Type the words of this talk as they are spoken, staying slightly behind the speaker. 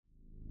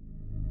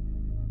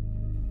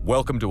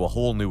Welcome to a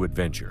whole new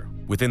adventure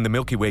within the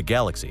Milky Way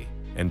galaxy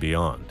and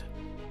beyond.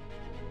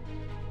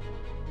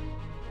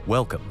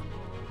 Welcome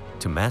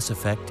to Mass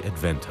Effect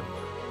Adventum.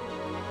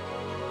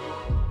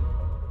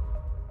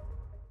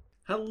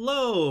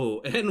 Hello,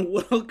 and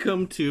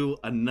welcome to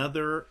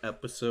another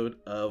episode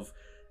of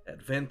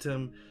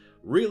Adventum.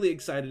 Really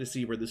excited to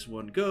see where this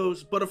one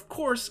goes, but of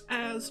course,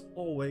 as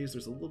always,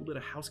 there's a little bit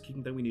of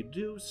housekeeping that we need to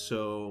do,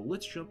 so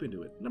let's jump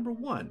into it. Number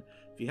one,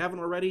 if you haven't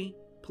already,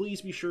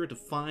 please be sure to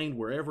find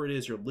wherever it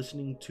is you're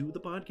listening to the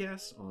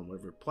podcast, on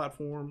whatever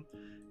platform,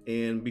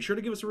 and be sure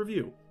to give us a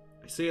review.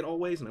 I say it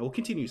always, and I will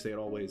continue to say it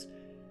always.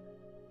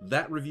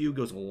 That review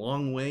goes a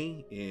long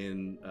way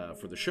in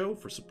for the show,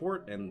 for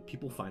support, and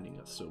people finding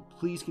us. So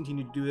please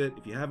continue to do that.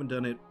 If you haven't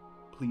done it,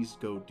 please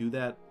go do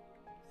that.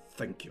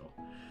 Thank you.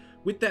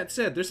 With that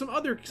said, there's some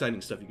other exciting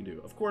stuff you can do.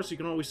 Of course, you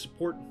can always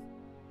support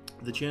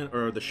the channel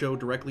or the show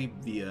directly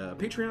via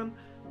Patreon.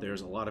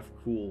 There's a lot of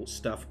cool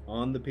stuff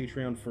on the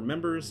Patreon for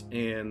members,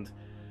 and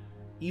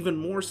even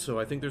more so,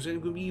 I think there's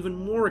going to be even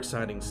more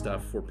exciting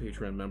stuff for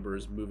Patreon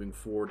members moving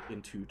forward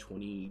into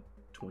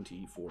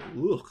 2024. Ugh,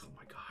 oh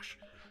my gosh.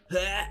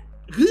 The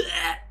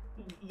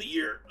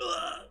year.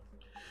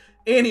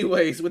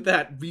 Anyways, with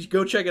that,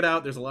 go check it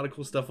out. There's a lot of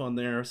cool stuff on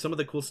there. Some of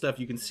the cool stuff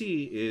you can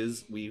see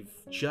is we've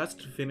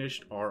just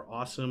finished our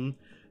awesome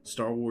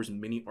Star Wars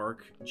mini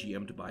arc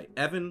GM'd by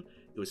Evan.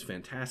 It was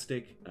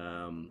fantastic.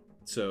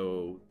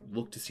 So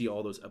look to see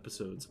all those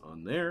episodes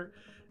on there.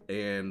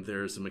 And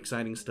there's some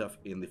exciting stuff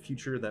in the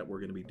future that we're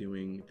going to be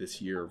doing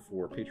this year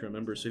for Patreon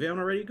members. So if you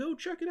haven't already, go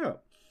check it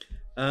out.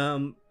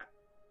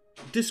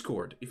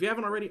 Discord. If you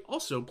haven't already,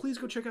 also, please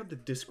go check out the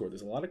Discord.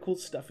 There's a lot of cool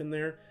stuff in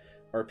there.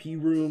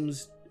 RP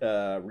rooms,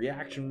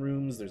 reaction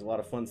rooms. There's a lot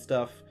of fun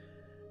stuff.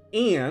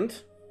 And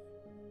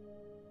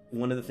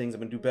one of the things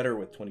I'm going to do better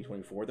with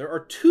 2024, there are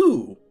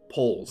 2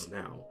 polls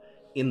now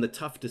in the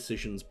Tough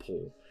Decisions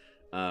poll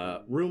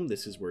room.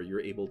 This is where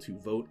you're able to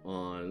vote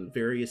on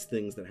various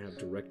things that have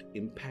direct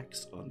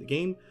impacts on the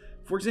game.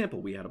 For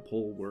example, we had a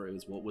poll where it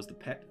was what was the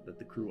pet that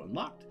the crew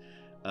unlocked.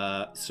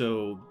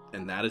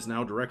 And that is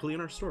now directly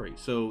in our story.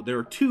 So there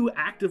are 2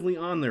 actively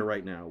on there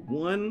right now.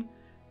 One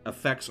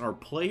affects our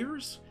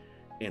players,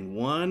 and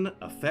one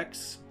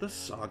affects the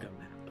saga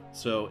map.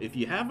 So if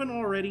you haven't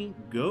already,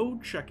 go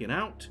check it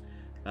out,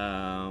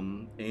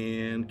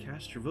 and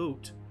cast your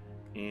vote.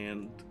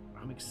 And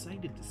I'm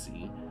excited to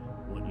see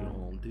what you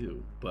all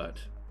do. But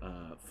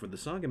for the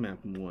saga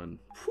map one,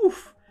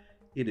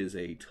 it is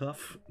a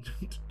tough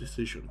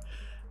decision.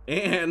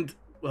 And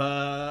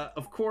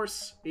of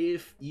course,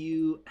 if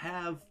you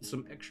have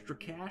some extra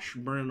cash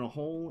burning a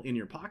hole in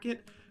your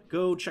pocket,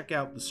 go check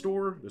out the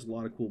store. There's a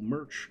lot of cool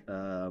merch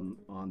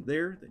on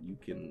there that you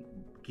can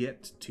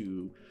get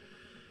to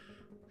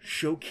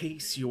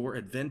showcase your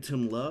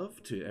Adventum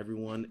love to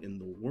everyone in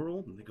the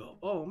world. And they go,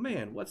 oh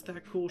man, what's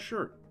that cool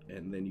shirt?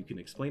 And then you can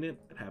explain it.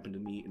 It happened to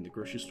me in the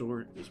grocery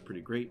store. It was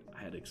pretty great.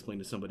 I had to explain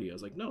to somebody. I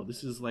was like, no,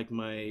 this is like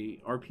my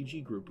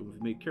RPG group, and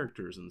we've made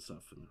characters and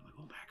stuff. And they're like,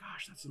 oh my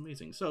gosh, that's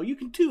amazing. So you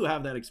can too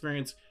have that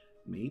experience.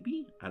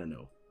 Maybe? I don't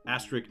know.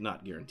 Asterisk,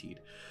 not guaranteed.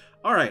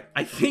 All right,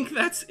 I think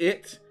that's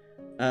it.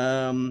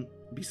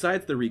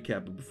 Besides the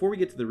recap, but before we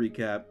get to the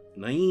recap,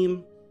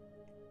 Naeem,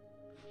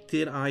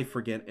 did I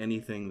forget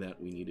anything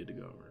that we needed to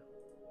go over?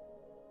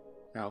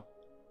 No,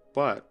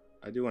 but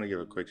I do want to give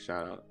a quick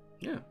shout out.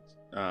 Yeah.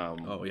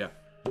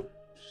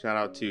 Shout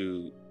out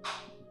to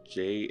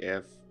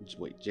JATF,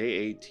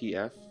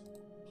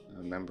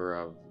 a member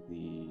of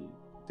the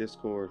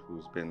Discord,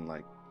 who's been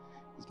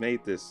he's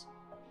made this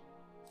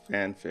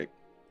fanfic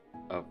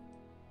of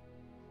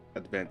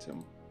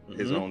Adventum,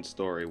 his own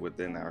story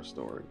within our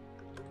story,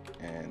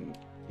 and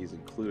he's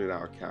included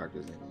our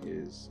characters in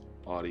his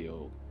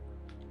audio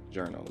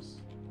journals,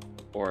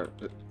 or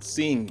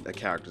seeing the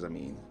characters,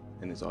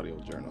 in his audio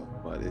journal,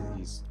 but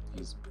he's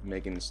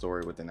making the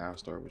story within our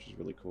story, which is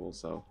really cool.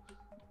 So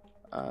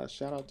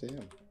shout out to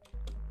him.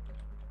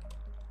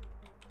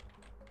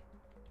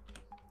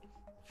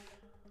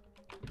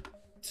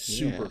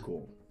 Super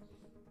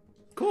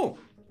cool.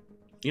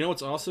 You know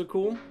what's also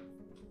cool?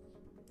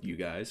 You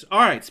guys. All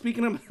right,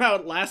 speaking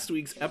about last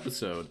week's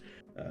episode,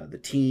 the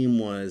team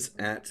was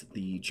at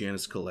the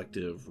Janus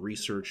Collective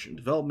research and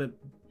development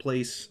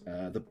place.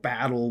 The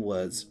battle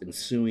was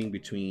ensuing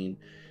between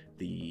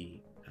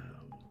the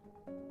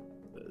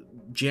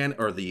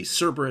the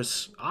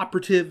Cerberus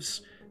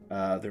operatives.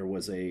 There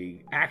was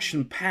a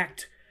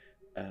action-packed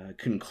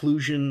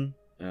conclusion,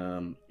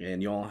 and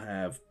y'all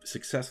have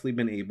successfully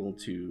been able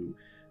to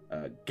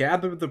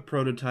gather the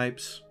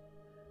prototypes,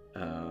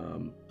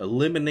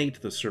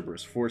 eliminate the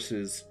Cerberus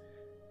forces,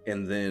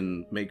 and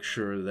then make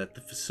sure that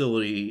the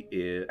facility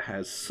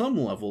has some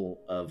level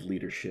of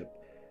leadership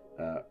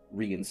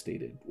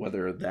reinstated.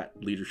 Whether that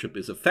leadership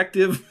is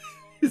effective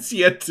is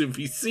yet to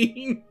be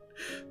seen.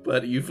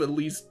 But you've at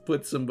least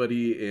put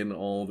somebody in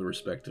all the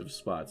respective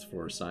spots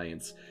for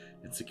science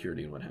and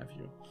security and what have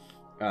you.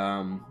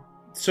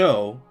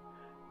 So,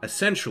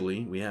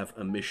 essentially, we have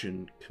a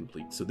mission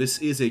complete. So this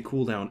is a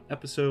cooldown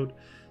episode.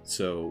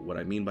 So what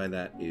I mean by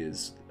that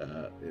is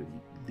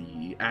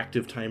the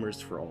active timers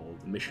for all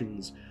the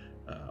missions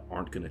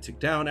aren't going to tick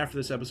down after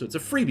this episode. It's a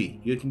freebie.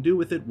 You can do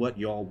with it what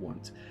y'all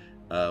want.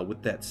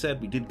 With that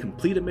said, we did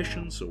complete a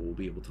mission, so we'll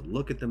be able to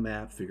look at the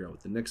map, figure out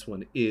what the next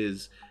one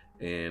is,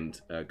 and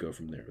go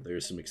from there.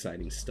 There's some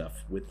exciting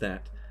stuff with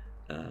that.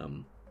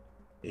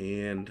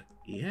 And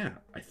yeah,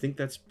 I think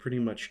that's pretty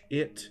much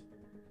it.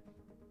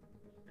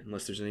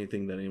 Unless there's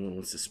anything that anyone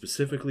wants to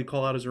specifically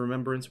call out as a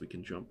remembrance, we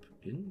can jump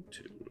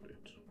into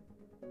it.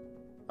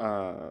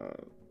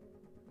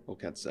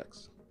 Voke had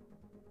sex.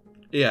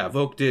 Yeah,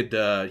 Voke did,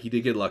 he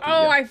did get lucky.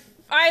 Oh, yeah.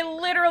 I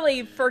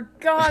literally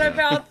forgot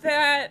about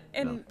that,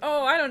 and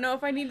I don't know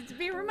if I needed to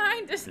be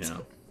reminded.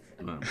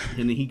 Yeah.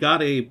 And he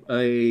got Is he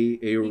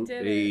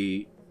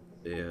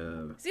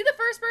the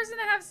first person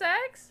to have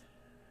sex?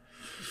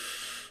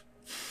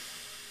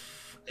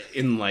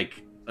 In,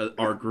 like,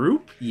 our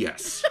group?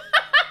 Yes.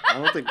 I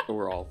don't think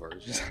we're all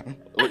virgins.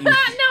 No,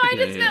 I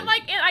just meant,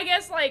 like, I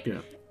guess, like... Yeah.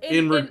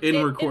 In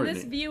recording in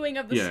this viewing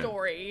of the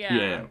story,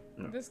 Yeah.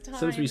 This time,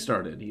 since we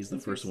started, he's the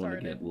first one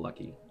to get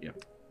lucky. Yeah.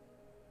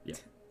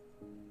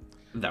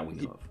 That we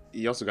know of.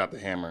 He also got the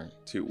hammer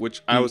too,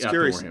 which I was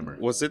curious.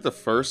 Was it the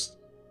first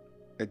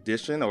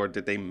edition, or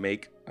did they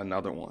make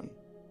another one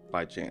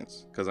by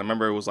chance? Because I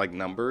remember it was like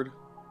numbered.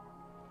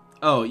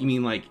 Oh, you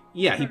mean like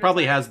he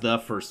probably has the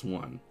first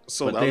one.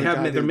 So but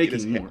they're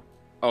making more.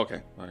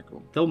 Okay, all right,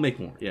 cool. They'll make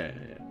more. Yeah.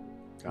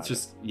 Got it's it.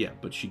 just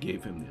but she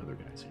gave him the other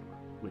guy's hammer,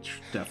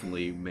 which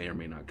definitely may or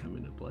may not come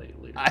into play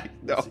later. I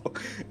know.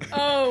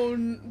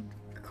 Oh,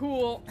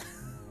 cool.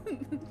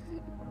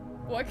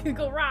 What could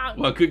go wrong?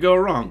 What could go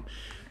wrong?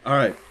 All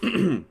right.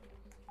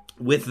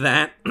 With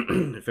that,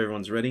 if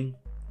everyone's ready,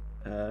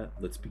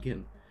 let's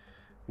begin.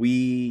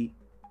 We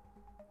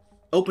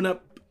open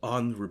up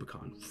on the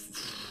Rubicon.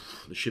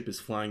 The ship is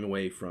flying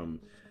away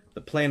from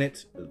the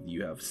planet.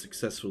 You have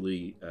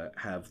successfully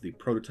have the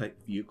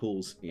prototype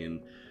vehicles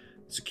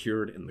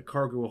secured in the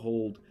cargo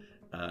hold.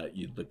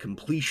 The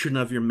completion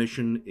of your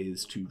mission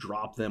is to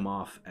drop them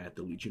off at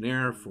the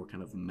Legionnaire for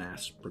kind of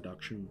mass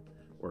production,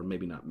 or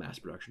maybe not mass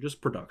production, just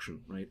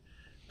production, right?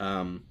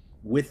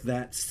 With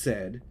that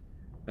said,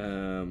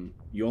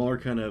 you all are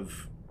kind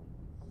of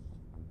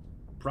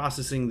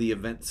processing the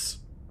events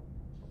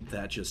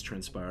that just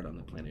transpired on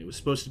the planet. It was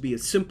supposed to be a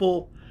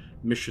simple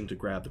mission to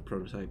grab the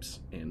prototypes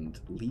and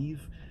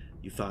leave.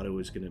 You thought it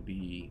was going to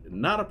be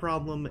not a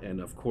problem, and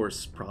of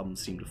course,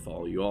 problems seemed to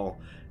follow you all.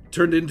 It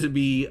turned into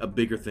be a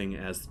bigger thing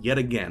as, yet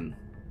again,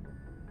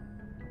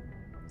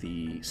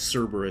 the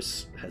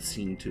Cerberus has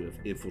seemed to have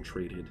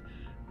infiltrated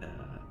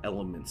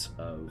elements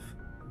of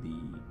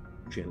the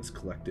Janus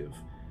Collective.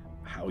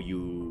 How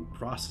you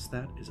process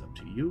that is up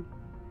to you,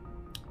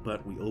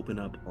 but we open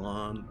up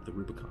on the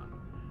Rubicon.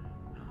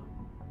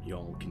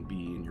 Y'all can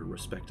be in your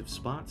respective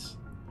spots.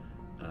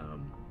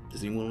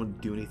 Does anyone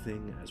want to do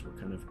anything as we're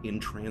kind of in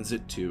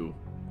transit to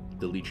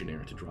the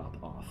Legionnaire to drop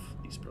off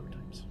these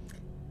prototypes?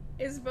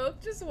 Is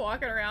Vogue just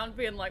walking around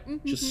being like...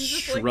 just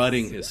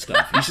strutting his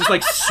stuff. He's just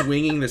like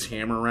swinging this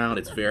hammer around.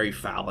 It's very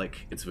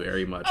phallic. It's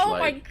very much oh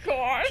my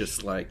gosh.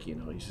 Just like,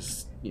 he's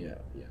just,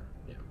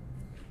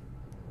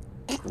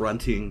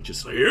 grunting,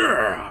 just like,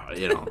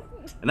 yeah,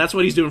 And that's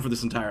what he's doing for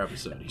this entire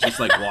episode. He's just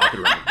like walking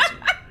around.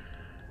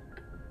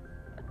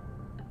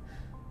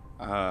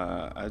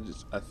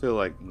 I feel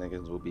like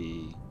Niggins will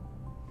be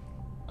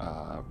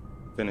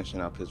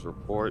finishing up his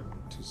report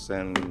to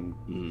send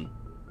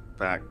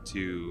back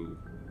to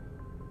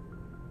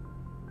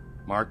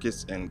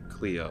Marcus and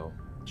Cleo.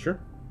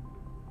 Sure.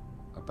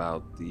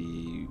 About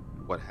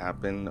what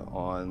happened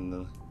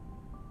on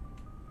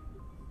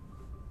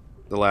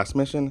the last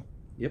mission.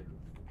 Yep.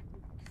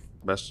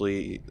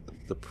 Especially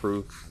the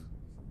proof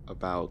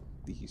about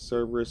the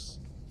Cerberus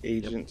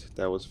agent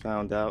that was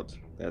found out.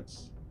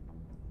 That's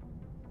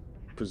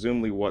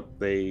presumably what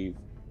they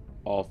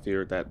all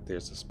feared, that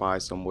there's a spy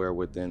somewhere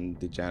within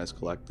the Janus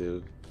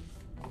Collective.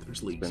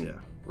 There's leaks,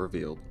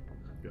 revealed.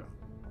 Yeah.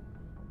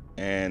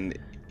 And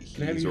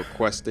he's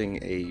requesting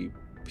a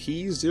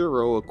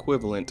P0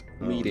 equivalent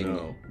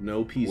meeting.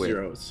 No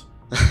P0s.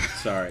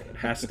 Sorry, it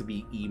has to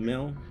be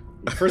email.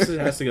 First, it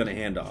has to go to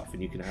handoff,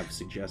 and you can have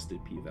suggested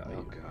p-value.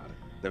 Oh god.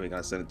 Then we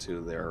gotta send it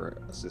to their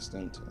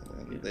assistant,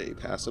 and they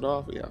pass it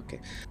off. Yeah, okay.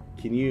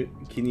 Can you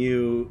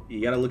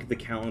gotta look at the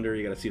calendar.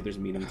 You gotta see if there's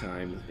meeting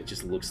time. It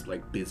just looks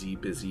like busy.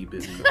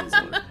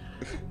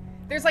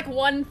 There's like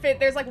one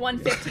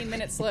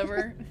 15-minute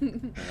sliver.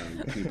 Can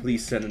you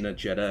please send an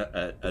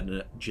agenda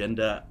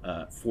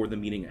for the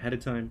meeting ahead of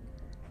time,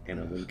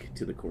 and a link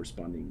to the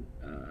corresponding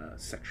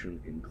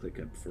section in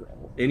ClickUp for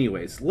all.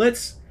 Anyways,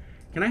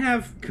 can I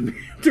have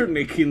Commander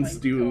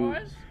Nickens do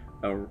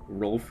a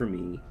roll for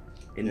me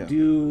and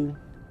do...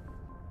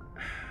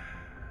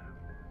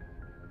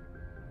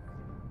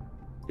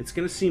 It's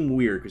going to seem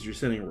weird because you're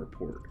sending a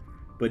report,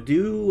 but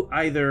do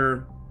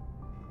either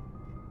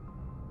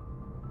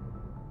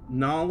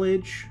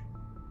knowledge,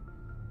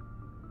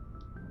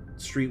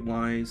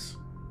 streetwise,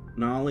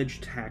 knowledge,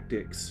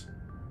 tactics,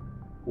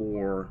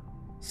 or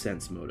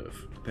sense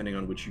motive, depending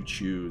on which you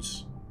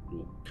choose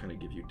will kind of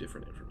give you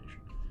different information.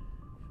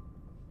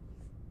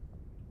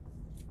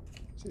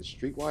 Is it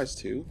streetwise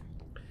too?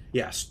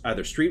 Yes,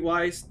 either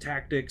streetwise,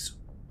 tactics,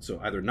 so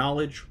either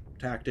knowledge,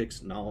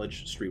 tactics,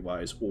 knowledge,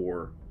 streetwise,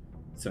 or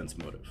sense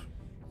motive.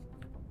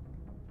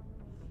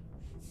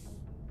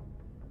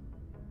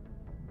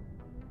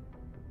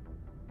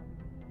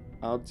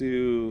 I'll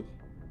do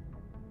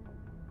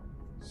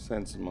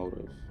sense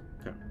motive.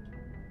 Okay.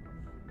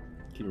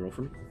 Can you roll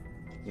for me?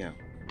 Yeah.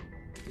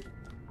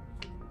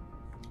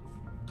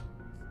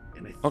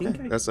 And I think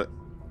Okay, that's it.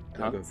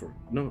 I'll go for it.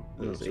 No,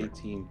 It was sorry.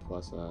 18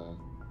 plus 9.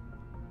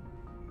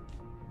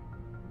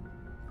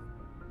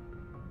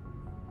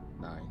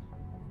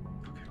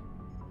 Okay.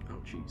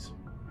 Oh, jeez.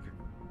 Okay.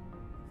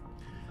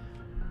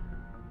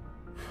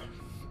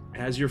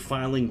 As you're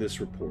filing this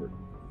report,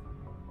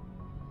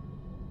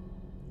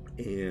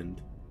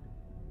 and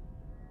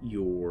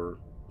you're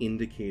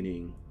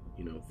indicating,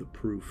 the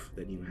proof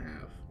that you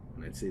have,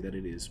 and I'd say that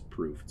it is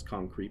proof, it's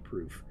concrete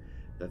proof,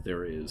 that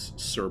there is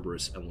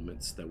Cerberus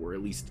elements that were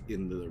at least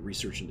in the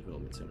Research and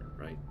Development Center,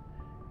 right?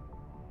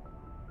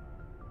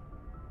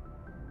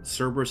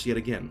 Cerberus, yet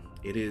again,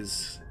 it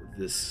is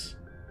this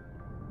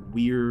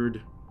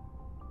weird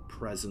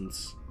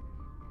presence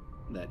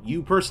that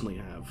you personally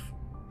have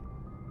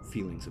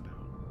feelings about.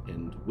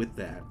 And with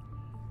that,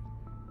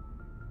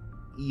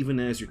 even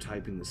as you're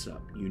typing this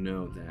up, you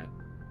know that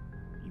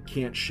you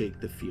can't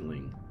shake the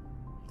feeling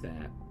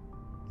that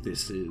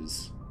this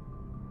is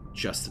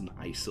just an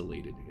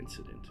isolated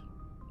incident.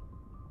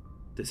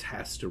 This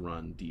has to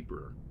run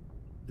deeper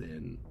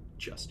than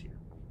just here.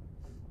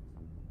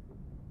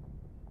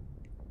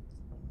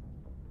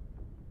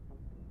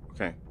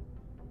 Okay.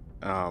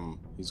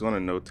 He's going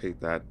to notate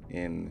that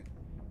in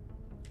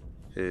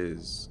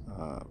his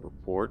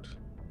report.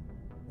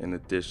 In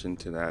addition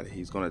to that,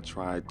 he's going to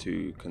try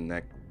to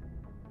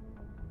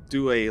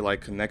do a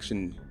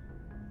connection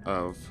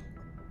of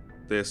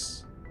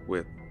this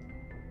with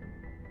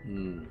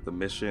the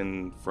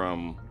mission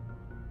from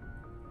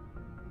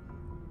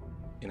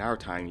in our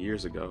time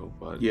years ago,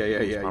 but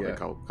it was probably a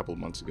couple of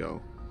months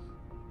ago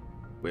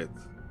with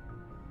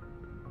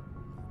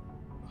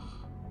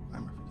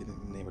I'm forgetting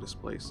the name of this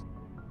place.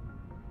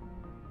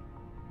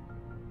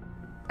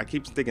 I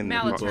keep thinking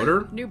New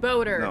Boater,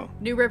 No.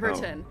 New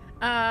Riverton.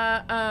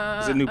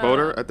 Is it New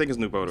Boater? I think it's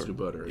New Boater. It's New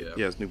Boater, yeah.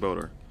 Yeah, it's New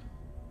Boater.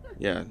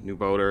 Yeah, New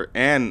Boater,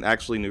 and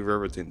actually New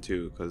Riverton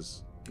too,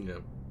 because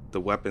the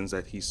weapons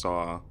that he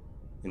saw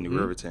in New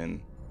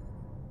Riverton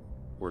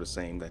were the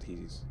same that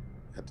he's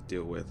had to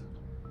deal with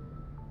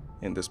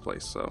in this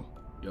place. So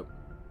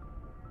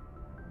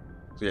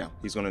yeah,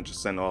 he's gonna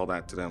just send all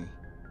that to them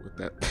with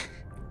that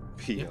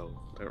PO,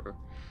 whatever.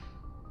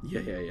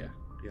 Yeah.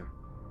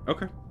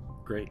 Okay,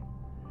 great.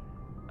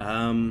 Hold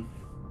on,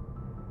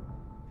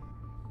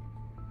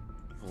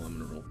 I'm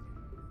gonna roll.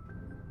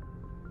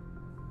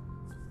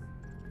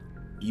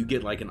 You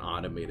get like an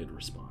automated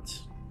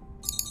response,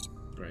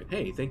 right?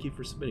 Hey, thank you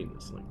for submitting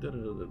this. Like,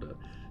 da-da-da-da-da.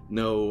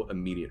 No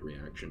immediate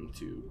reaction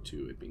to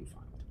it being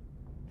filed.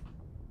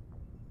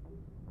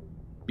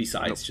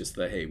 Besides just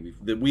the, hey,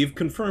 we've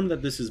confirmed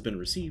that this has been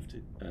received.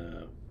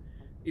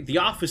 The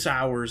office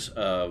hours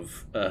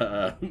of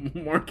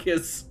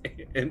Marcus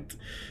and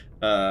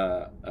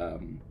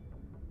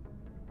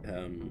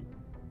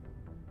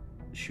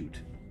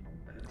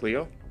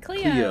Cleo?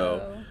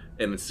 Cleo.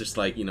 And it's just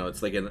like,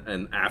 it's like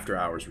an after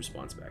hours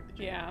response back.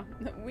 Yeah,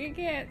 we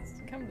can't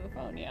come to the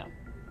phone, yeah.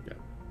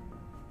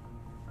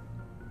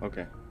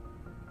 Okay.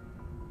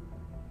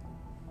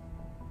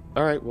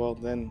 Alright, well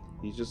then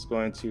he's just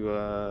going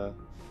to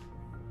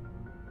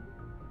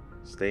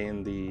stay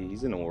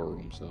he's in the war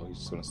room, so he's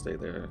just gonna stay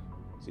there.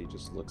 So he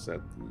just looks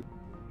at the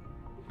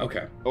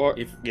Okay. Or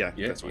yeah,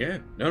 that's fine. Yeah.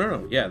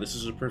 No. Yeah, this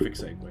is a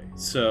perfect segue.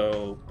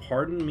 So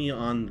pardon me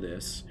on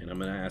this, and I'm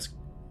gonna ask,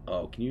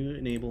 can you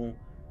enable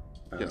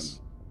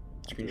Yes.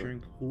 screen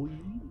sharing,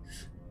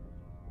 please?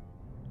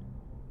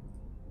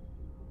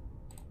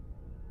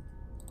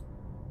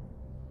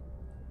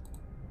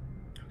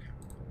 Okay.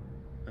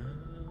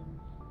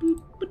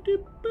 Boop,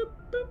 ba-doop, boop,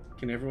 boop.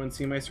 Can everyone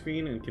see my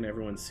screen, and can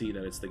everyone see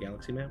that it's the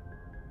galaxy map?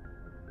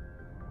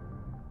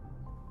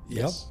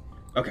 Yes.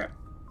 Okay.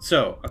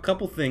 So, a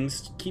couple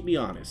things to keep me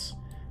honest.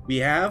 We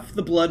have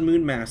the Blood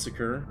Moon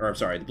Massacre,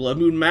 the Blood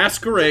Moon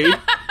Masquerade.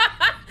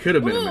 Could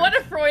have been. Ooh, what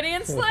a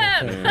Freudian slip!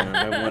 Yeah,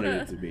 I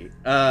wanted it to be.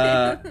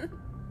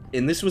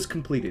 And this was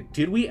completed.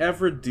 Did we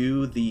ever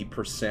do the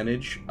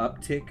percentage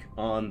uptick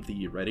on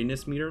the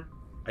readiness meter?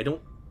 I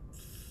don't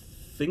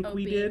think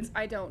we did.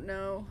 I don't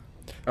know.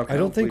 Okay. I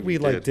don't think we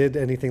did. did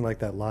anything like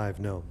that live.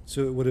 No.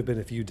 So it would have been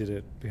if you did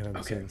it behind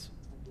the scenes.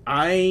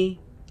 I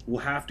will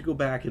have to go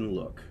back and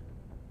look,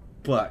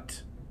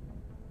 but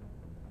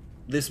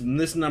this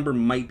number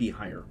might be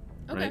higher,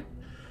 right?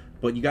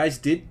 But you guys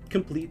did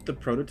complete the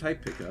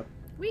prototype pickup.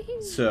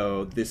 Wee-hoo.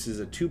 So this is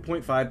a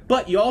 2.5,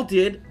 but you all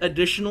did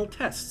additional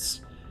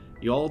tests.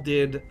 You all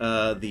did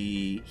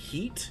the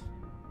heat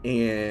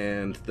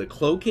and the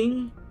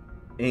cloaking,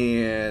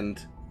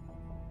 and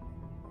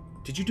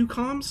did you do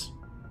comms?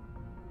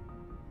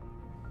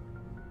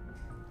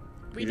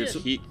 We Just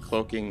did. heat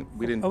cloaking.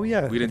 We didn't. Oh,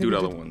 yeah, We I didn't think do we the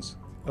other did. ones.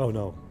 Oh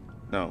no.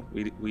 No,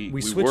 we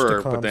switched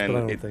were, to comms, but then I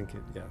don't it, think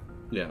it. Yeah.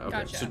 Yeah. Okay.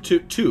 Gotcha. So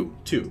two.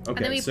 Okay. And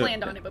then we so,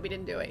 planned on it, but we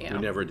didn't do it. Yeah. We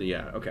never did.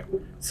 Yeah. Okay.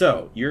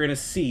 So you're gonna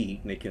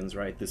see Nickens,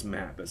 right? This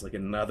map as like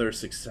another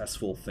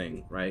successful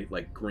thing, right?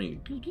 Like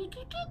green,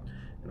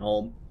 and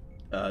I'll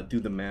do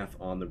the math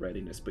on the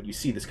readiness. But you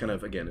see this kind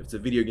of, again, if it's a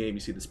video game, you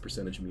see this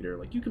percentage meter,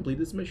 like you complete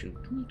this mission.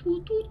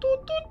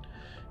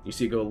 You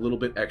see it go a little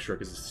bit extra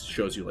because it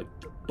shows you like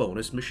the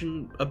bonus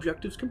mission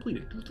objectives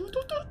completed.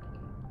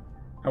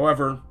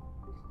 However,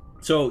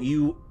 so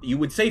you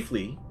would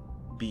safely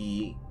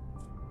be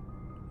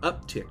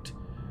upticked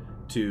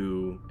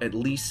to at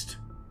least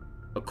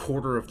a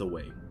quarter of the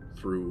way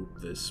through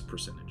this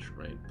percentage,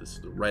 right? This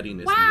is the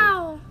readiness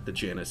Wow. meter the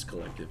Janus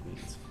Collective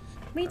needs.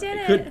 We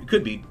did It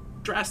could be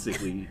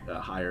drastically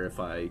higher if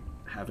I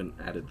haven't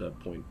added the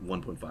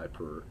 1.5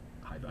 per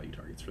high value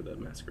targets for the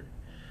massacre.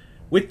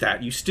 With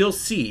that, you still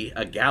see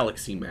a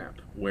galaxy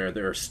map where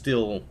there are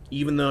still,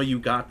 even though you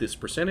got this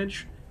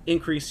percentage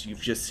increase,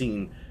 you've just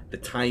seen the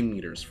time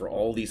meters for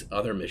all these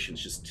other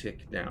missions just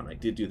tick down. I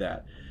did do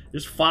that.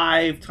 There's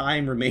 5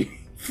 time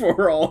remaining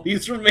for all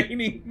these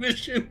remaining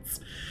missions.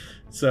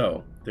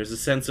 So there's a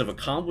sense of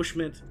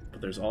accomplishment,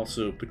 but there's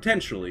also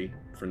potentially,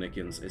 for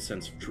Nickens, a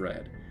sense of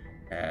dread,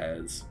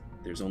 as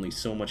there's only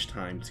so much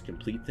time to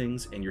complete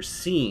things, and you're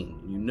seeing,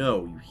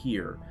 you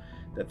hear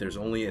that it's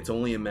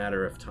only a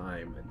matter of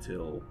time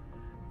until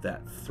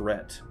that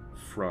threat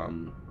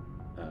from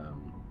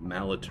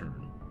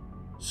Malaturn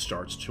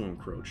starts to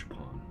encroach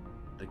upon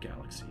the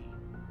galaxy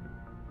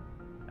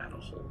as a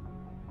whole.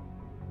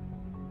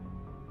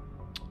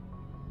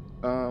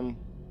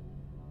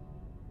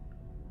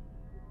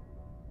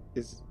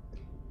 Is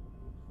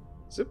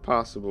it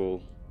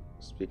possible,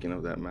 speaking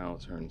of that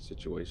Malaturn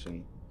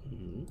situation,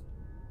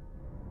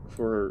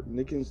 for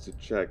Nickens to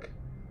check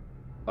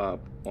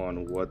up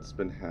on what's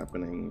been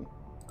happening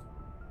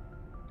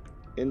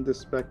in the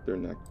Spectre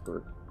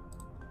network?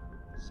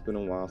 It's been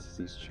a while since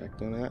he's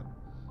checked on that.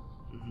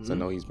 So I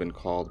know he's been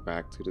called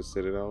back to the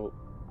Citadel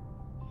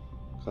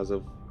because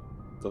of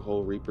the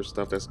whole Reaper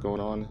stuff that's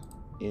going on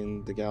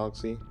in the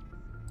galaxy.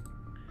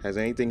 Has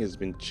anything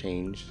been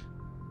changed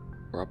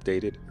or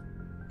updated?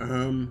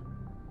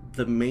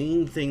 The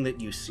main thing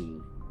that you see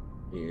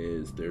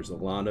is there's a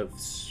lot of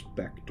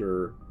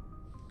Spectre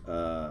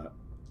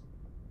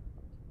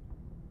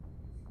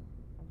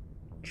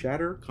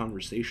chatter,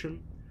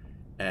 conversation,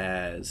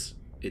 as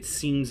it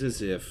seems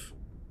as if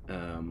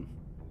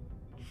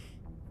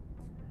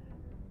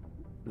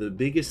the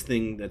biggest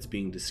thing that's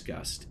being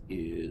discussed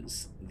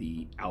is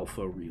the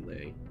Alpha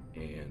Relay,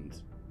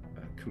 and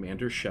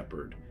Commander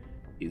Shepard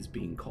is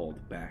being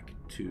called back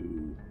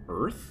to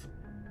Earth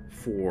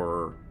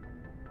for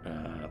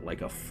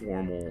like a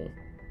formal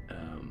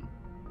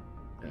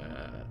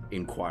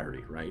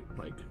inquiry, right?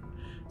 Like,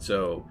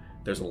 so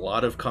there's a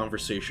lot of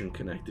conversation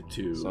connected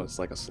to. So it's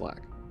like a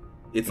Slack.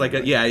 It's like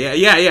a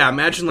yeah.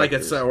 Imagine like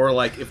Spectres. or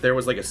like if there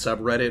was like a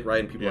subreddit,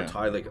 right? And people are Yeah.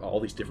 tied like all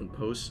these different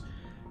posts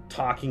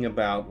talking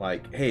about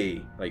like,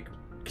 hey, like,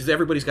 because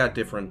everybody's got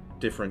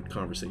different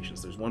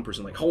conversations. There's one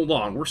person like, hold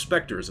on, we're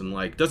Spectres, and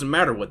like doesn't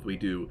matter what we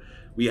do,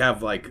 we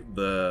have like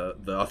the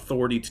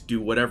authority to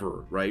do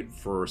whatever, right?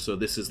 So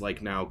this is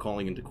like now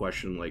calling into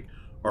question like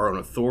our own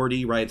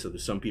authority, right? So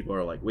there's some people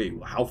are like, wait,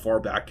 how far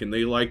back can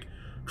they like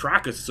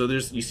track us? So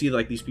you see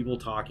like these people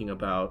talking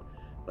about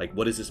like,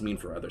 what does this mean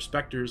for other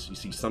Spectres? You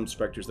see some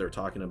Spectres that are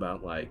talking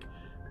about like,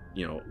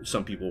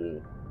 some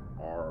people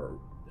are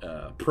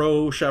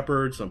pro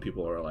Shepard, some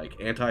people are like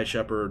anti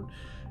Shepard.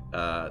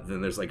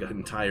 Then there's like an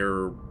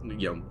entire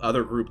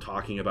other group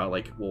talking about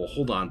like, well,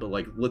 hold on, but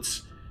like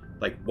let's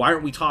like, why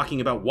aren't we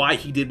talking about why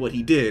he did what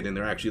he did? And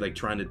they're actually like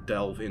trying to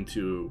delve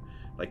into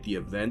like the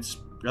events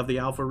of the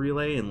Alpha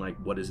Relay and like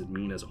what does it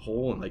mean as a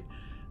whole. And like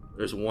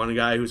there's one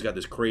guy who's got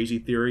this crazy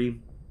theory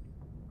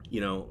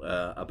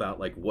about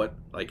like what,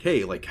 like,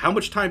 hey, like how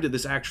much time did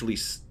this actually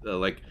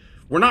like,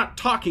 we're not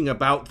talking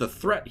about the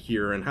threat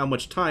here and how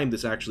much time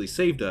this actually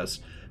saved us,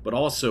 but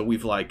also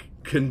we've like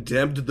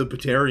condemned the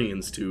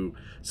Batarians to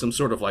some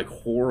sort of like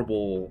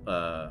horrible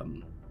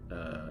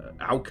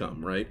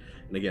outcome, right?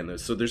 And again,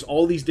 there's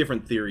all these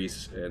different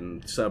theories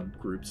and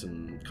subgroups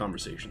and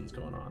conversations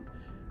going on.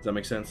 Does that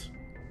make sense?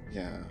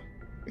 Yeah.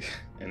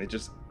 And it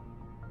just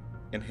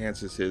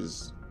enhances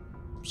his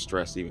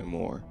stress even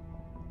more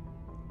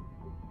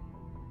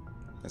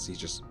as he's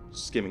just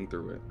skimming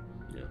through it.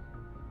 Yeah.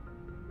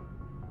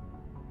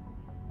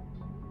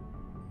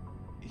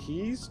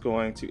 He's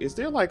going to... Is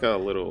there like a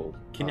little...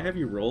 Can I have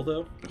you roll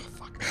though? Oh,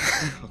 fuck.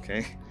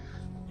 Okay.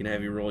 Can I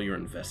have you roll your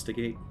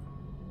investigate?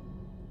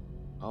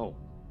 Oh,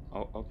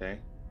 okay.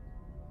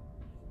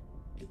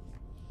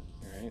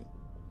 Alright.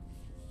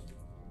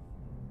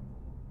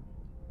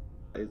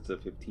 It's a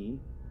 15.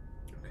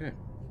 Okay.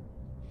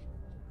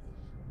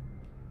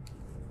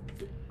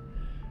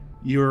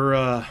 You're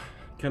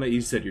kind of, you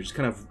said you're just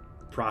kind of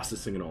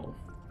processing it all,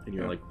 and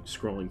you're like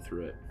scrolling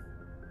through it.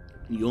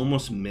 You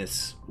almost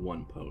miss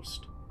one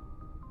post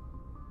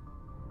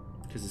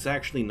because it's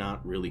actually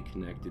not really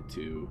connected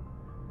to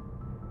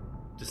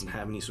doesn't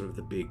have any sort of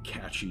the big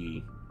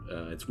catchy.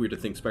 It's weird to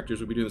think specters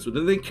would be doing this, but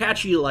the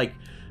catchy like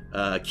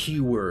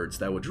keywords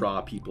that would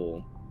draw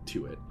people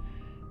to it.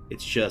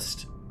 It's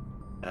just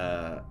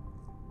a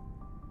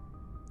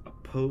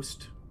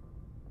post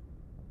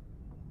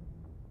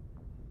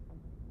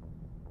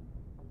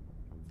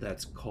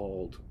that's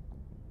called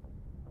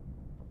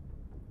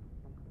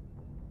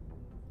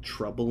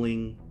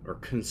troubling or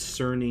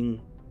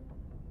concerning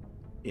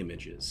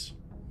images.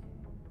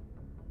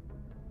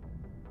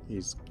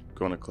 He's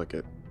going to click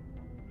it.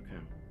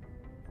 Okay.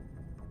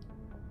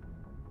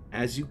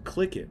 As you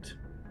click it,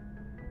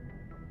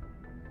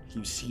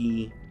 you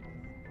see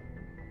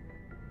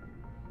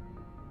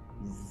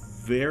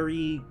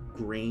very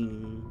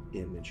grainy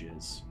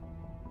images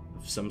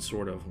of some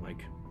sort of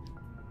like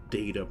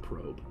data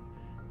probe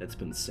that's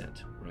been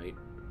sent right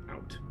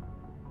out,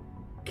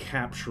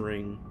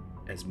 capturing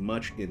as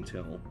much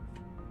intel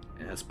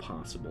as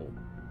possible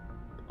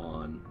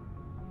on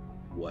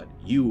what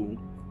you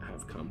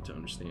have come to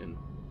understand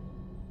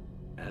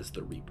as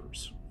the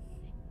Reapers.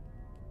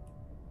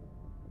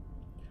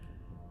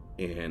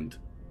 And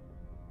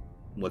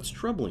what's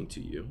troubling to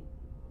you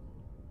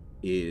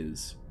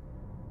is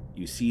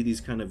you see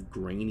these kind of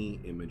grainy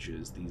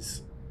images,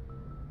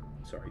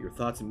 your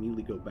thoughts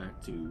immediately go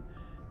back to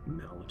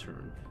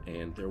Malaturn,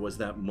 and there was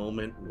that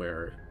moment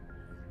where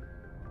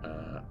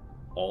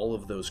all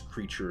of those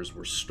creatures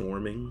were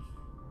storming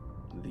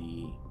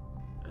the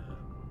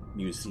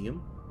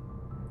museum,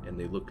 and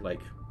they looked like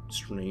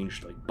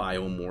strange, like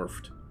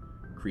biomorphed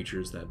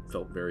creatures that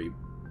felt very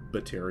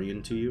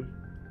Batarian to you.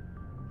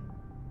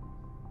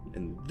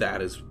 And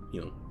that is,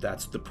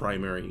 that's the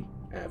primary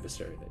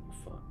adversary that you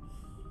fought.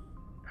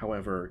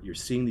 However, you're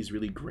seeing these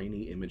really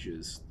grainy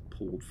images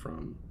pulled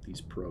from these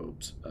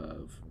probes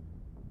of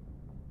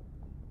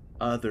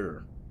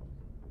other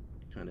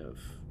kind of,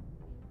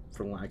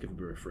 for lack of a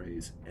better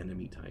phrase,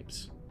 enemy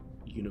types.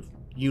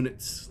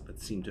 Units that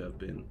seem to have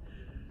been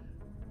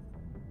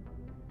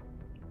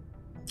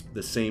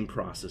the same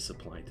process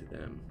applied to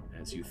them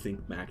as you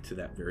think back to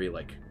that very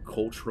like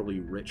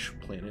culturally rich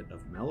planet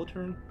of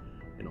Malaturn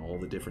and all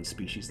the different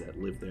species that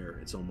live there.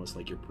 It's almost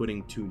like you're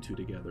putting two and two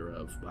together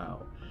of,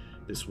 wow,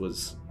 this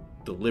was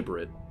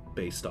deliberate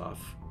based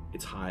off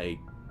its high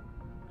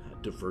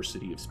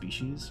diversity of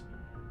species.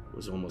 It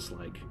was almost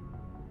like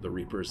the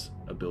Reapers'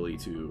 ability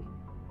to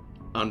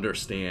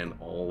understand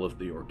all of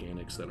the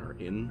organics that are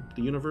in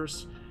the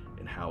universe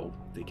and how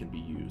they can be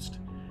used.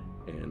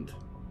 And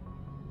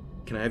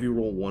can I have you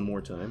roll one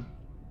more time?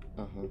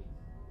 Uh-huh.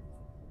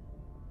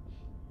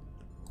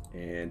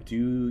 And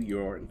do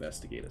your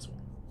investigate as well.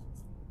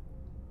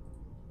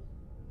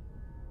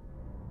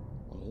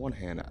 On one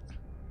hand, I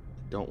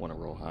don't want to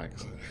roll high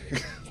because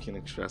I'm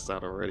getting stressed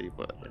out already,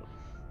 but...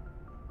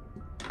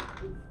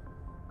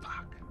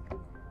 Fuck.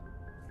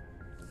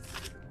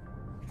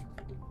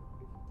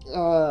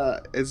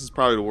 This is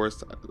probably the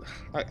worst.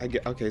 I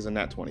get, okay, it's a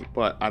nat 20,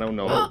 but I don't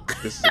know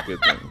if this is a good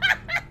thing.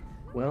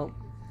 Well,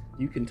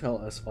 you can tell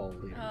us all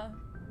later.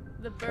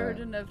 The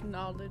burden of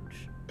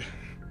knowledge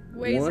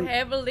weighs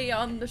heavily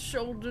on the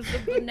shoulders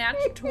of the nat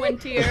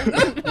 20er.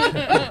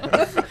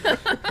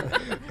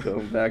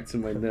 Going back to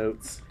my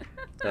notes.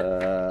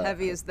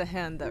 Heavy is the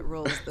hand that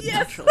rolls the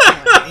Yes! natural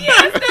 20.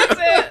 Yes, that's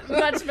it.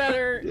 Much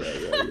better. Yeah.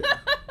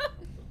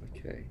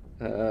 Okay.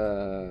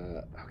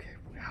 Okay.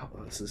 Wow.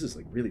 So this is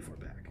like really far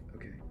back.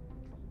 Okay.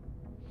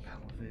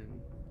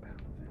 Paladin.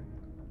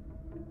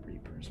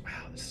 Reapers.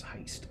 Wow, this is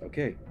heist.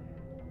 Okay.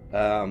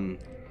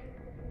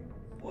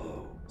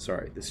 Whoa.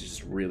 Sorry, this is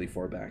just really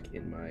far back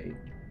in my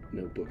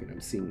notebook, and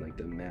I'm seeing like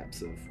the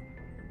maps of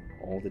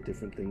all the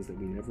different things that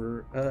we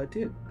never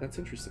did. That's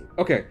interesting.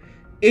 Okay.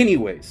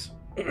 Anyways,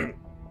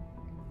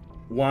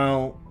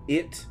 while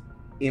it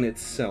in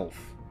itself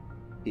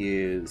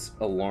is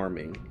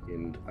alarming,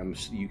 and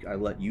I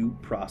let you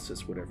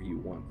process whatever you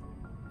want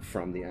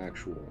from the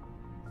actual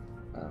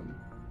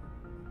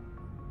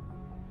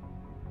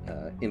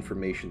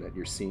information that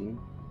you're seeing.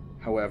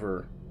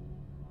 However,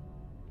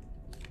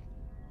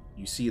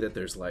 you see that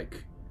there's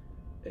like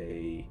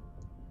a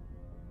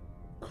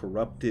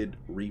corrupted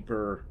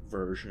Reaper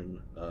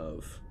version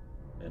of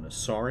an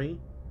Asari,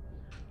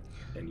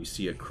 and you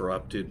see a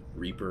corrupted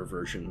Reaper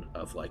version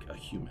of like a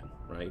human,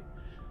 right?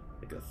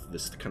 Like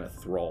this kind of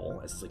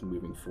thrall as it's like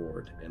moving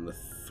forward, and the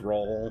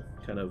thrall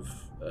kind of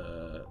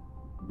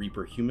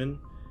Reaper human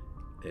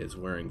is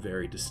wearing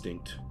very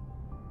distinct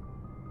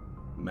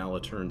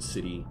Malaturn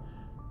City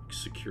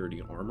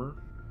security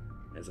armor,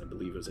 as I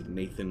believe it was like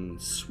Nathan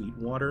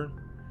Sweetwater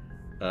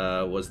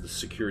was the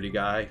security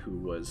guy who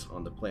was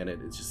on the planet.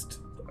 It's just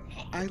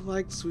I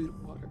like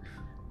Sweetwater.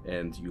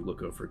 And you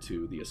look over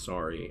to the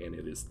Asari, and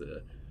it is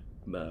the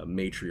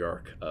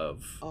matriarch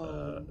of,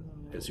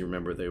 as you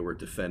remember, they were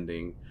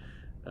defending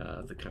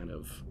the kind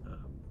of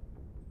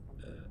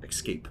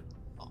escape,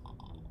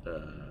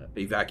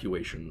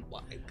 evacuation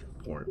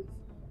port,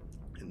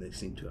 and they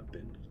seem to have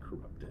been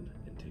corrupted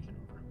and taken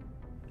over.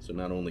 So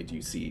not only do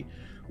you see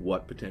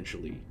what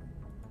potentially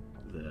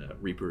the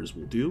Reapers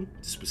will do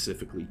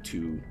specifically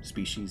to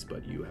species,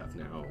 but you have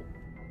now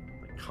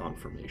like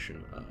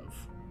confirmation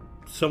of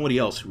somebody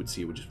else who would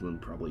see it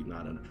would probably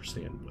not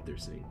understand what they're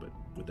seeing, but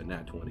with the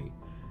nat 20,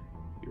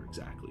 you're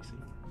exactly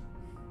seeing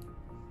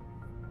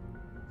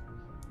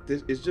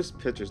it. It's just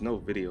pictures, no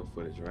video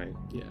footage, right?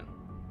 Yeah.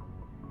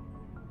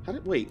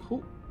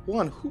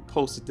 Who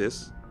posted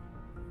this?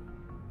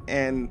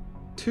 And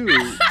 2,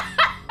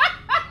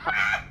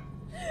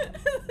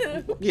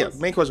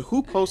 main question,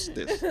 who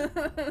posted this?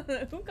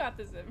 Who got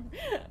this in?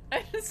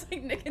 I just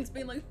like Nickens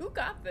being like, who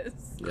got this?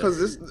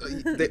 Because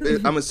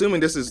I'm assuming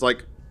this is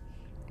like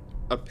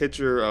a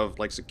picture of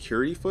like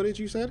security footage,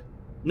 you said?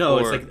 No,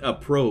 it's like a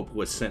probe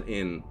was sent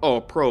in. Oh,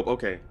 a probe,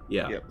 okay.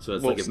 Yeah. So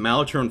it's like if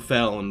Malaturn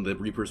fell and the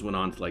Reapers went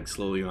on to like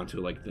slowly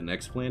onto like the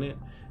next planet,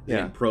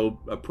 then a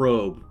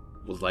probe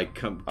was like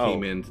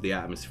came into the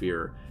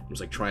atmosphere and was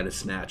like trying to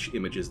snatch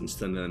images and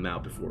send them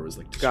out before it was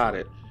like destroyed. Got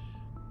it.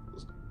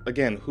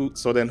 Again, who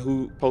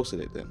posted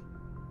it then?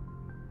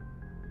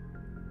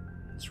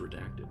 It's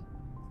redacted.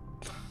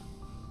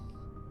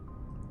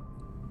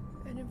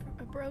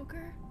 A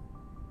broker?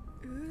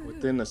 Ooh.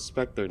 Within the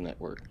Spectre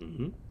network.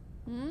 Mm-hmm.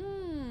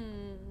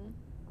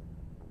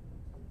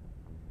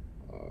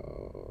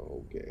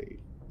 Okay.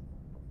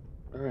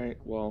 Alright,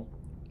 well,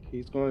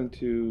 he's going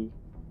to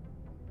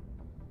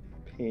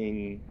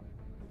ping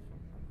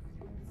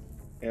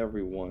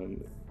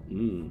everyone,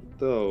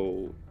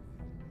 though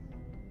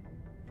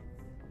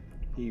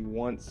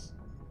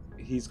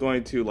he's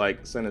going to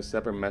like send a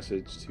separate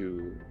message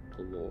to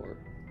Valor.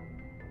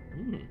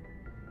 And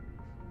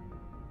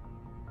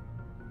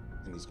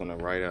he's going to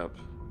write up,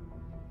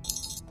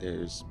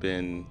 there's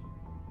been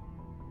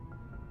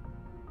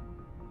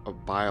a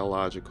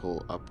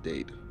biological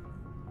update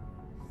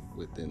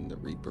within the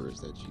Reapers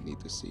that you need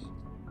to see.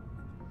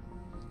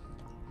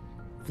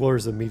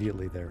 Floor's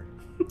immediately there.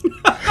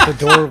 The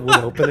door would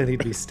open and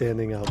he'd be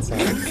standing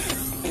outside.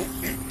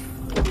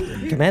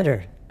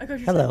 Commander,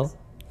 hello.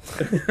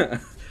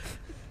 sense.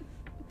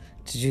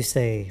 Did you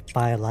say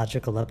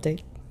biological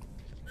update?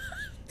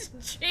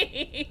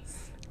 Jeez.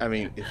 I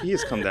mean, if he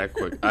has come that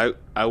quick,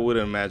 I would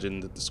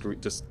imagine that the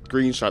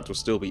screenshots will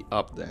still be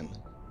up then.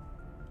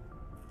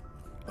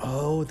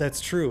 Oh,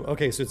 that's true.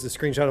 Okay, so it's a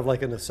screenshot of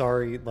like an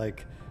Asari,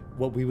 like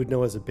what we would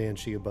know as a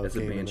Banshee above As a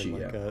game, Banshee,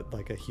 and then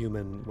like a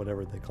human,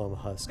 whatever they call them,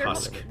 a husk.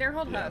 They're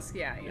called husk,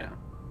 yeah.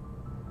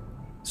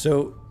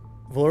 So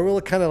Valor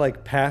will kind of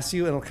like pass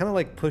you and he'll kind of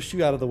like push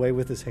you out of the way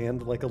with his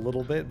hand like a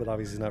little bit, but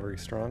obviously he's not very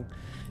strong.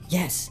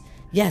 Yes,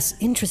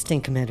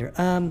 interesting, Commander.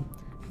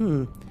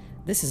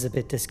 This is a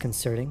bit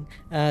disconcerting.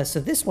 So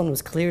this one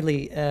was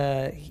clearly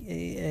a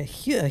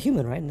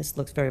human, right? And this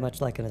looks very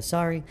much like an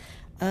Asari.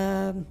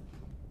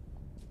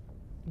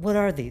 What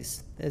are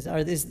these? Is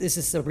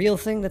this a real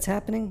thing that's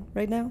happening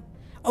right now?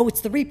 Oh,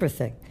 it's the Reaper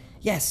thing.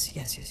 Yes.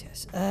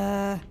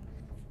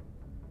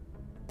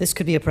 This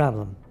could be a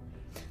problem.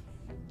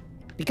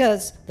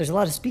 Because there's a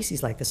lot of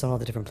species like this on all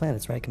the different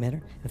planets, right,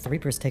 Commander? If the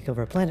Reapers take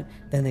over a planet,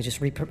 then they just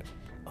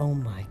Oh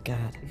my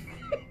god.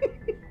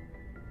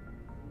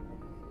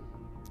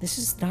 This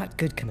is not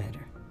good,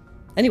 Commander.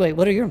 Anyway,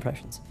 what are your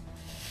impressions?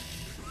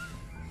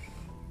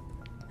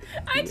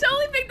 I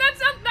totally think that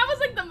was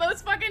like the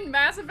most fucking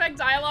Mass Effect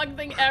dialogue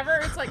thing ever.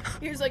 It's like,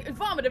 here's like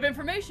informative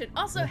information.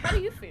 Also, how do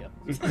you feel?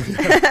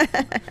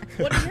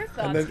 What are your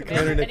thoughts,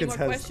 Commander? Any more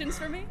questions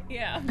for me?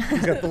 Yeah.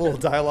 He's got the little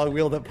dialogue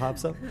wheel that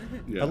pops up.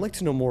 Yeah. I'd like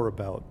to know more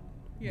about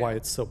why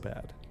it's so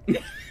bad.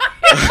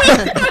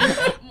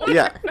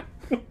 Yeah.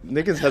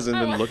 Nickens hasn't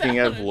been looking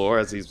at Valor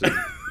as he's been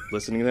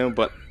listening to him,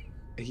 but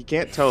he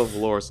can't tell if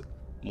Valor's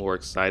more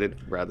excited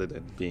rather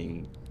than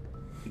being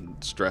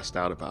stressed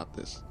out about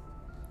this.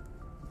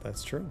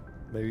 That's true.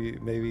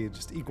 Maybe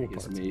just equal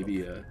parts.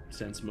 Maybe a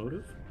sense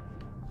motive?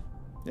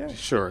 Yeah.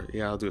 Sure,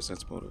 yeah, I'll do a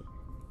sense motive.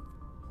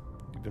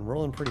 You've been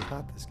rolling pretty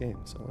hot this game,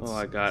 so Well,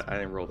 I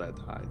didn't roll that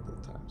high at the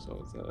time, so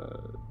it's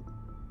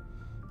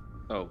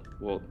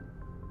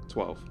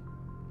 12.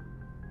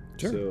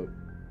 Sure. So,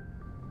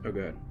 go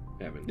ahead,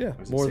 Evan. Yeah,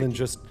 more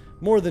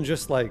than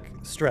just like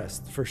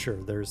stress, for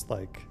sure. There's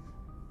like,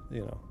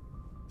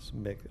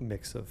 some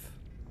mix of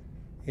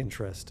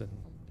interest and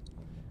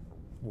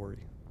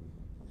worry.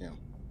 Yeah.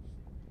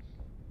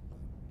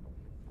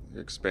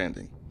 You're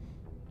expanding.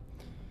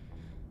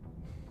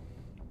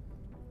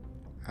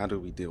 How do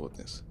we deal with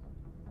this?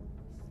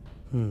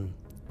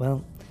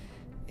 Well,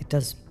 it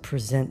does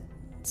present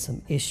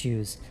some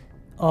issues.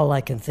 All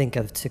I can think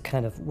of to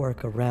kind of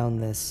work around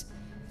this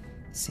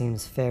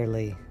seems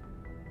fairly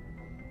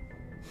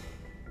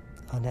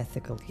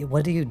unethical.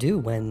 What do you do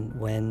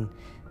when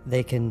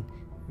they can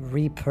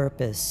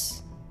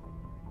repurpose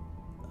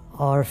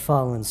our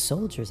fallen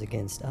soldiers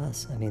against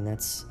us? I mean,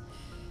 that's...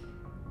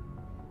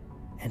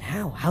 And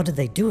how? How did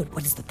they do it?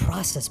 What is the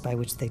process by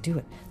which they do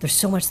it? There's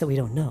so much that we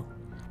don't know.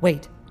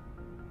 Wait,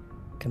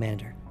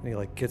 Commander. And he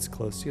like gets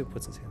close to you,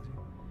 puts his hands on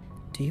you.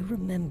 Do you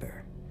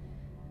remember?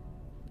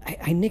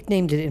 I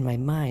nicknamed it in my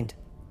mind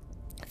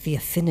the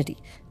Affinity.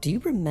 Do you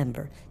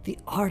remember the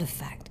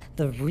artifact,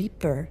 the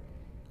Reaper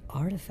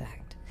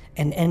artifact?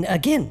 And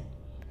again,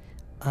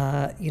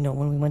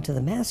 when we went to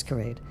the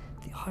masquerade,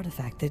 the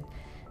artifact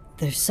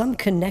there's some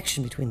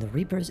connection between the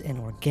Reapers and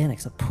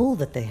organics, a pull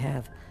that they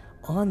have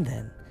on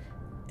them,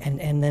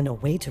 and then a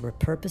way to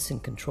repurpose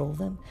and control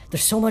them.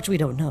 There's so much we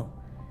don't know.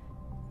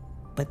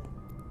 But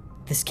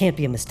this can't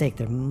be a mistake.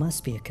 There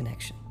must be a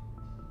connection.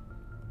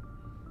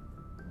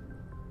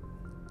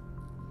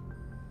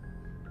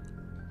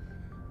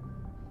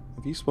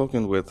 Have you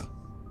spoken with...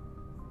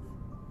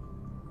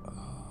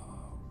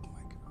 Oh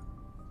my god.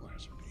 What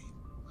is her name?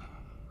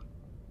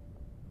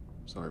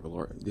 Sorry,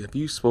 Valor. Have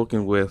you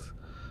spoken with...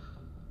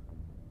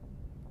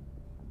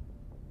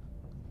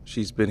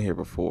 She's been here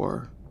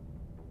before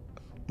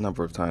a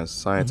number of times.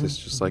 Scientists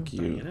just like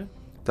you.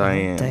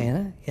 Diana?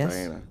 Diana, yes.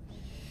 Diana.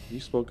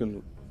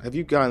 Have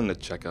you gotten a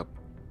checkup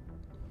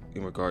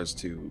in regards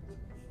to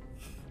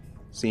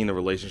seeing a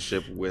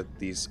relationship with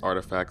these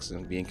artifacts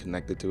and being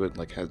connected to it?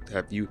 Like, have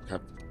you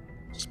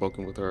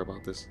spoken with her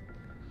about this?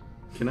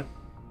 Can I,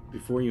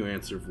 before you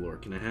answer, Valor,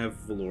 can I have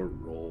Valor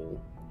roll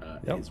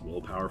his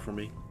willpower for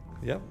me?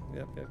 Yep.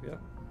 Yeah.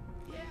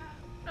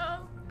 I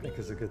think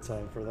it's a good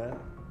time for that.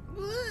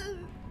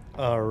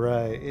 All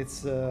right,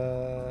 it's 10.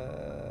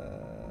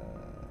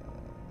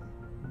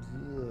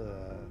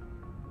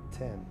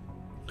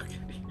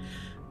 Okay.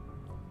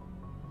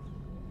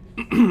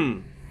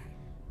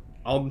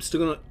 I'm still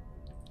gonna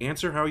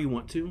answer how you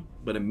want to,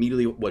 but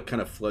immediately what kind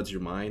of floods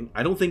your mind?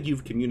 I don't think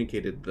you've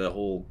communicated the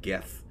whole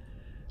Geth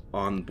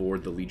on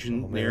board the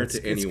Legionnaire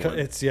to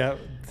anyone.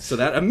 So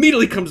that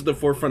immediately comes to the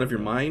forefront of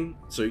your mind.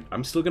 So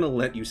I'm still gonna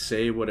let you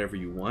say whatever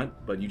you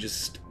want, but you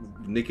just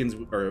Nickens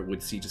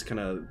would see just kind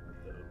of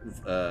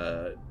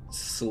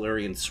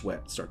Solarian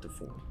sweat start to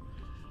form.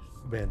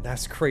 Man,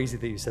 that's crazy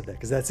that you said that,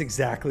 because that's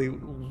exactly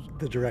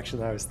the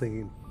direction I was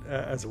thinking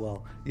as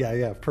well.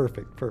 Yeah,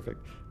 perfect.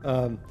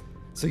 So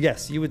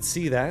yes, you would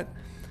see that.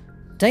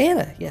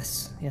 Diana,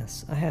 yes,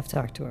 I have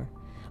talked to her.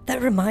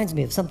 That reminds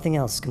me of something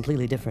else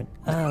completely different.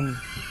 No!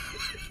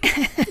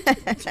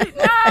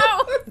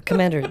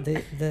 Commander,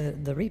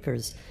 the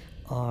Reapers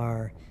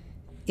are...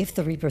 If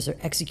the Reapers are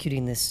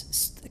executing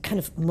this kind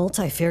of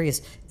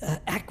multifarious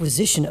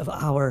acquisition of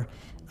our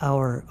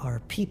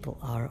people,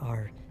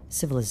 our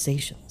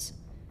civilizations,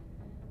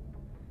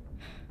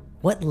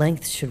 what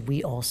length should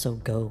we also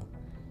go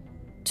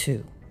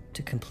to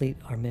complete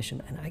our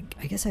mission? And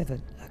I guess I have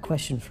a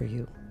question for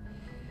you.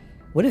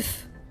 What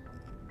if,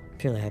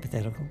 purely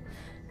hypothetical,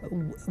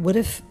 what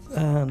if,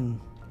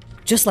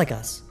 just like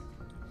us,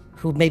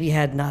 who maybe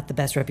had not the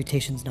best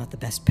reputations, not the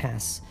best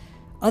pasts,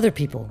 other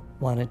people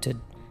wanted to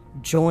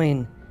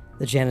join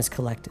the Janus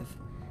Collective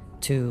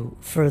to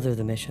further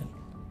the mission?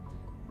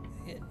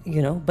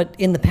 You know, but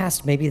in the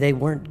past maybe they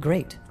weren't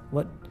great.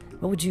 What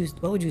would you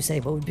say?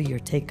 What would be your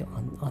take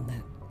on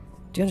that?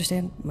 Do you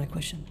understand my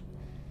question?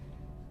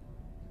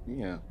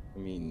 Yeah, I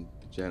mean,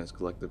 the Janus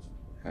Collective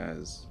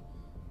has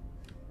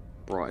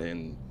brought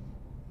in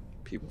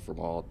people from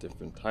all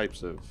different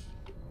types of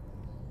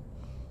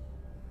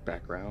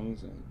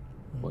backgrounds and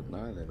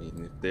whatnot. I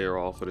mean, if they're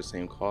all for the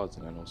same cause,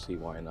 then I don't see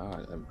why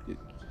not. It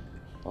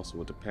also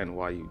would depend.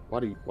 Why do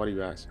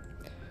you ask?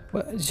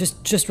 Well,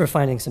 just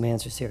refining some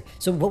answers here.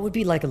 So, what would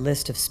be like a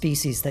list of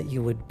species that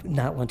you would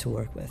not want to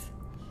work with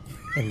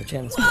in the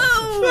Janus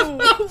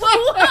Collective?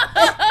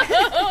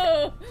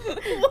 Whoa!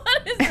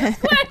 What is this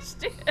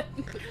question?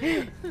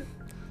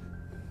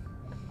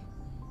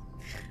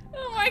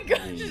 Oh my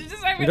gosh!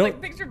 Just I mean,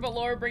 like picture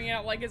Valor bringing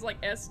out like his like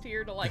S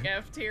tier to like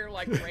F tier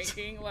like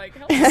ranking like.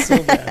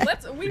 So bad.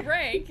 We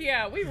rank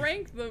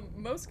the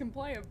most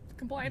compliant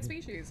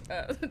species.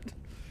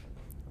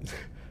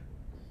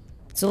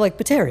 So, like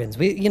Batarians,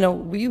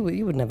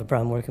 you wouldn't have a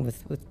problem working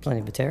with plenty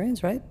of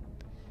Batarians, right?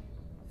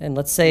 And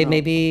let's say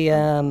maybe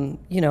others.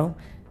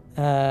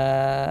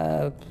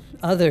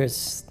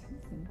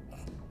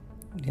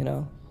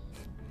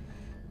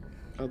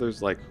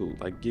 Others like who?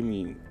 Like, give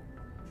me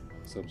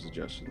some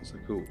suggestions.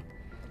 Like who?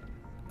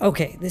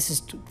 Okay, this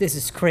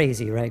is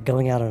crazy, right?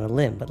 Going out on a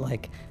limb, but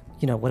like,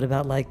 what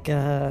about like,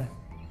 it's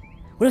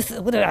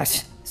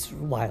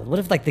wild. What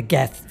if like the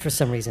Geth for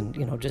some reason,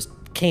 just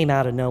came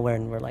out of nowhere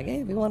and we're like,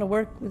 hey, we want to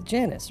work with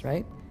Janus,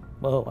 right?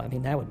 Whoa, I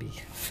mean that would be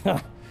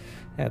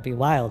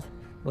wild,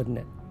 wouldn't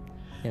it?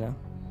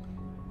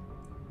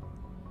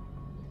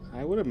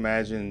 I would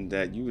imagine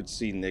that you would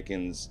see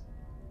Nickens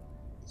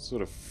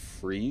sort of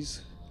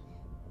freeze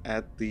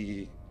at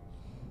the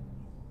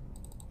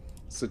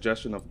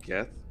suggestion of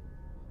Geth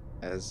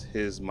as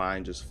his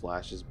mind just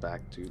flashes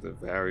back to the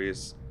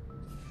various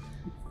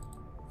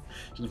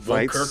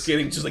fights, Kirk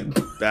getting just like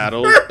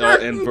battle,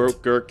 and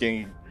Kirk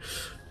getting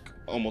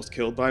almost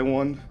killed by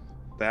one.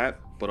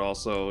 That, but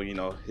also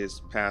his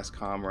past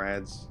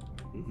comrades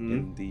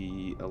in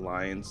the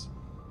Alliance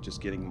just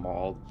getting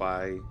mauled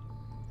by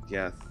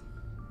Geth.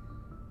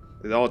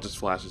 It all just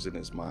flashes in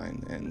his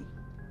mind, and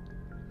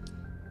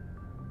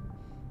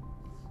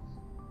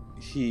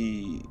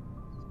he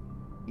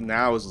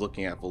now is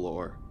looking at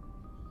Valor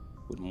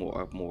with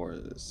more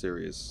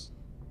serious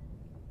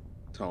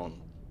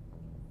tone.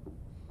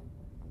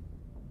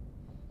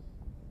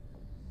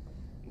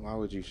 Why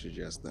would you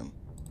suggest them?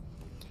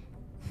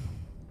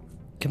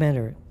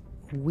 Commander,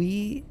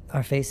 we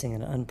are facing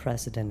an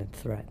unprecedented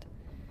threat.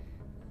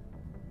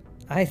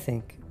 I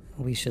think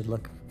we should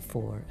look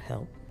for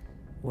help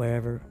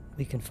wherever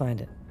we can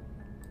find it.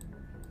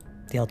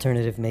 The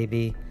alternative may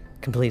be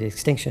complete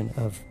extinction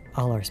of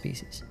all our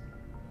species.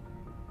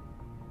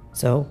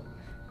 So,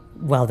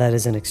 while that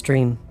is an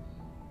extreme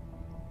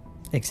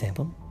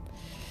example,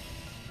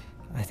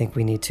 I think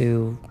we need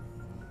to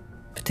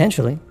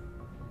potentially,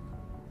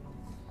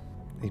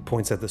 He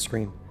points at the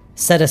screen.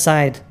 set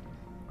aside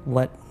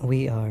what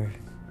we are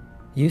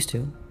used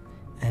to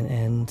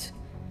and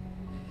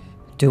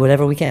do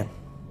whatever we can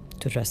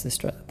to address this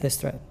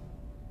threat.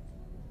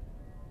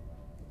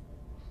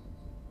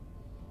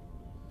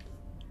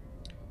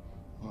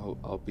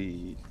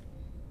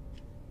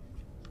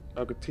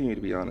 I'll continue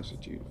to be honest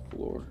with you,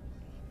 Floor.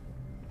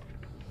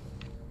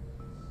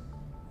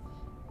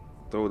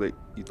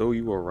 Though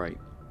you are right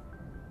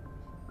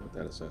with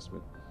that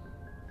assessment,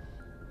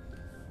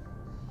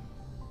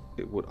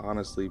 it would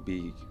honestly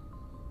be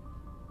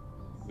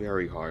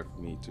very hard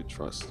for me to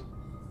trust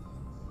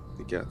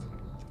the Geth,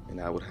 and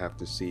I would have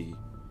to see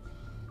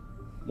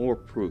more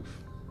proof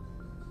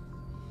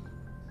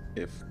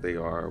if they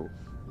are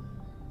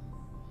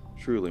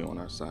truly on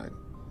our side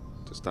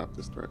to stop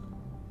this threat.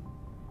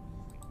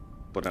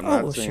 But I'm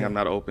not saying sure. I'm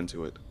not open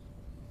to it.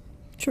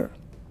 Sure.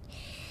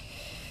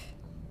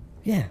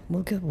 Yeah,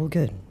 well,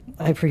 good.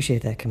 I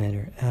appreciate that,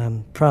 Commander.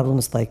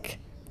 Problems like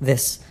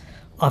this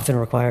often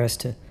require us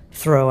to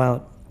throw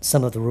out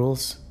some of the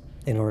rules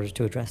in order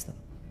to address them.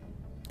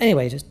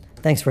 Anyway, just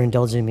thanks for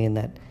indulging me in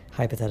that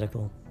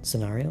hypothetical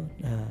scenario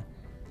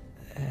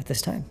at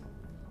this time.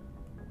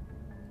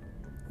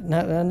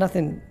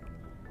 Nothing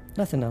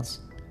else.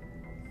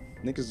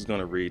 Nick is going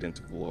to read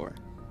into Valor.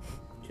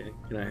 Okay.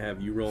 Can I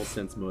have you roll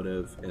sense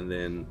motive, and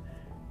then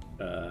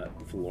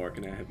Valor,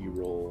 can I have you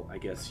roll, I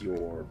guess,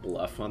 your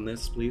bluff on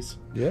this, please?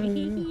 Yeah.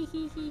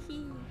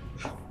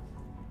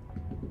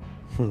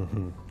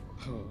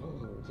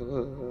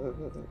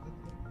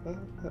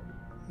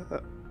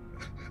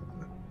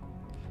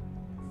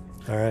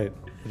 All right.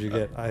 What'd you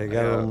get? I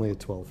got only a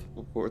 12.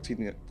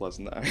 14 plus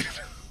 9.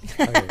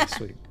 Okay,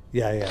 sweet.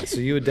 Yeah. So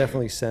you would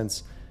definitely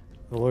sense,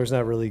 Valor's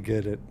not really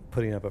good at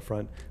putting up a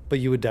front, but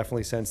you would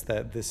definitely sense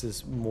that this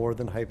is more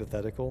than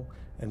hypothetical.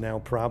 And now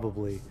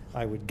probably,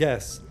 I would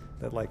guess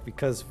that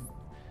because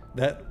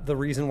that the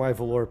reason why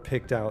Valor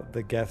picked out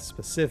the Geth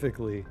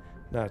specifically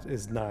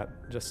is not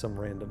just some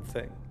random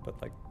thing, but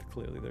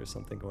clearly there's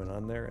something going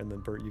on there. And then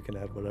Bert, you can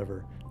add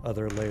whatever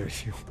other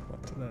layers you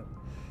want to that.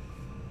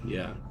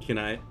 Yeah.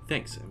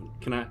 Thanks.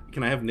 Can I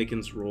have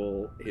Nickens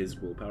roll his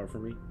willpower for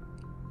me?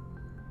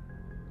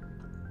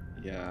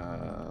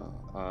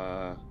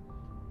 Yeah.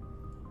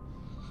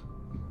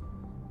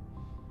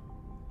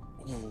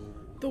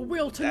 The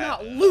will to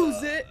not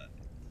lose it.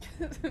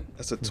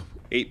 That's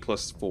 8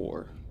 plus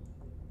 4.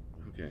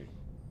 Okay.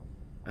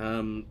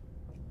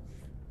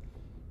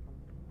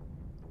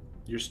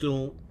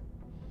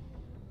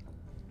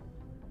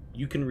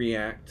 You can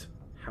react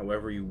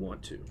however you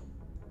want to,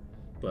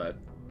 but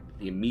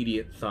the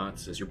immediate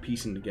thoughts as you're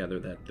piecing together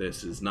that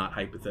this is not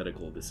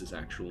hypothetical, this is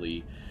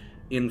actually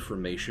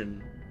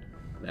information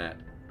that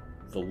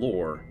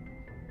Valor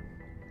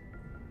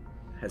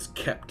has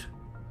kept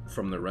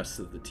from the rest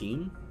of the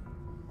team.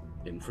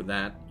 And for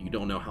that, you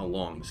don't know how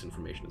long this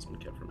information has been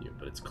kept from you,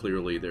 but it's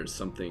clearly there's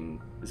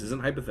something. This isn't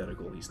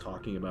hypothetical. He's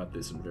talking about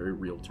this in very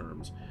real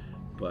terms,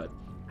 but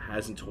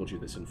hasn't told you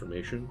this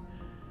information.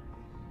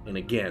 And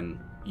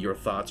again, your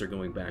thoughts are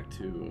going back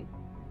to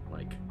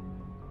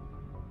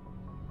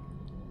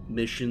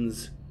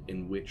missions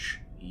in which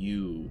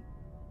you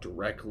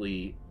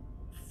directly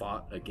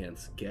fought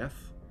against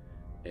Geth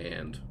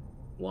and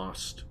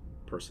lost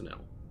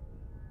personnel.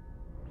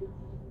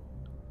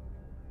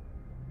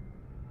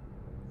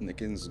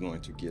 Nickens is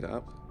going to get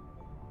up.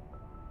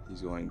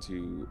 He's going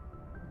to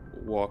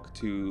walk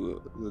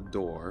to the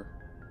door,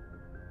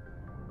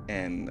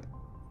 and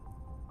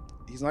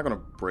he's not going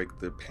to break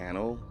the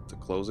panel to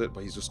close it,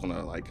 but he's just going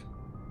to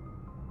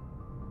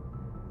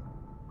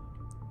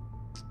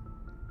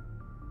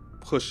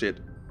push it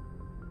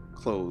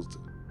closed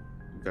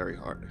very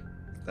hard.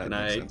 If that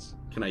makes sense.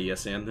 Can I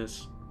yes and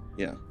this?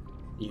 Yeah.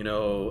 You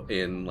know,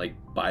 in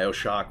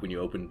BioShock, when you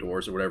open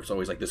doors or whatever, it's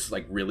always this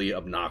really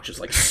obnoxious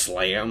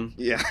slam.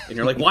 Yeah. And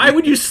you're like, why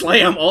would you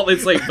slam all?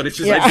 It's but it's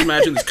just I just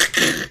imagine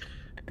this.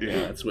 Yeah,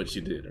 that's what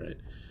you did, right?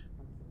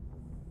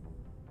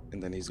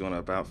 And then he's going to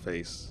about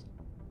face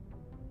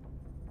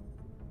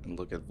and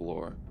look at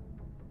Valor.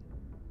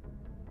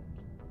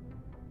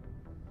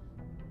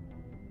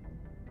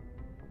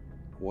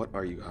 What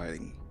are you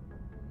hiding,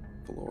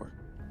 Valor?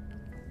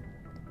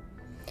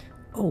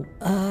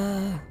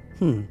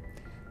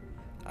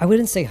 I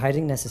wouldn't say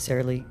hiding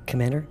necessarily,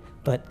 Commander,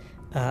 but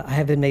I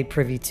have been made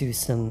privy to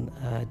some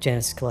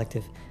Janus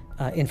Collective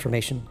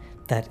information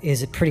that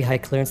is at pretty high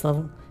clearance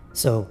level.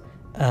 So,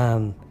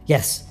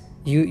 yes,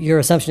 your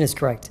assumption is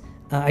correct.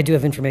 I do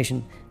have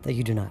information that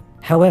you do not.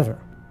 However,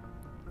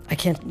 I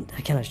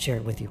cannot share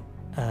it with you.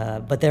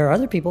 But there are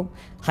other people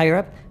higher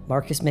up,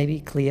 Marcus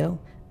maybe, Cleo,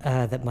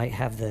 that might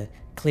have the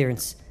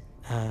clearance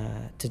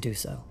to do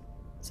so.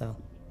 So.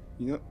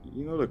 You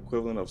know the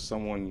equivalent of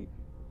someone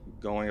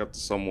going up to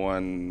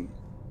someone.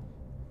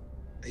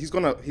 He's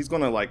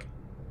gonna like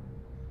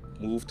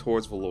move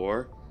towards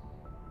Valor,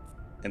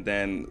 and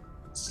then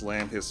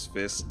slam his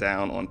fist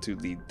down onto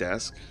the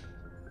desk,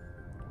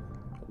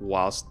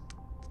 whilst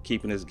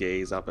keeping his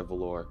gaze up at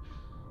Valor.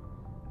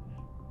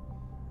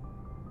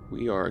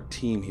 We are a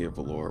team here,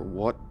 Valor.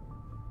 What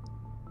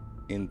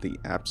in the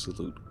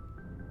absolute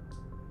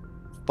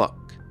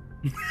fuck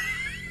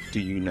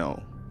do you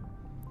know?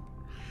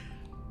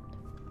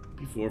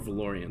 Before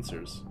Valor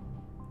answers,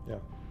 Yeah.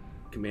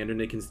 Commander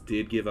Nickens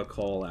did give a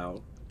call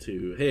out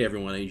to, hey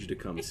everyone, I need you to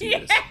come see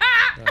this.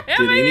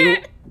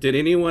 Yeah. Did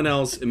anyone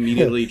else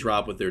immediately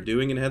drop what they're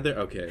doing and head there?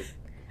 Okay.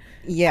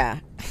 Yeah.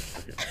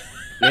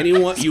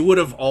 Anyone, you would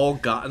have all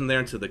gotten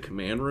there to the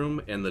command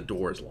room and the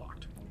door is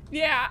locked.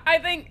 Yeah, I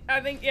think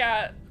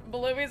yeah,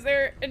 Bolivia's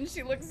there and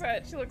she looks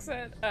at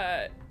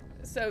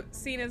so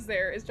Cena's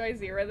there. Is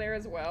Jaizira there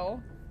as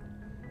well?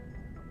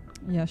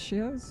 Yes, she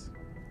is.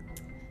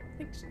 I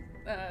think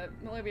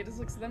Bolivia just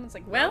looks at them and is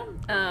like, well,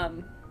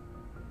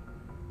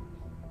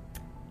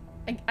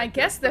 I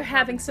guess they're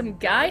having some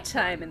guy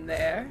time in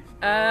there.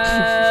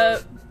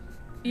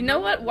 You know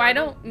what? Why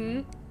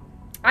don't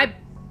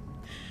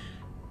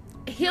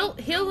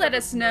he'll let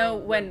us know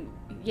when,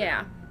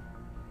 yeah.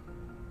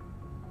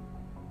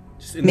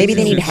 Maybe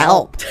they need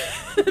help.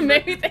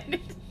 Maybe they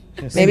need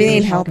Maybe they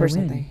need help or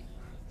something.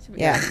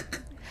 Yeah.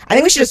 I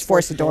think we should just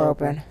force the door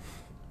open.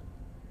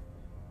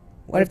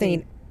 What if they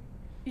need...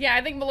 Yeah,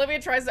 I think Bolivia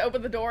tries to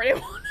open the door and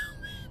it won't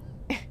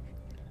open.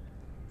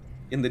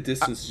 In the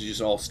distance, you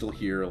just all still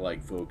hear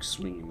like folks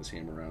swinging this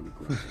hammer around.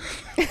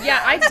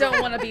 Yeah, I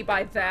don't want to be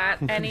by that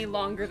any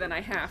longer than I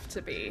have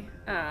to be.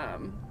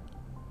 What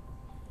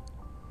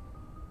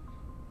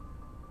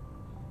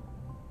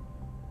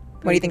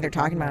do you think they're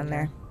talking about in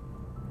there?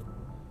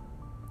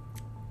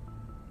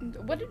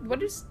 What do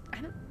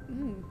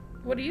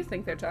you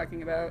think they're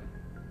talking about?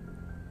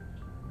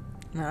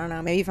 I don't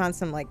know. Maybe you found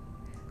some, like,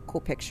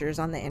 cool pictures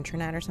on the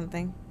internet or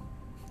something.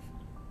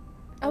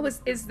 Oh,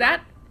 is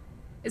that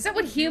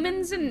what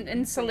humans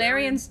and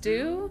Solarians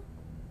do?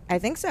 I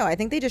think so. I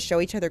think they just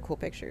show each other cool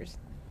pictures.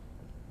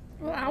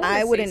 Well,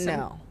 I wouldn't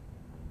know.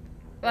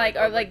 Like,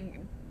 are like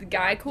the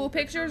guy cool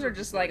pictures or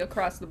just like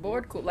across the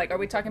board cool? Like, are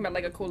we talking about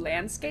like a cool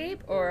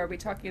landscape or are we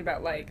talking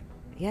about like...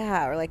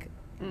 Yeah, or like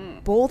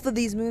both of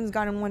these moons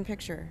got in one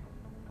picture.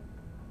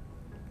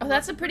 Oh,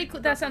 that's a pretty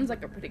cool... That sounds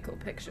like a pretty cool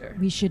picture.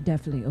 We should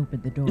definitely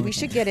open the door. We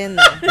should get in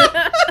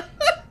there.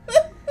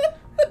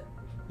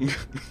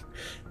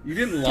 You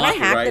didn't lock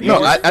it, right?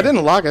 No, I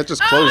didn't lock it. I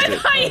just closed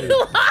it. You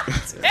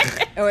locked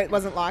it. Oh, it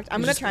wasn't locked?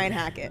 I'm going to try and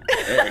hack it.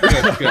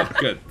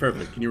 Good.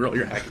 Perfect. Can you roll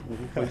your hack?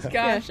 Please? Gosh,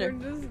 Yeah, sure.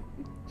 we're just...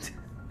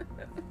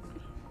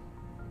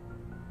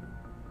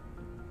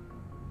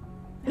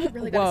 I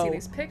really gotta see Whoa.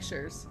 these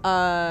pictures.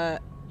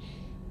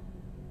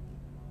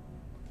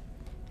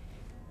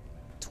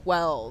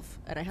 12.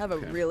 And I have I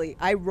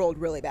rolled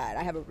really bad.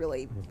 I have a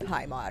really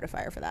high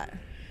modifier for that.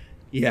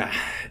 Yeah,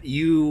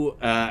 you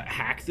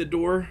hack the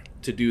door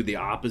to do the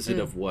opposite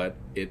of what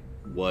it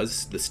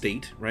was, the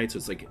state, right? So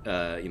it's like,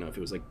 if it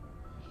was like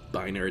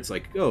binary, it's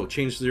like, oh,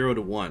 change 0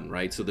 to 1,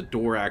 right? So the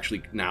door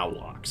actually now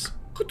locks.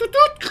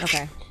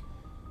 Okay.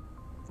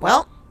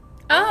 Well.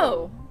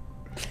 Oh.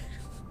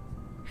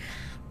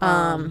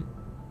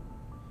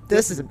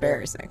 This is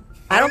embarrassing.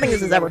 I don't think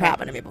this has ever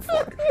happened to me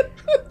before.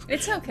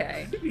 It's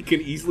okay. It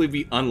can easily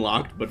be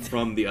unlocked, but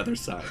from the other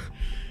side.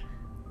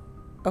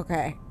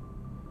 Okay.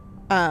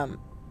 I'm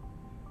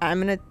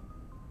gonna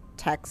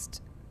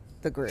text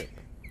the group.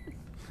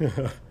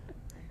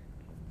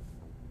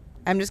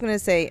 I'm just gonna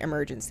say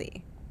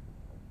emergency.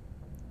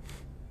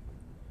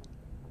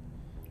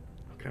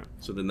 Okay,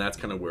 so then that's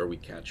kind of where we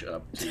catch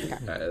up to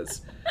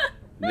as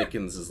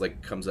Nickens is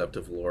like comes up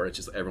to Valor. It's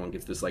just everyone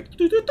gets this like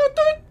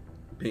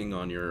ping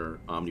on your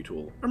Omni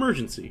tool.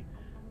 Emergency.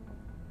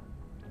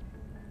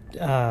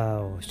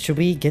 Oh, should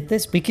we get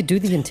this? We could do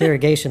the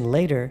interrogation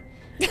later.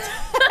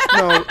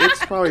 No,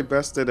 it's probably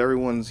best that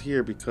everyone's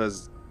here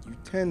because you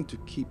tend to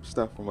keep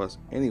stuff from us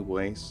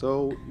anyway,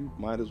 so you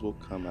might as well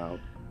come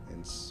out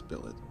and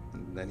spill it.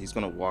 And then he's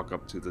gonna walk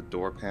up to the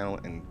door panel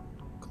and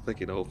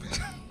click it open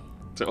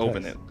to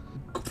open it.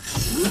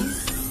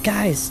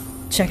 Guys,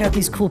 check out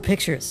these cool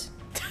pictures.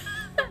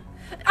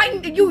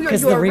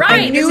 You're right.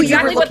 I knew It's you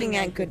exactly were looking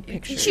at good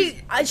pictures.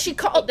 She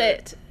called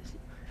it.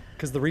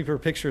 Because the Reaper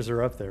pictures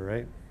are up there,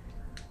 right?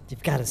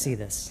 You've got to see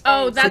this.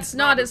 Oh, that's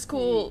not as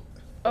cool.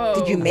 Oh.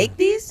 Did you make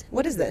these?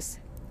 What is this?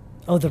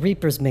 Oh, the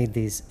Reapers made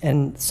these.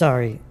 And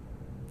sorry,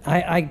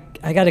 I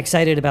got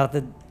excited about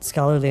the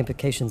scholarly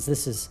implications.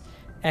 This is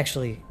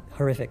actually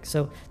horrific.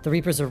 So the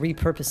Reapers are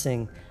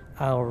repurposing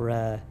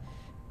our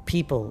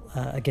people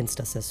against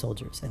us as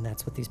soldiers, and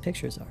that's what these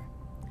pictures are.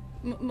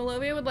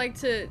 Malovia would like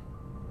to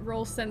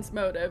roll sense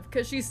motive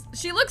because she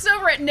looks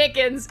over at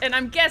Nickens and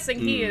I'm guessing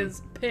he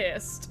is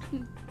pissed.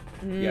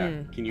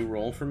 Yeah, can you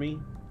roll for me?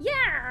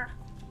 Yeah.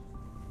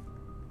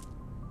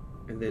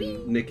 And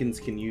then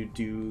Nickens, can you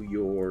do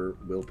your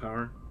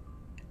willpower?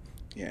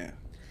 Yeah.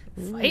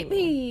 Fight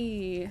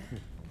me.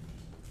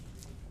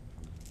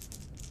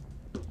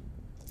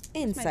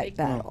 Insight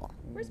battle.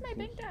 Where's my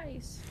big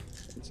dice?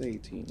 It's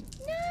 18.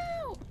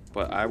 No.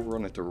 But I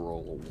wanted to roll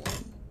a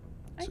 1,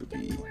 I to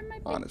don't be know where my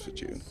big honest one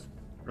with you. is.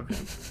 Okay.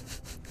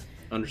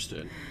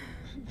 Understood.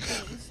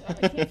 I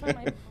can't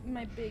find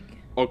my big.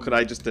 Or could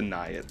I just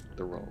deny it,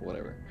 the roll,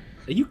 whatever?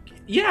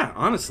 Yeah,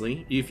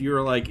 honestly, if you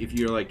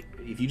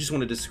just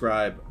want to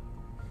describe.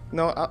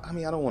 No, I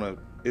mean, I don't want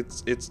to.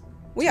 It's.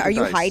 Well, yeah, are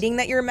you dice. hiding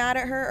that you're mad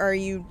at her, or are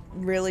you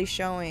really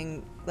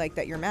showing like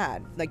that you're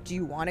mad? Like, do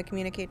you want to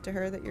communicate to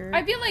her that you're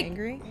I feel like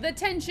angry? the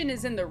tension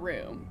is in the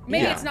room.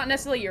 Maybe Yeah. it's not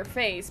necessarily your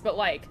face, but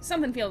like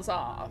something feels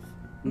off.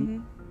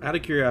 Out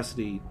of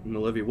curiosity,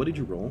 Olivia, what did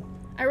you roll?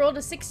 I rolled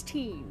a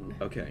 16.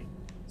 Okay,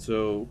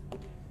 so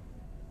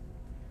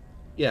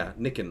yeah,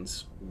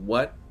 Nickens,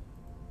 what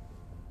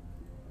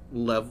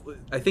level?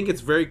 I think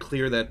it's very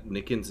clear that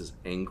Nickens is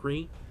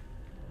angry,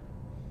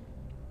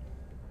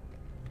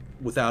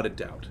 without a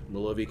doubt.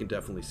 Malovia can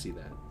definitely see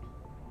that.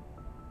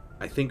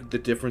 I think the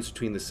difference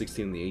between the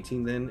 16 and the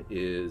 18 then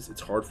is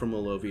it's hard for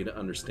Malovia to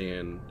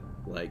understand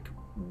like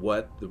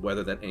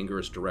whether that anger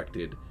is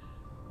directed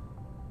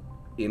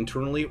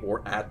internally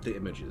or at the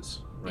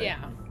images. Right?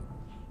 Yeah.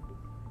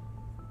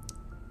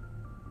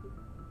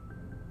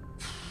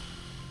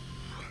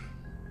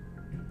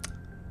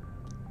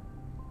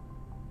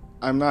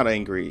 I'm not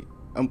angry.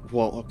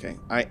 Well, okay.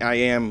 I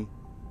am.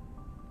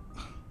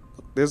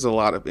 There's a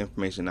lot of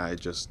information I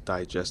just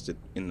digested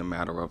in the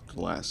matter of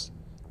the last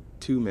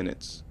 2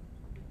 minutes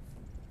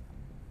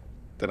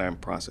that I'm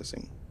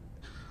processing.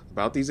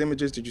 About these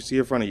images that you see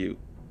in front of you,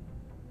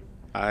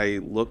 I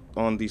looked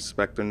on the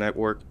Spectre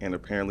network, and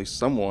apparently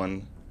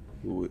someone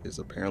who is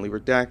apparently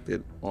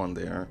redacted on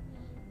there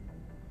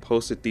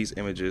posted these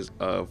images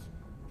of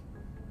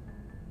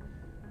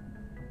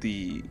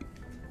the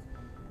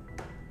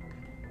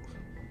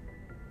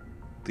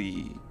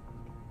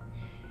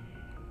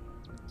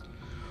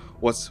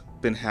what's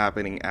been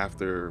happening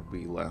after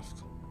we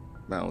left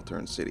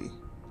Maltern City.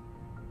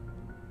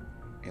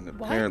 And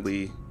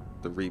apparently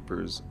the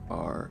Reapers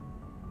are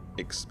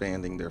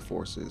expanding their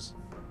forces.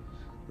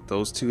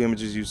 Those 2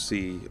 images you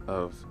see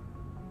of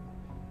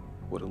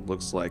what it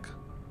looks like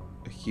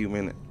a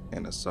human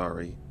and a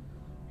Sari,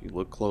 if you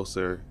look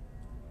closer,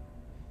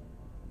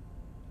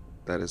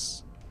 that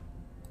is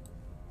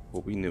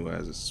what we knew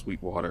as a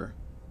Sweetwater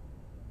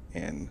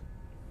and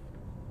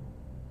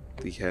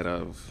the head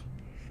of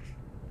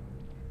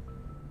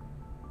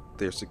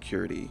their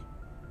security.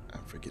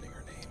 I'm forgetting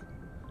her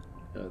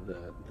name.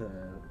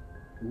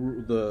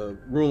 The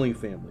ruling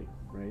family,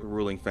 right? The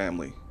ruling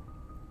family.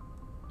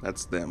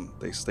 That's them.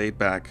 They stayed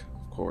back,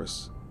 of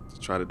course, to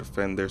try to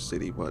defend their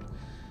city, but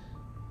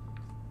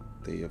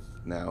they have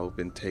now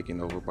been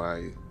taken over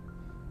by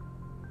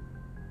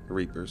the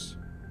Reapers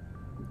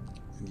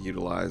and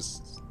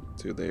utilized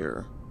to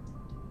their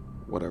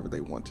whatever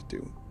they want to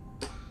do.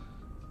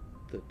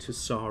 The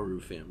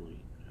Tsaru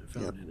family.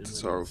 Yep,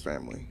 Tsaru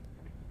family.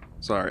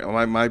 Sorry,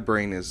 my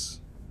brain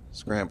is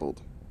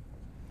scrambled.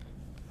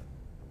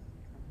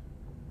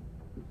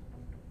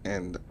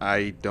 And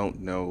I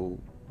don't know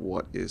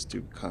what is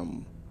to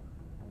come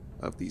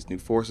of these new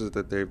forces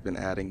that they've been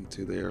adding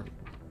to their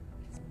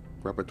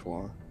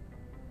repertoire.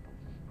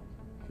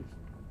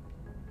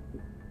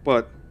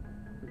 But,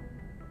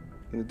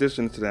 in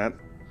addition to that,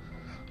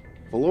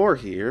 Valor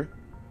here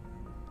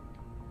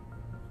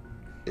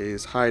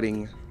is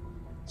hiding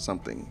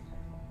something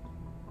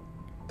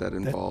that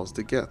involves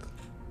the Geth.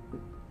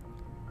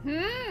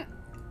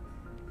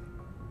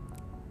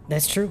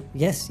 That's true.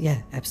 Yes,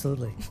 yeah,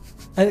 absolutely.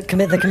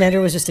 The commander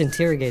was just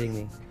interrogating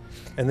me.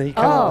 And then he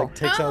kind of like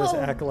takes out his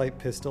acolyte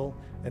pistol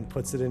and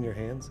puts it in your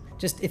hands.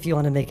 Just if you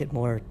want to make it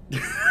more,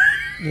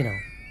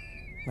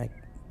 like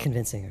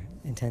convincing or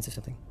intense or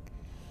something.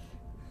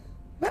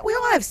 But we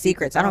all have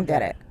secrets. I don't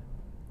get it.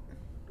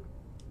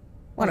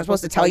 What, I'm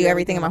supposed to tell you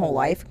everything in my whole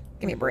life?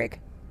 Give me a break.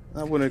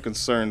 Not when it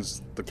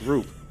concerns the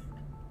group.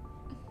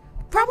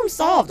 Problem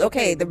solved.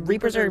 Okay, the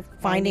Reapers are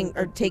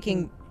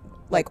taking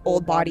like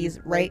old bodies,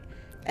 right?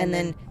 And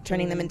then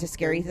turning them into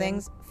scary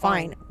things.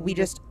 Fine. We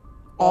just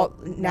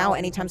now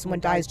anytime someone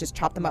dies, just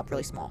chop them up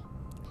really small.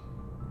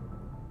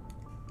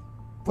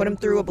 Put them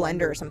through a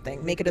blender or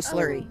something. Make it a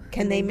slurry.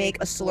 Can they make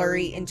a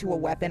slurry into a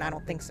weapon? I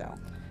don't think so.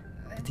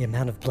 But the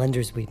amount of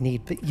blenders we'd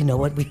need. But you know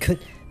what? We could.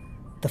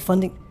 The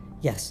funding.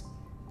 Yes.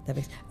 That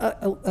makes.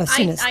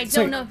 I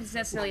don't know if it's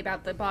necessarily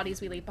about the bodies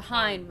we leave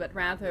behind, but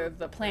rather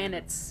the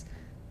planets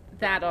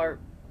that are,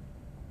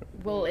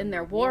 in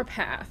their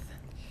warpath.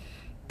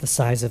 The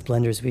size of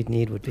blenders we'd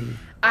need would be.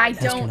 I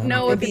don't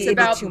know if it's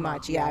about. It'd be too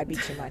much. Yeah, it'd be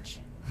too much.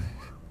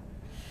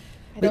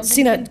 I don't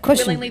think you can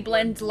willingly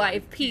blend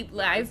live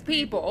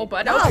people,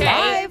 but Not okay.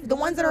 alive, the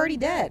ones that are already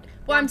dead.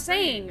 Well, I'm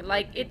saying,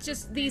 like, it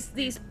just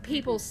these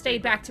people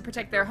stayed back to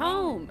protect their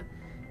home.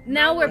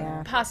 Now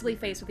we're possibly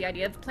faced with the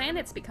idea of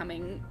planets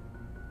becoming,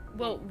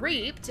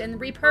 reaped and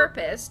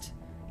repurposed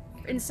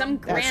in some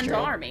grand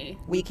army.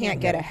 We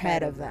can't get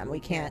ahead of them. We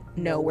can't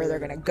know where they're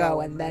gonna go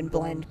and then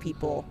blend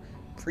people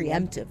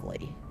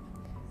preemptively.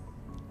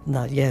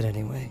 Not yet,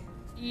 anyway.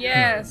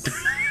 Yes.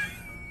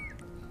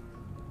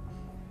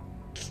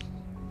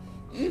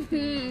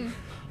 Mm-hmm.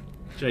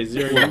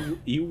 Jaizira,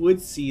 you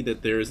would see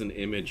that there is an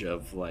image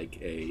of like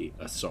a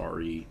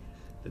Asari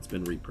that's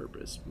been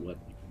repurposed. What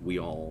we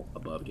all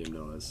above game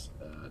know as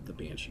the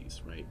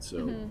Banshees, right?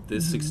 So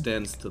this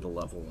extends to the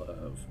level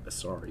of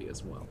Asari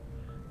as well.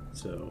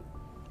 So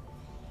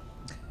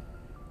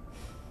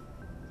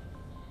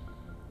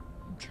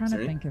I'm trying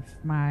to think if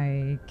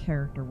my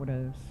character would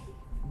have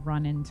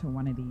run into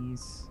one of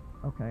these.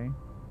 Okay.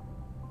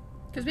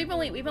 Because we've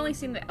only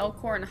seen the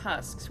Elkhorn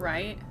husks,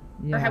 right?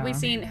 Yeah. Or have we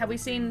seen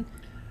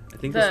I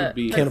think this would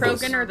be the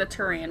Krogan or the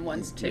Turian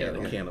ones too? Yeah,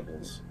 the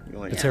cannibals. The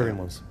Turian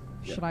ones.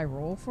 Should I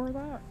roll for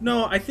that?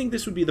 No, I think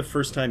this would be the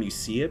first time you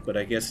see it, but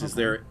I guess is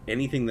there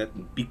anything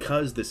that,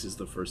 because this is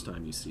the first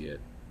time you see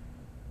it,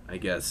 I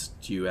guess,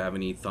 do you have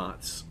any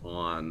thoughts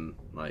on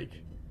like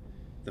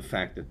the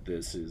fact that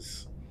this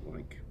is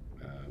like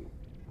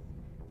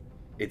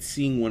it's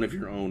seeing one of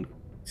your own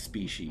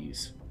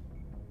species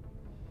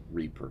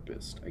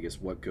repurposed? I guess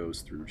what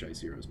goes through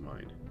Jaizira's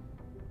mind,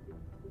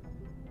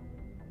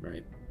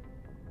 right?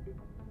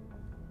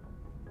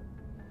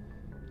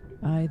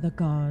 By the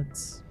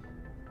gods,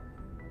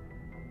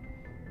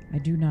 I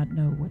do not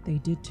know what they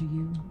did to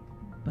you,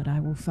 but I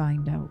will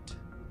find out.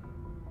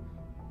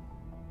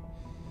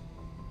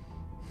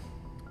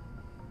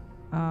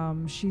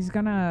 She's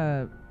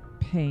gonna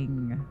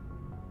ping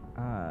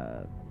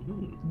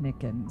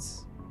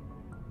Nickens.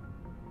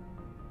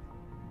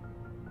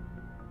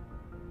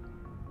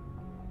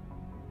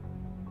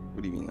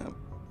 What do you mean that?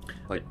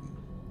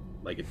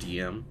 Like a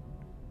DM?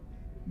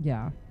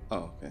 Yeah.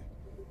 Oh, okay.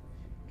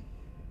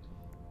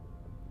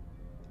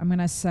 I'm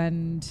gonna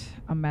send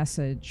a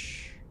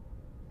message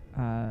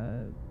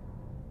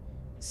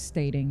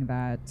stating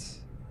that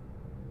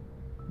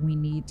we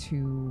need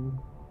to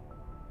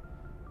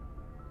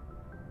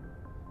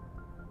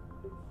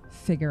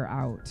figure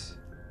out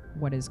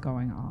what is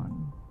going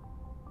on.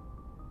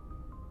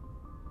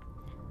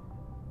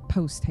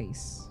 Post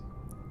haste.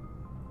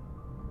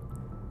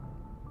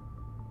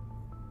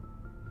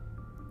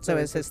 So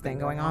is his thing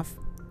going off?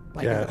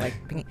 Like, Yeah. is it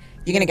like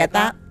you gonna get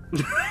that?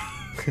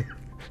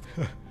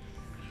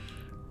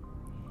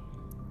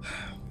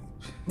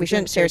 We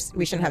shouldn't share.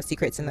 We shouldn't have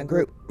secrets in the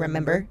group.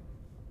 Remember?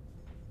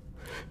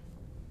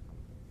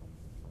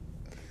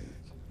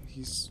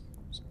 He's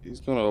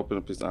gonna open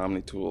up his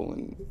Omni tool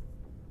and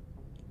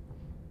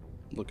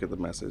look at the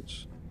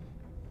message.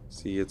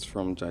 See, it's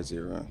from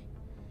Jaizira.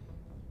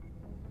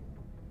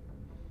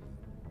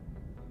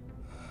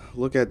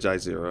 Look at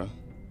Jaizira.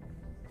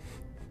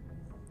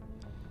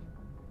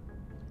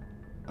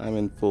 I'm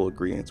in full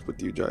agreement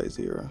with you,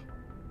 Jaizira.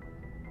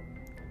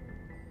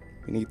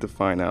 We need to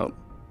find out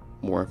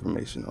more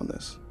information on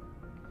this.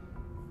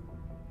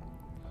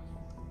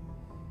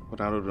 But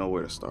I don't know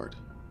where to start.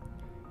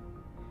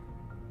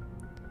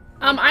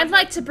 I'd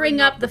like to bring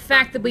up the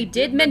fact that we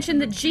did mention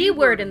the G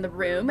word in the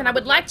room, and I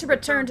would like to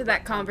return to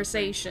that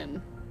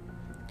conversation.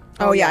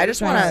 Oh yeah, I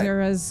just want to.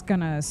 Zira's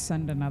gonna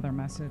send another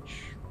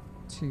message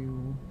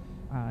to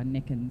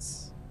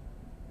Nickens.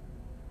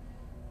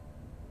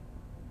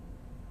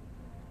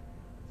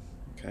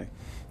 Okay.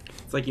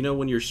 It's like, you know,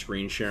 when you're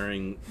screen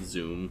sharing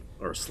Zoom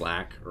or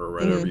Slack or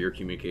whatever your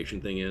communication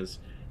thing is,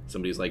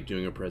 somebody's like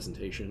doing a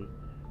presentation,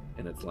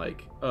 and it's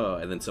like, oh,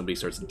 and then somebody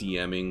starts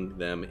DMing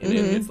them, and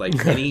it's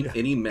like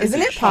any message.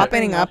 Isn't it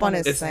popping up on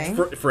his thing?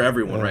 For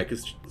everyone, right?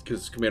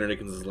 Because Commander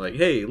Nickens is like,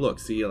 hey, look,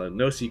 see,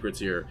 no secrets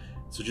here.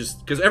 So just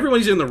because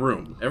everybody's in the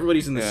room,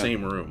 everybody's in the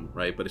same room,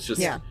 right? But it's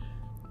just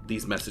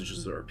these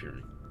messages are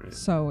appearing. Right?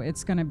 So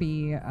it's gonna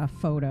be a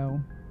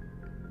photo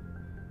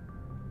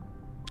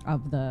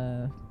of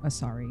the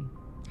Asari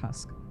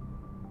husk.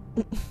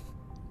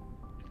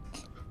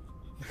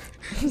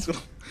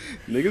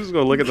 Niggas is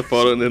gonna look at the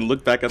photo and then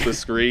look back at the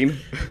screen.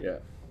 Yeah.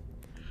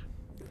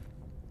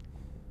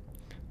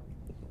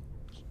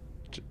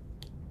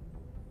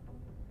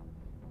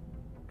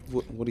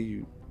 What are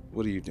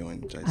you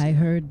doing, Jason? I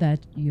heard that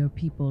your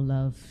people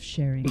love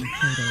sharing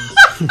photos.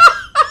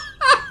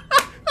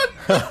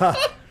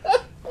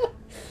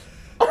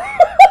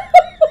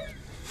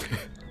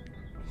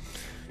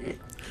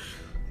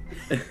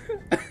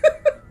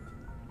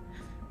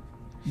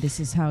 This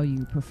is how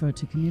you prefer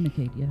to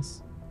communicate,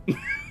 yes?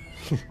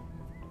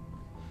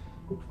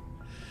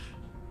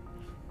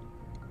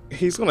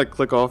 He's gonna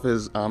click off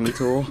his Omni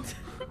tool.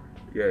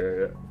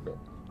 Yeah.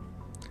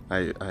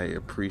 I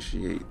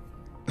appreciate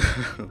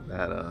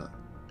that.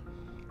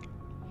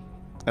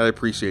 I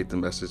appreciate the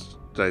message,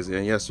 Jason.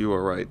 And yes, you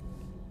are right.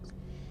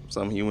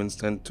 Some humans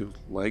tend to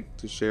like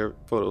to share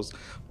photos,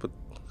 but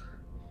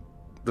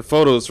the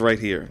photo's right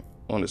here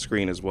on the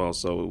screen as well.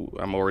 So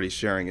I'm already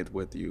sharing it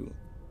with you.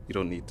 You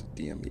don't need to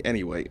DM me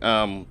anyway.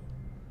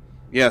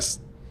 Yes,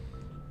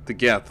 the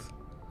Geth.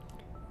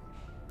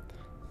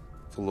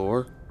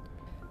 Valor.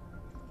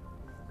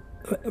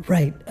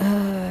 Right.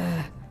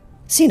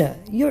 Sina,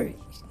 you're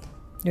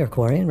a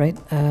Quarian, right?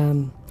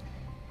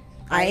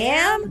 I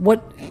am.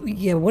 What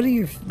are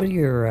your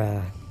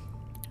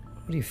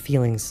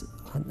feelings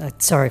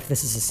Sorry if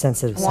this is a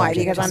sensitive Why?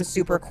 subject. Because I'm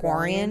super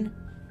Quarian?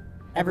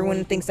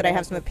 Everyone thinks that I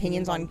have some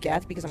opinions on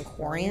Geth because I'm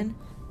Quarian?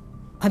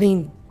 I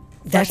mean,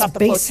 that's Fresh off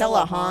the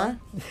flotilla, huh?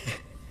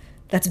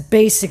 That's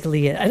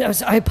basically it.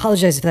 I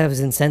apologize if that was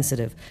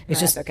insensitive. It's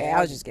That's just okay. I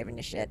was just giving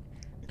you shit.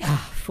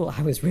 Well,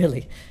 I was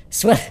really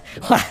sweat.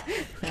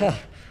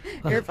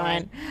 You're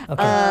fine. Okay,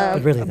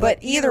 but really, though. But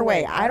either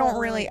way,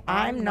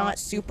 I'm not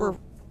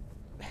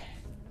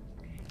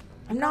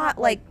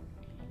like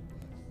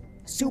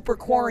super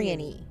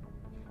Quarian-y.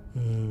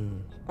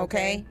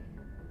 Okay?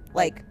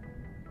 Like,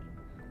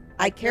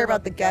 I care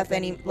about the Geth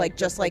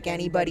just like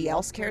anybody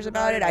else cares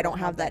about it. I don't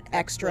have that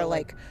extra,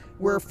 like,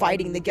 we're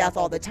fighting the Geth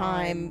all the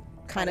time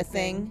kind of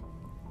thing.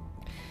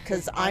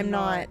 Because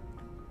I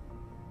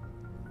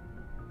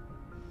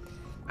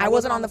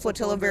wasn't on the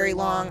flotilla very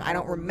long. I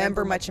don't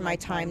remember much of my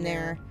time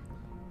there.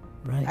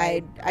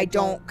 Right.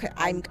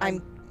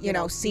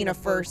 I'm Cena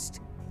first,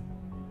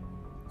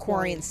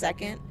 Quarian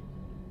second.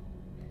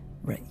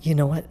 Right. You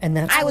know what? And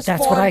that's I was what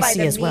formed I by see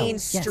the as well. mean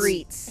Yes.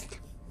 streets.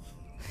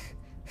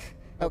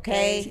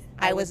 Okay?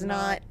 I was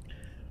not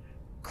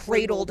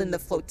cradled in the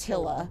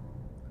flotilla.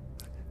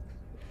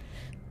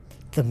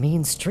 The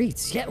mean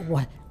streets. Yeah.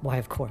 What? Why?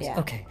 Of course. Yeah.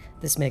 Okay.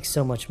 This makes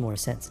so much more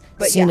sense.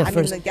 But Cena yeah, I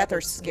first. mean, the Geth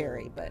are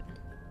scary, but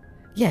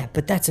Yeah,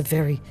 but that's a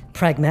very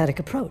pragmatic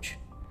approach.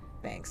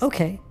 thanks.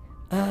 Okay.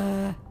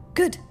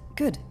 Good.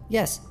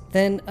 Yes.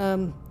 Then,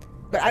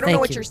 But I don't know thank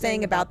what you. you're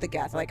saying about the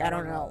Geth. Like, I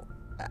don't know.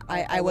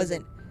 I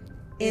wasn't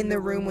in the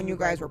room when you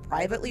guys were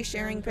privately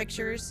sharing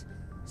pictures.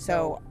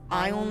 So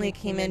I only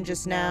came in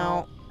just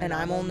now, and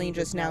I'm only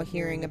just now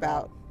hearing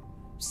about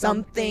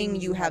something.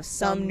 You have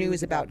some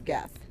news about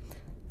Geth.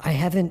 I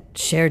haven't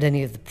shared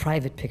any of the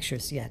private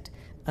pictures yet.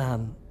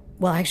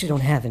 Well, I actually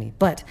don't have any,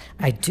 but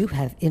I do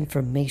have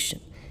information.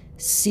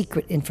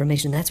 Secret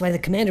information. That's why the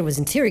commander was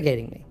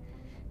interrogating me.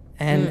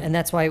 And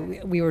that's why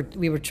we were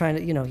trying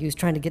to, he was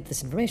trying to get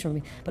this information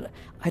from me. But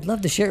I'd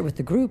love to share it with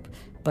the group,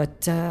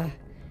 but I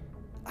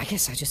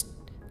guess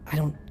I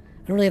don't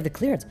really have the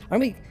clearance.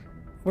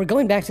 We're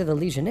going back to the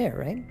Legionnaire,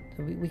 right?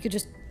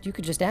 You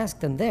could just ask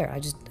them there.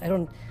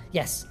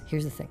 Yes,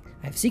 here's the thing.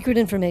 I have secret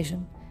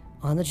information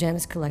on the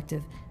Janus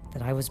Collective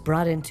that I was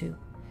brought into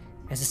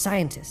as a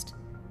scientist,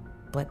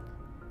 but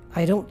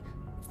I don't,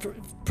 for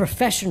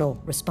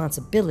professional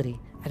responsibility,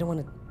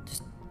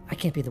 I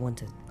can't be the one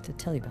to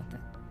tell you about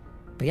that.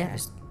 But yeah,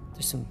 there's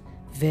some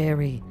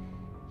very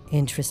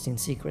interesting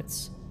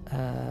secrets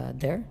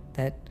there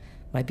that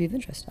might be of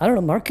interest. I don't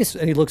know, Marcus,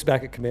 And he looks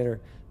back at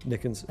Commander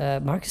Nickens.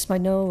 Marcus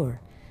might know,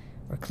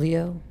 or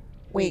Cleo.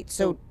 Wait,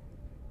 so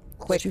It's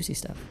quick juicy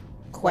stuff.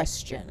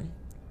 question.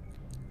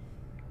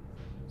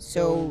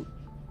 So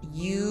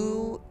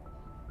you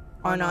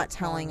are not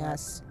telling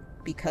us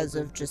because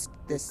of just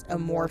this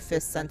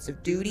amorphous sense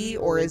of duty,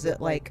 or is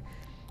it like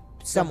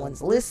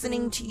someone's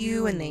listening to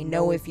you and they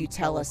know if you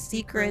tell us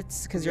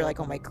secrets because you're like,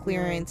 oh, my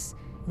clearance?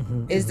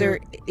 Is there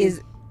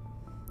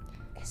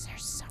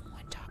someone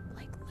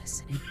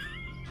listening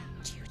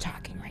to you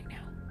talking right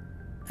now?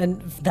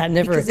 And that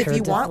never Because occurred if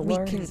you to want,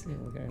 Valor?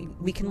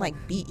 we can like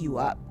beat you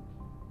up.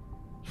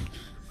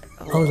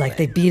 Oh, like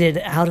they beat it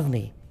out of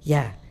me.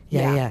 Yeah.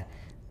 Yeah.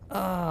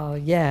 Oh,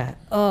 yeah.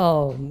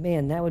 Oh,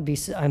 man, that would be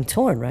I'm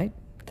torn, right?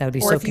 That would be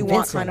Or so if you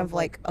convincing. want kind of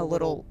like a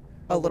little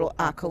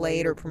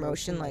accolade or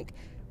promotion, like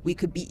we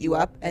could beat you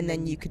up and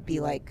then you could be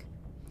like,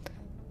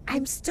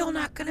 I'm still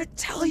not gonna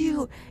tell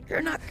you.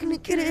 You're not gonna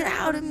get it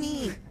out of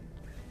me.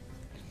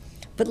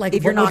 But like,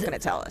 If you're what not would- gonna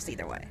tell us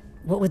either way.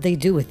 What would they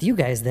do with you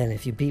guys then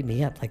if you beat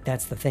me up? Like,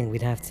 that's the thing.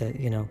 We'd have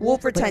to, We'll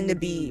pretend to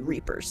be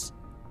Reapers.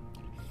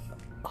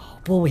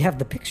 Well, we have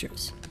the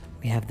pictures.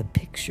 We have the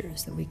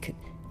pictures that we could.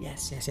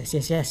 Yes.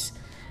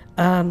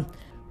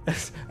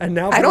 And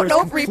now I don't Valor's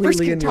know if Reapers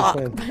completely can in your talk,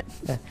 plan.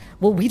 but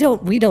Well, we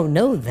don't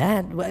know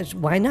that.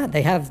 Why not?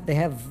 They have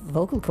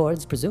vocal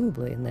cords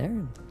presumably in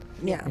there.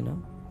 yeah.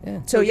 Yeah.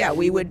 So yeah,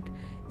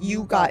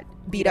 you got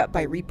beat up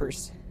by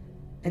Reapers,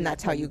 and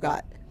that's how you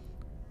got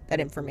that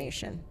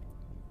information.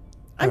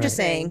 I'm just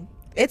saying,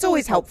 it's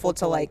always helpful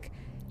to like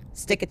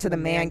stick it to the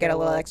man, get a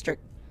little extra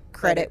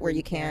credit where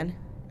you can.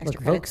 Extra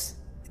Look, credits. Voke's.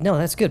 No,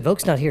 that's good.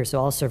 Voke's not here, so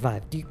I'll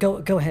survive.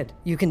 Go ahead.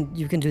 You can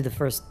do the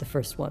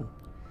first one.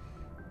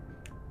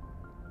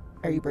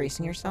 Are you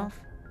bracing yourself?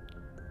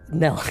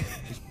 No.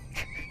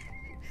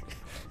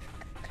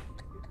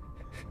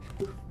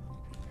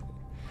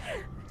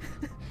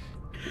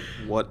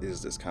 What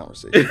is this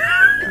conversation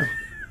right now?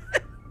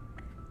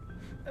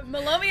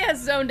 Malomia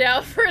has zoned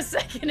out for a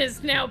second,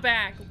 is now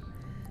back.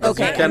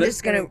 Okay, kinda- I'm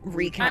just gonna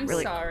recap I'm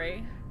really.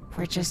 sorry.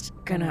 We're just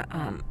gonna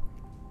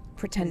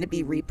pretend to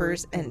be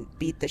Reapers and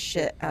beat the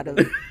shit out of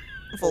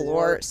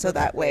Valor, so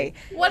that way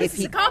What is if this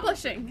he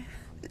accomplishing?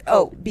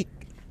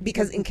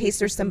 because in case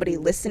there's somebody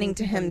listening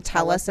to him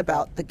tell us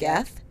about the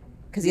Geth,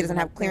 because he doesn't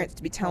have clearance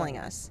to be telling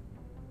us,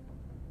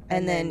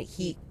 and then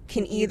he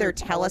can either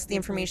tell us the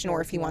information,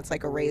 or if he wants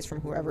like a raise from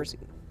whoever's,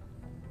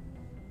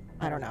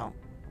 I don't know,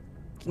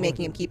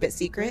 making him keep it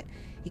secret,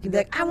 he can be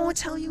like, I won't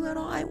tell you at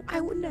all.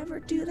 I would never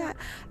do that.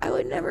 I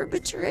would never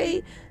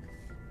betray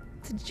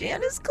The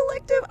Janus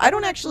Collective? I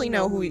don't actually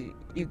know who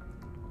you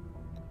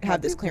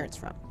have this clearance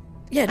from.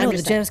 Yeah, I'm no,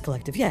 just the Janus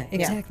Collective. Yeah,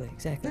 exactly.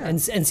 Yeah.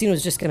 And Cena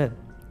was just gonna,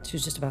 she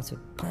was just about to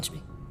punch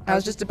me. I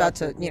was just about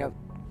to,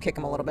 kick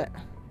him a little bit.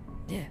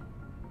 Yeah.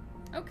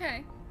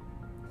 Okay.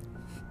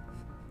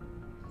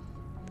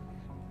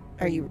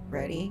 Are you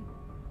ready?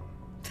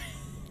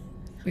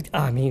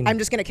 I mean, I'm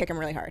just gonna kick him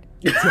really hard.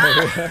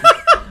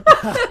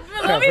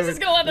 Melovia's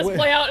just gonna let this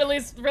play out at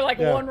least for like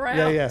one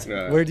round.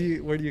 Yeah. Where do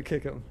you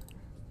kick him?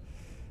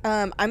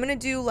 I'm gonna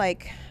do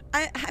like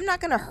I'm not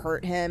gonna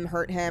hurt him.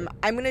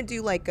 I'm gonna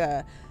do like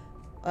a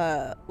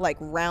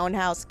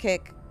roundhouse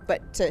kick,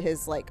 but to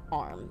his like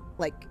arm,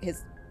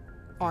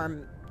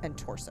 and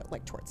torso,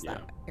 like towards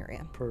that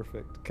area.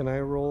 Perfect. Can I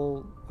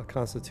roll a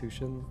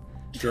Constitution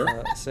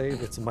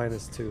save? It's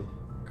 -2.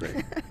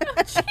 Great.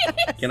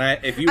 Can I,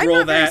 if you I'm roll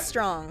not very that,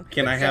 strong.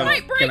 can I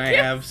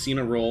have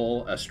Cena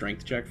roll a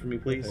strength check for me,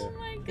 please? Oh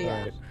my god.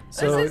 Yeah.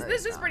 So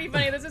This is pretty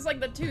funny. This is like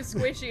the two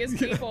squishiest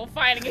people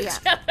fighting each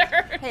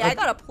other. Hey, I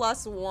got a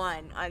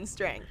 +1 on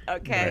strength.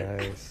 Okay.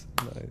 Nice.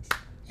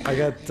 I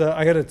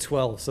got a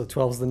 12, so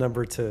 12's the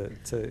number to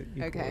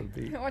equal Okay. and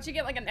beat. Watch you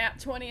get like a nat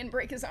 20 and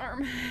break his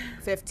arm.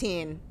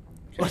 15.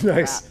 Oh,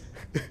 nice.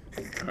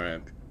 All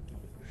right.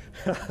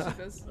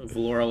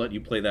 Valor, I'll let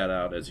you play that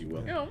out as you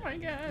will. Oh my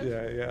god.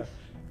 Yeah.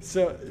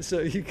 So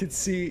you can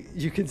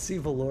see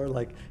Valor,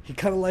 like he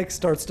kind of like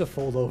starts to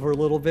fold over a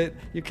little bit.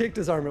 You kicked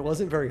his arm. It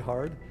wasn't very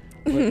hard,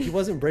 but he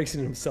wasn't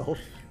bracing himself,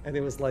 and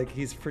it was like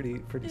he's pretty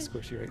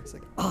squishy, right? He's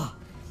like, oh.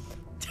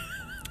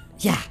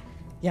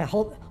 Yeah.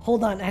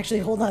 Hold on. Actually,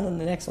 hold on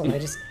the next one.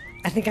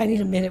 I think I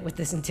need a minute with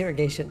this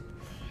interrogation.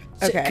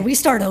 Okay. Can we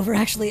start over?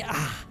 Actually,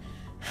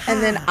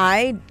 And then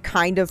I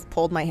kind of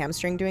pulled my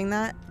hamstring doing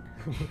that.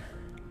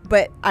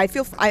 But I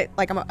feel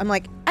I'm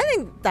like I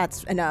think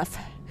that's enough.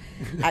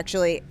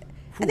 Actually,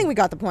 I think we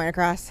got the point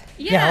across.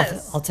 Yes.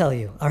 Yeah, I'll tell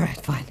you. All right,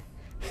 fine.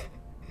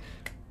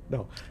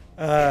 no,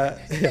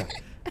 yeah.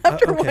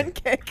 After okay. one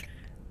kick.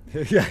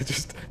 Yeah,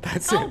 just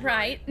that's All it.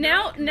 right.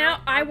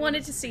 Now I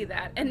wanted to see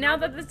that, and now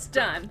that it's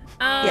done,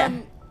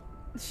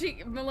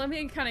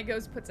 Melombia kind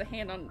of puts a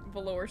hand on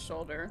Valor's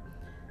shoulder.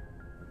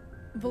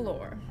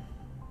 Valor,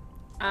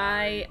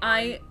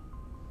 I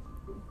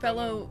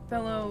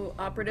fellow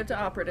operative to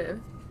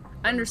operative,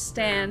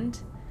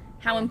 understand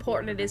how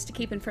important it is to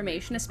keep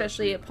information,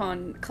 especially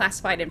upon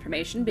classified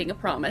information being a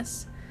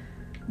promise.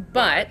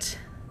 But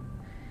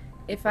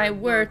if I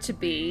were to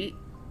be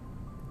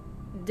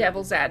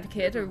devil's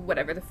advocate, or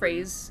whatever the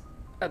phrase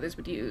others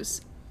would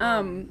use,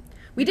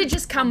 we did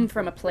just come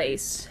from a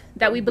place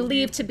that we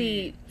believe to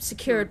be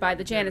secured by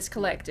the Janus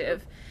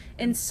Collective,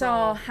 and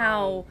saw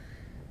how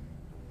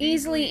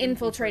easily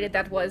infiltrated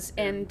that was,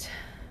 and,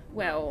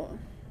 well,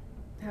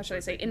 how should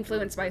I say,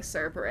 influenced by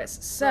Cerberus.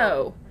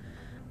 So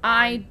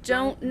I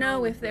don't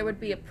know if there would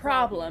be a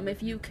problem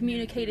if you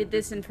communicated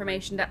this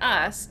information to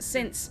us,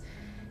 since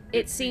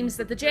it seems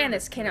that the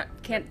Janus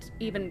can't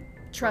even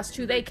trust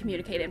who they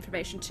communicate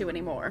information to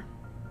anymore.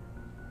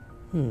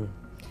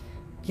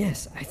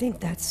 Yes, I think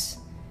that's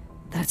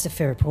a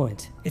fair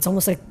point. It's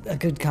almost like a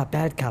good cop,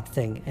 bad cop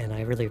thing, and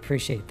I really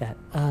appreciate that.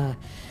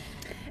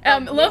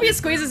 Lovia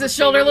squeezes his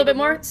shoulder a little bit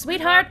more.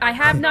 Sweetheart, I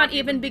have not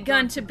even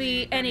begun to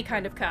be any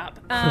kind of cop.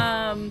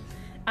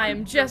 I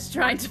am just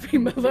trying to be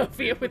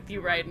Melovia with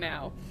you right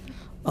now.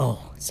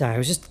 Oh, sorry, I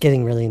was just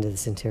getting really into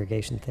this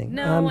interrogation thing.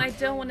 No, I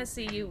don't want to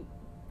see you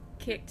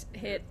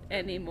hit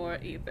anymore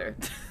either.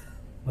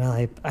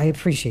 Well, I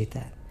appreciate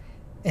that.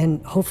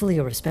 And hopefully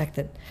you'll respect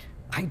that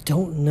I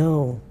don't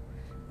know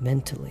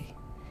mentally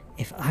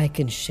if I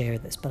can share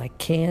this, but I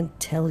can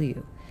tell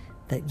you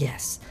that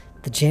yes,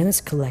 the Janus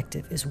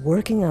Collective is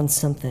working on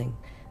something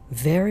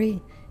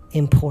very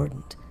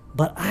important,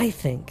 but I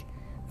think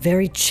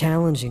very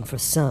challenging for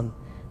some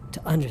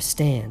to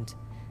understand,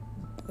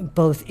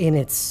 both in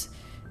its,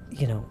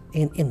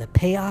 in the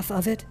payoff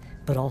of it,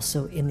 but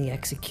also in the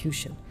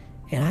execution.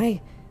 And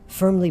I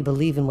firmly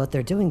believe in what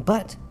they're doing,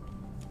 but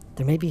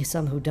there may be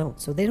some who don't.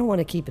 So they don't want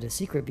to keep it a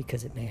secret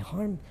because it may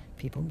harm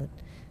people, but,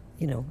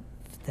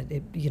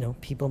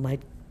 people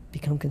might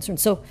become concerned.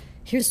 So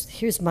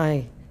here's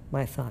my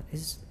thought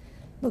is,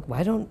 look,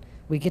 why don't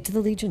we get to the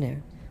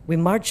Legionnaire? We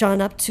march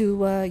on up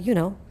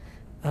to,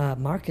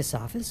 Marcus'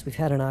 office. We've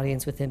had an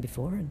audience with him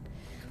before, and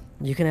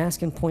you can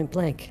ask him point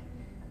blank,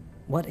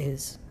 what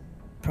is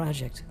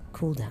Project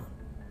Cooldown?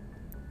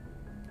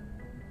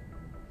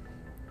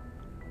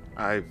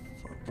 I've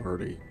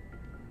already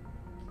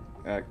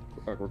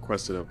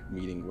requested a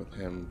meeting with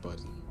him, but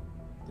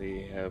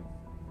they have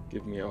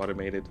given me an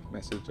automated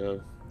message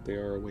of they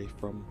are away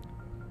from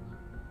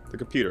the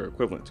computer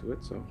equivalent to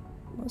it, so...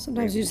 Well,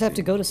 sometimes you just have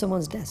to go to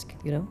someone's desk,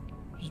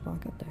 Just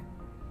walk up there.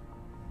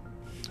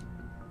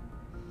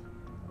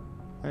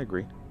 I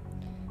agree.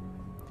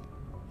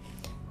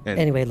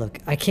 Anyway, look,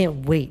 I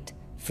can't wait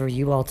for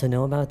you all to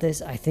know about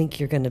this. I think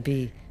you're going to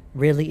be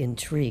really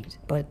intrigued,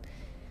 but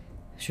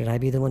should I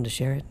be the one to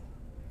share it?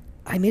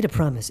 I made a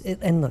promise,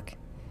 and look,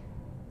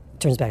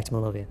 turns back to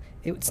Melovia.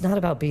 It's not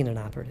about being an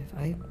operative.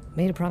 I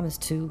made a promise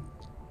to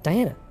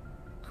Diana,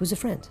 who's a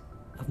friend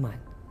of mine,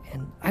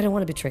 and I don't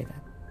want to betray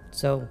that.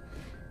 So,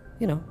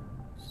 you know,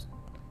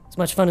 as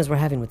much fun as we're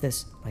having with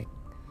this, like,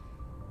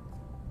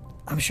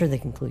 I'm sure they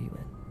can clue you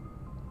in.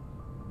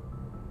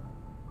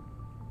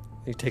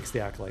 He takes the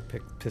Acolyte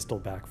pistol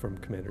back from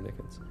Commander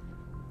Nickens.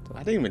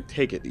 I didn't even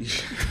take it.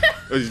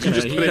 Or did you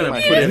just he put it in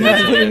my put it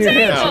in your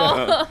hand.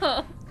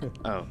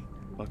 Oh,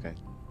 okay.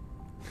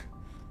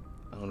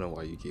 I don't know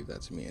why you gave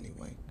that to me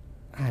anyway.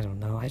 I don't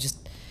know. I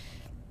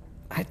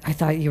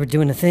thought you were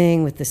doing a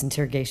thing with this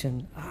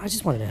interrogation. I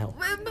just wanted to help.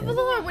 But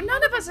Lord,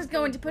 none of us is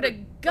going to put a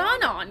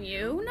gun on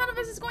you. None of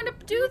us is going to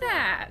do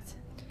that.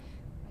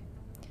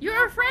 You're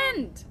our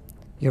friend.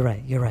 You're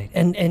right.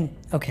 And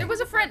okay. It was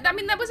a friend. I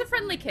mean, that was a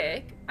friendly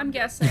kick, I'm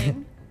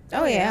guessing.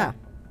 Oh, yeah.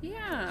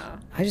 Yeah.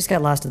 I just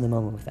got lost in the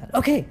moment with that.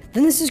 Okay,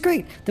 then this is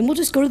great. Then we'll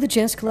just go to the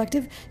Chance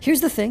Collective.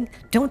 Here's the thing.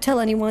 Don't tell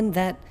anyone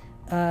that,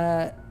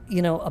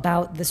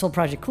 about this whole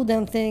Project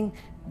Cooldown thing.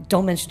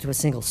 Don't mention it to a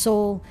single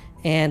soul.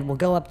 And we'll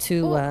go up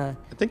to... I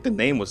think the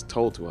name was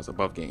told to us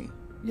above game.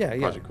 Yeah.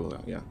 Project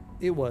Cooldown, yeah.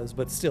 It was,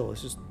 but still,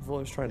 it's just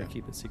Volar's trying to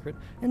keep it secret.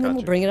 And then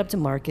we'll bring it up to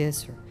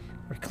Marcus or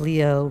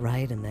Cleo,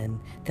 right? And then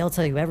they'll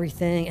tell you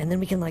everything, and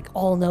then we can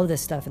all know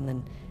this stuff, and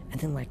then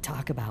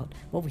talk about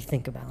what we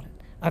think about it.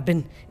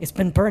 It's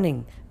been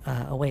burning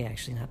away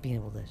actually, not being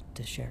able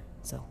to share.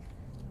 So,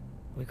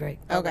 it'll be great.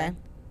 Okay.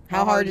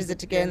 How hard is it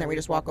to get in there? We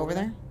just walk over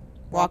there?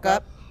 Walk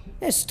up?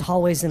 Yeah, it's just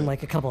hallways and a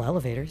couple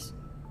elevators.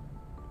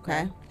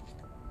 Okay.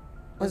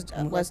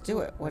 Let's do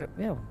it.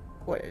 Yeah.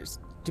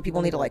 Do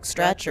people need to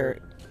stretch or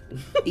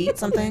eat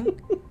something?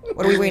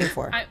 What are we waiting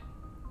for?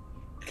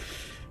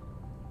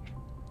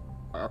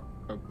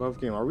 Above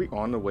game, are we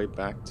on the way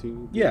back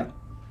to? Yeah.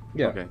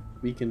 Okay.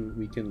 We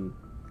can.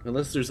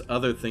 Unless there's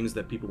other things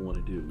that people want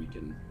to do, we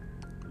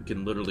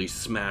can literally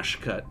smash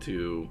cut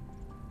to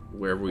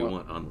wherever we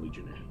want on the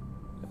Legionnaire.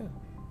 Yeah.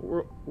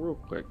 Real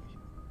quick,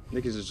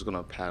 Nick is just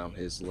gonna pat on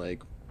his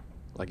leg,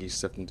 like he's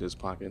sifting into his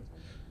pocket.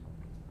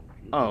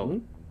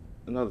 Oh,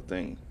 another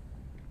thing.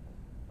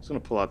 He's gonna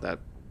pull out that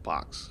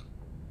box,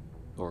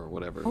 or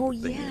whatever. Oh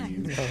thing yeah.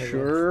 you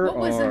Sure. What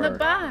was in the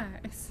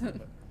box?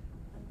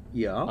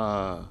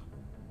 Yeah.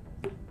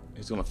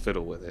 He's gonna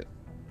fiddle with it.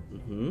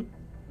 Mm-hmm.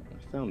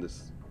 I found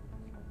this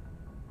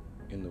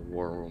in the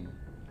war room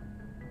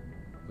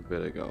a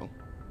bit ago.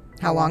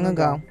 How long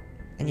ago?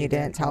 And you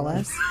didn't tell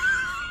us?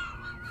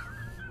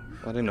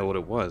 I didn't know what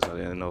it was. I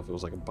didn't know if it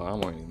was like a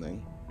bomb or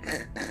anything.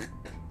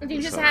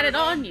 You just had it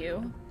on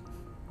you.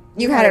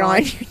 You had it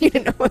on you. You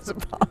didn't know it was a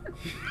bomb.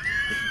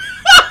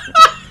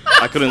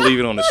 I couldn't leave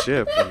it on the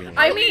ship.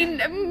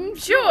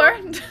 Sure.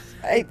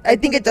 I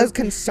think it does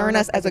concern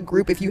us as a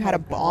group if you had a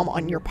bomb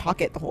on your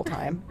pocket the whole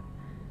time.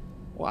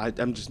 Well,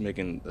 I'm just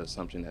making the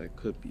assumption that it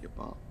could be a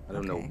bomb. I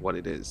don't know what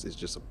it is. It's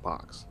just a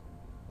box.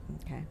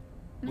 Okay.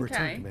 We're a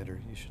team,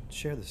 Commander. You should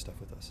share this stuff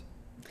with us.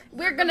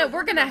 We're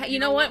gonna, you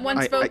know what?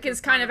 Once Voke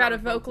is kind of out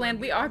of Vokeland,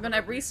 we are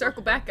gonna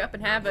recircle back up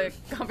and have a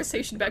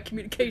conversation about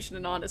communication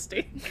and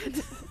honesty.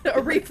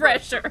 A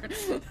refresher.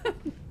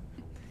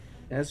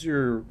 As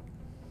you're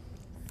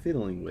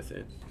fiddling with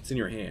it, it's in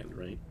your hand,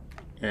 right?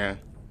 Yeah.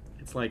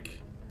 It's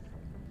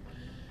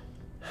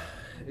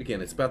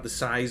again, it's about the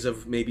size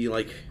of maybe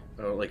like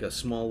a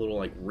small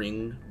little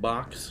ring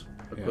box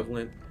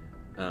equivalent.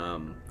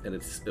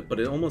 But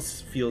it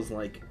almost feels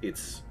like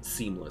it's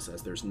seamless,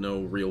 as there's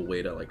no real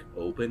way to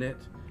open it.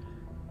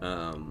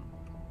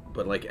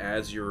 But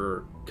as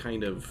you're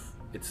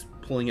it's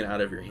pulling it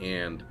out of your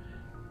hand,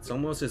 it's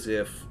almost as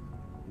if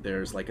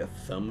there's a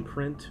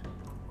thumbprint.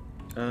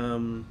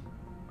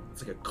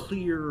 It's a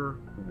clear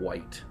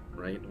white,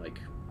 right?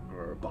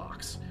 Or a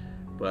box.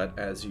 But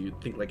as you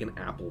think an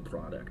Apple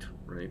product,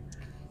 right?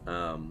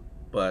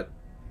 But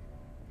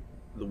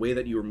the way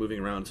that you were moving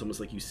around, it's almost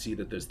like you see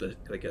that there's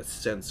a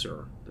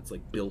sensor that's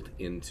built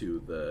into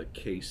the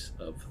case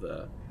of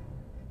the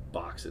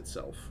box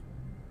itself.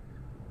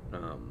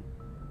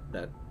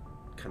 That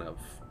kind of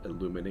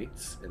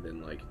illuminates and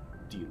then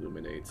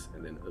deluminates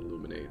and then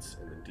illuminates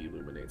and then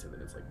deluminates and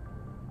then it's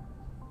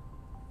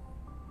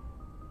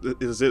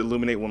Does it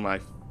illuminate when my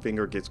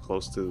finger gets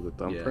close to the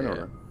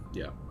thumbprint?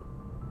 Yeah.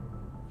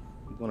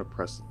 I'm gonna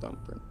press the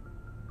thumbprint.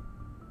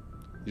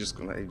 You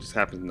just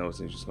happen to notice,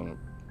 and you're just gonna,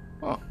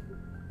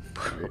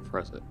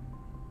 press it.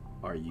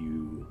 Are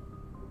you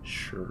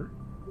sure?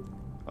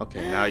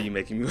 Okay, now you're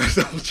making me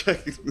double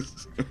check.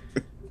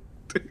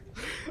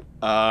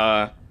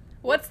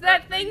 What's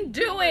that thing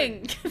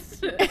doing?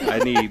 I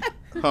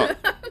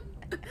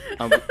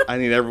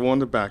need everyone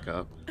to back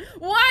up.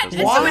 What?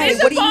 Why?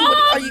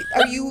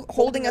 Are you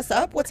holding us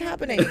up? What's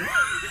happening?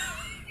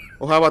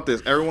 Well, how about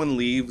this? Everyone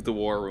leave the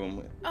war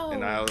room,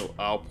 and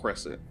I'll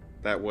press it.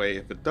 That way,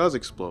 if it does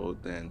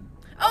explode, then...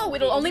 Oh,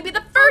 it'll only be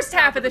the first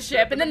half of the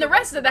ship, and then the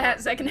rest of the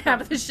second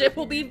half of the ship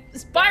will be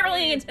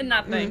spiraling into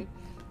nothing.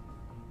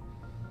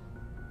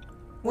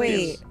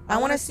 Wait, Yes. I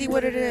want to see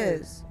what it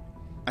is.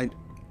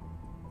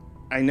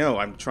 I know,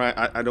 I'm trying...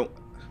 I don't...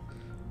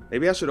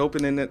 Maybe I should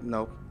open it.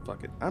 No,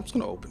 fuck it. I'm just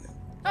gonna open it.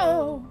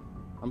 Oh.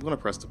 I'm gonna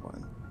press the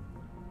button.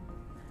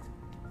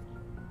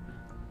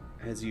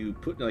 As you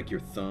put your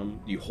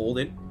thumb, you hold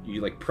it.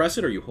 You press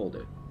it or you hold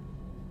it.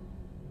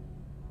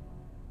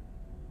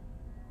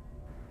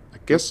 I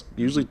guess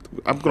usually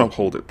I'm gonna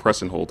hold it,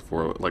 press and hold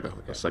for like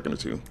a second or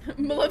two.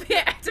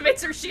 Melivia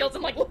activates her shields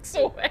and like looks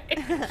away.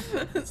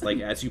 It's like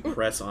as you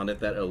press on it,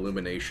 that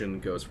illumination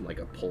goes from like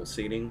a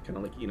pulsating, kind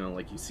of like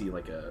like you see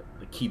like a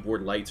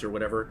keyboard lights or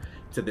whatever,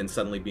 to then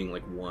suddenly being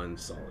like one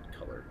solid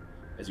color.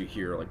 As you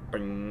hear like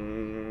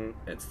bing,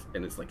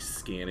 it's like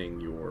scanning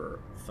your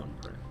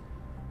thumbprint,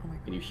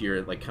 and you hear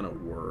it like kind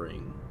of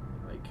whirring,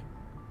 like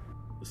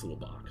this little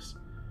box.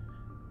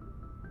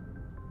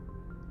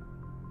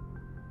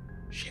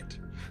 Shit.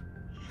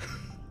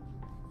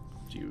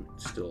 Do you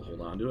still hold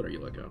on to it, or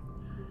you let go?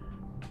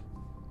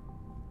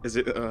 Is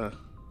it, I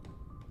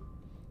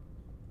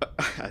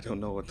don't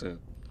know what to...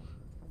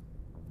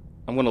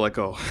 I'm gonna let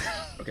go.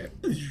 Okay.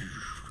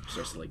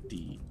 Starts to, like,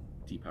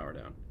 de-power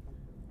down.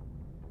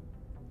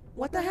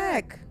 What the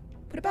heck?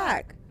 Put it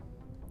back.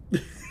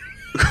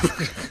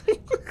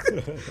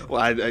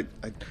 Well, I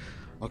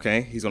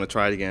okay, he's gonna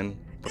try it again,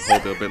 but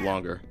hold it a bit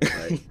longer.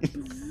 Right.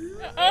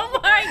 Oh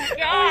my god!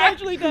 He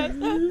actually does.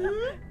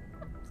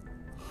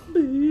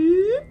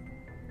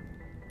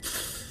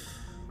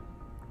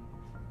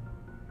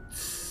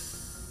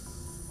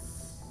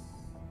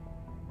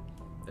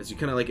 As you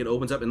kind of like it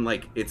opens up and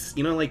like it's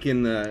like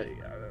in the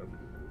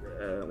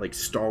like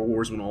Star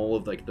Wars when all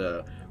of like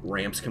the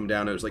ramps come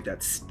down, there's like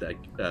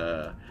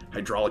that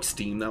hydraulic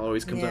steam that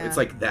always comes up. It's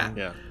like that.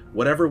 Yeah.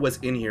 Whatever was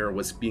in here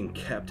was being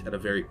kept at a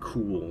very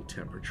cool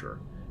temperature,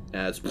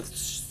 as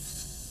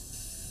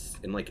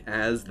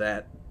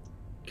that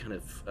kind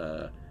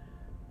of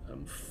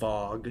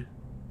fog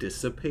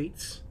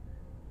dissipates.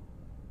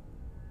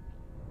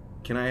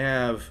 Can I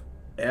have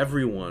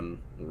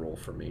everyone roll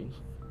for me?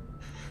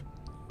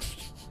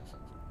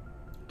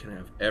 Can I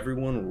have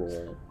everyone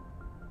roll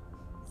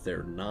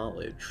their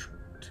knowledge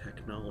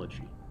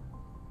technology?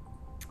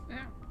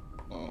 Yeah.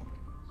 Oh.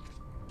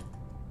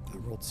 I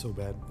rolled so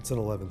bad. It's an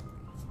 11.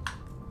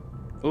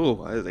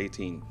 Oh, that is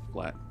 18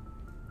 flat.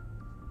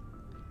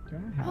 Do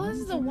I have Oh, this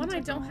is the anything one to I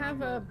don't technology?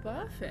 have a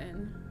buff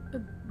in.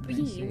 Let me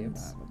see if I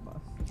Beans. have a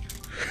buff.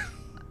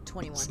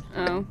 21.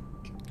 Oh.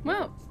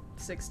 Well,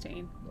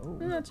 16. Oh.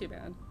 Not too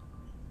bad.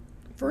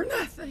 For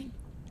nothing.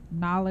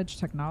 Knowledge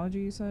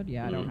technology, you said?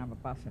 Yeah, I don't Mhm. have a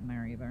buff in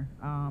there either.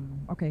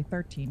 Okay,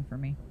 13 for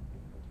me.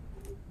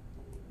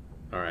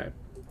 All right.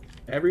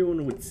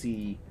 Everyone would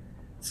see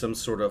some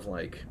sort of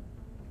like.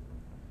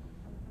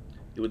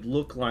 It would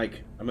look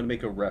like I'm gonna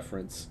make a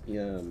reference.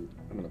 I'm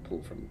gonna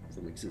pull from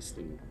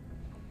existing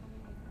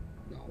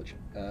knowledge.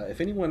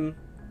 If anyone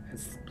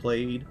has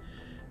played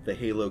the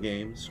Halo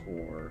games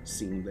or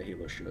seen the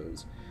Halo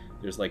shows,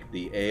 there's like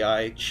the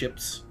AI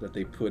chips that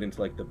they put into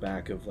like the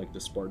back of like the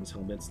Spartans'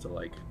 helmets to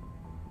like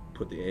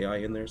put the AI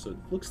in there. So it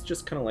looks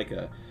just kind of like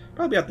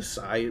probably about the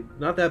size,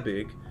 not that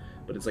big,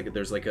 but it's like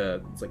it's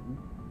like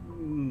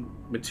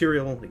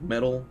material, like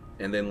metal,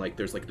 and then like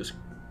there's like this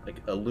like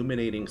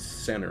illuminating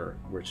center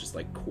where it's just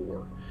like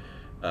core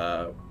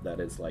that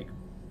is like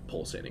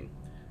pulsating.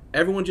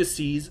 Everyone just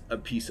sees a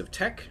piece of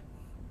tech.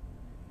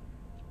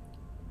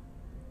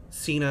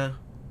 Cena,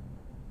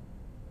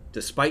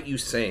 despite you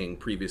saying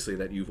previously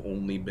that you've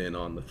only been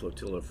on the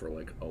flotilla for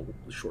like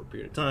a short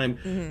period of time,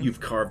 you've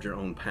carved your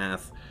own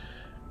path.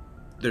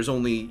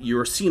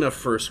 You're Cena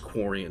first,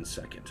 Quarian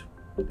second.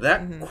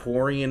 That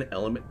Quarian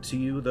element to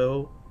you,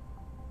 though,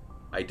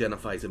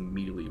 identifies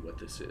immediately what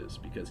this is,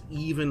 because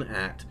even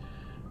at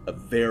a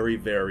very,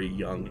 very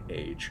young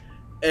age,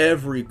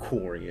 every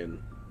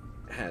Quarian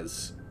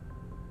has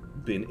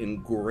been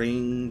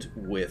ingrained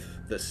with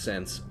the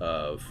sense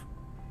of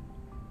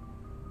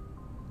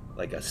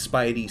like a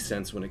spidey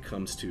sense when it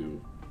comes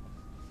to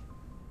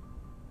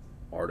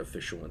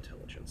artificial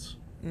intelligence,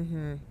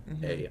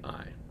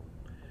 AI.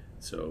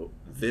 So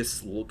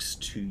this looks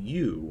to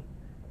you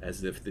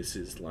as if this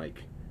is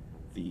like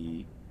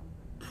the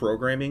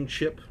programming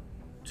chip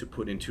to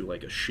put into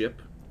like a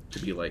ship, to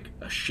be like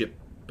a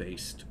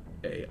ship-based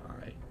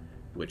AI,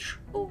 which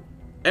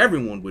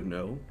everyone would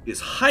know is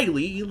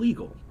highly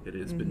illegal. It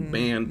has been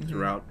banned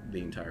throughout the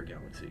entire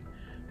galaxy.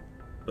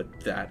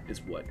 But that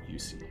is what you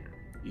see here.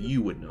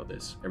 You would know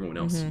this. Everyone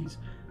else sees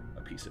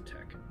a piece of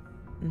tech.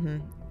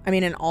 I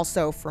mean, and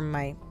also from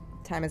my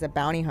time as a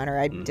bounty hunter,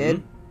 I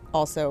did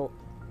also...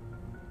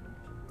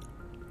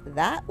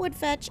 That would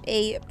fetch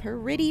a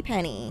pretty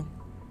penny.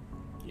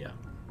 Yeah.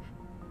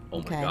 Oh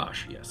Okay. my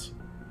gosh, yes.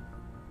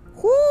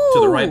 Whoo! To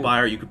the right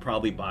buyer, you could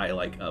probably buy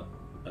like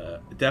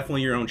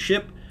definitely your own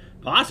ship,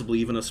 possibly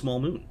even a small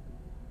moon.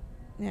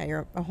 Yeah,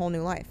 you're a whole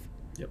new life.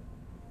 Yep.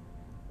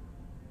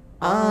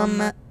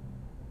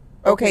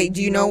 Okay,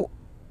 do you know...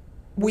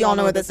 We all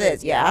know what this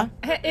is, yeah?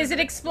 Is it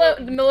explode?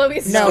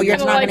 Melovia's No, you're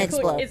kinda not like, gonna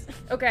explode.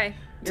 Okay.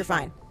 You're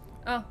fine.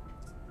 Oh.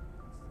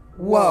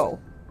 Whoa.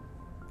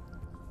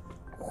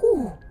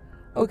 Whew.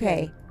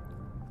 Okay.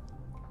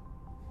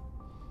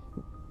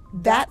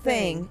 That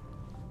thing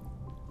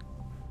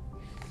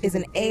is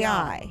an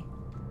AI.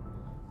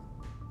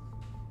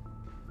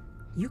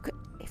 You could,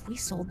 if we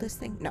sold this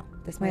thing. No,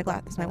 this is my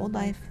old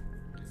life.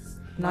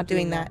 I'm not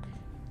doing that.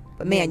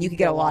 But man, you could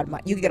get a lot of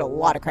money. You could get a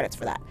lot of credits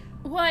for that.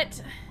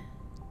 What?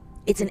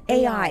 It's an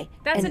AI.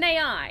 That's an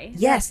AI.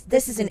 Yes,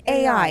 this is an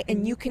AI,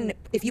 and you can,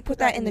 if you put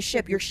that in the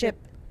ship, your ship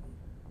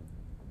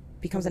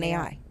becomes an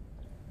AI.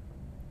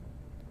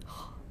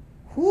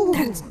 Would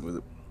That's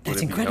it be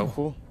incredible.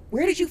 helpful?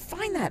 Where did you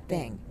find that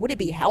thing? Would it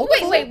be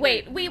helpful?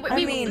 Wait. I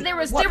mean, there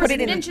was what, put it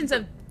in- mentions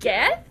of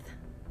Geth,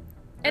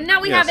 and now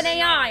we have an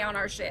AI on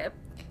our ship.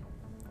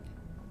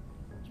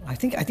 I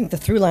think the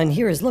through line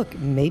here is, look,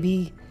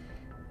 maybe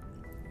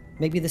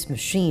this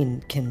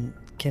machine can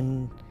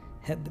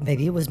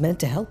maybe it was meant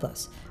to help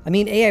us. I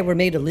mean, AI were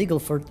made illegal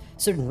for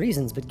certain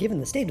reasons, but given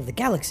the state of the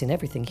galaxy and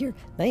everything here,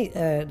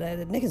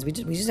 Nickens, we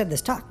just had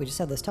this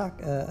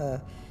talk.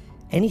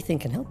 Anything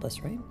can help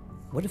us, right?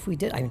 What if we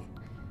did? I mean,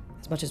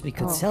 as much as we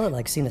could sell it,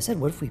 like Cena said,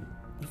 what if we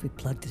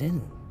plugged it in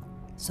and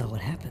saw what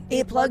happened?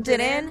 It plugged it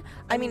in?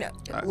 I mean,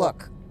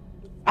 look,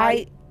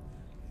 I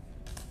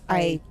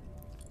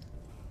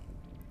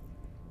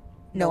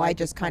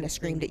just kind of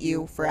screamed at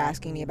you for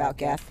asking me about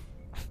Geth.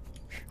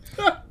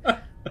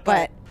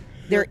 But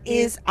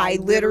I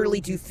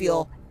literally do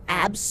feel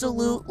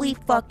absolutely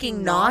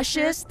fucking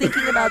nauseous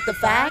thinking about the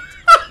fact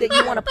that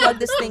you want to plug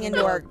this thing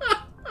into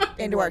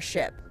our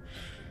ship.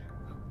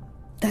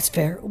 That's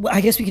fair. Well,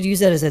 I guess we could use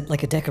that as a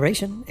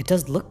decoration. It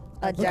does look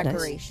A nice.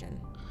 decoration.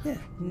 Yeah.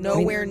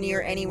 Nowhere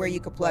near anywhere you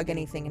could plug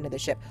anything into the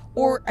ship.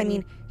 Or, I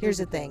mean, here's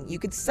the thing. You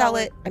could sell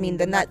it. I mean,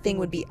 then that thing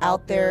would be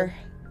out there.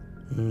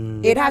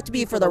 It'd have to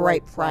be for the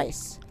right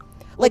price.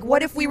 Like,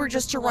 what if we were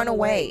just to run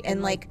away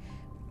and, like,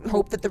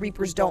 hope that the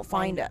Reapers don't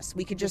find us?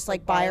 We could just,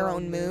 like, buy our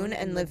own moon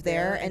and live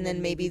there, and then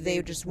maybe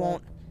they just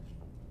won't.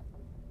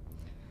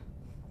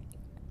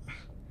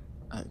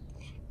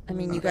 I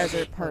mean, you guys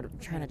are part of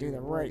trying to do the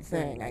right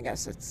thing. I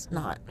guess it's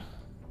not.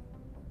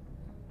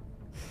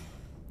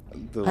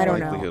 The I don't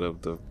know. likelihood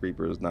of the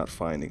Reapers not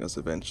finding us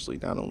eventually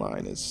down the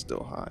line is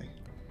still high,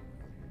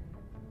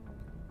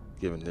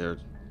 given their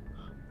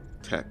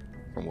tech,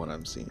 from what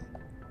I'm seeing.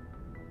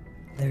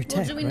 Their tech,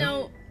 Well, do we right?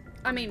 know?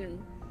 I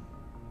mean,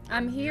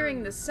 I'm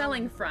hearing the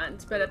selling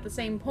front, but at the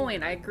same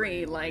point, I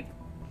agree. Like,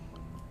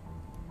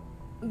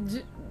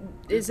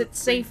 is it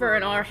safer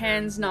in our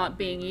hands not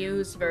being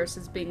used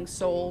versus being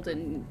sold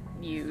and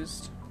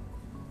used?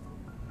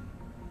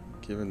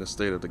 Given the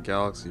state of the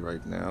galaxy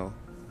right now,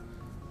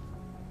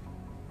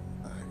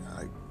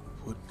 I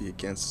would be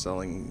against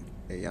selling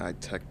AI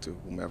tech to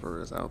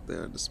whomever is out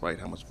there, despite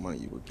how much money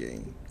you would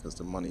gain, because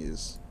the money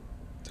is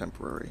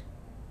temporary.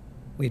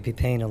 We'd be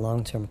paying a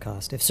long-term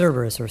cost if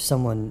Cerberus or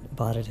someone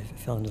bought it if it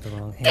fell into the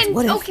wrong hands. And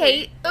What if-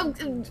 okay,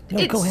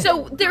 go ahead.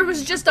 so there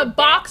was just a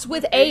box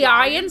with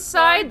AI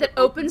inside that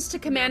opens to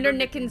Commander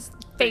Nicken's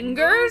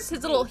fingers,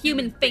 his little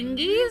human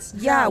fingies.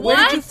 Yeah, where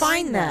did you What?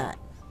 find that?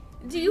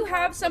 Do you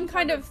have some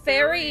kind of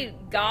fairy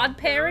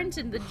godparent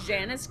in the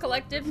Janus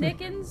Collective,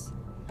 Nickens?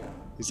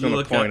 He's You gonna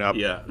look point up.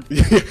 Yeah.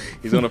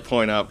 He's gonna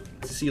point up.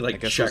 See, I like,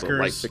 guess there's a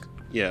light checkers.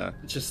 yeah.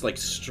 It's just like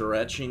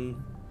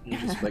stretching,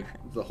 just like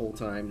the whole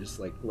time, just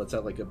like lets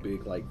out like a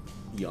big like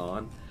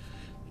yawn,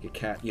 like a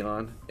cat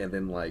yawn, and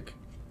then like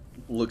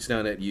looks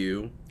down at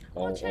you,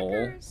 all,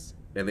 checkers.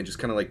 and then just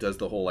kind of like does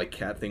the whole like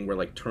cat thing where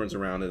like turns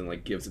around and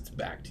like gives its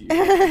back to you.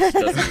 Just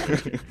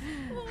doesn't-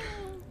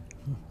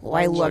 Oh,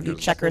 I love you,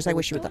 Checkers. I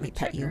wish you would let me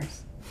pet you.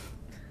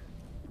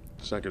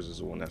 Checkers is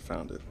the one that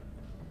found it.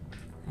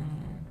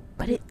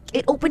 But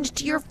it opened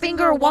to your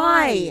finger.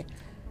 Why?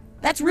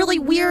 That's really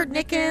weird,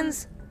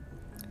 Nickens.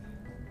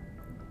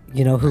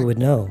 You know who would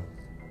know?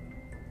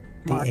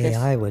 The Marcus.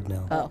 AI would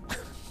know. Oh.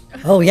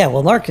 Oh yeah,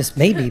 well Marcus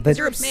maybe, but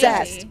You're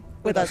obsessed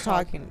with us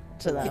talking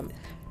to them.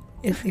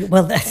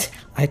 well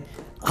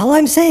all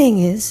I'm saying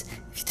is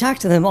if you talk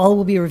to them, all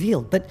will be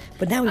revealed. But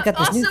now we've got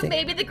this new Also, thing.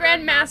 maybe the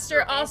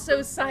Grandmaster.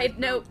 Also, side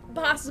note,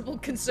 possible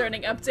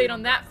concerning update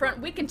on that front.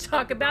 We can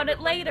talk about it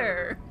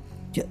later.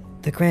 Yeah,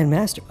 the Grand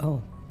Master.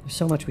 Oh, there's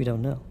so much we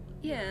don't know.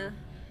 Yeah.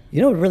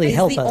 You know what would really He's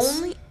help the us?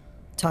 only-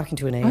 Talking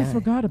to an AI. I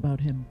forgot about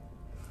him.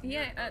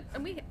 Yeah,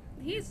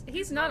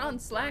 he's not on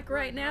Slack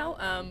right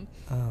now.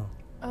 Oh.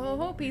 Oh,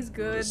 hope he's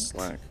good. Just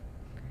Slack.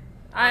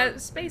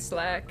 Space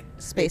Slack.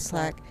 Space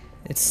Slack.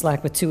 It's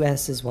Slack with two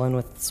S's, one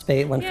with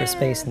space, one for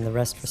space, and the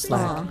rest for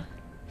Slack.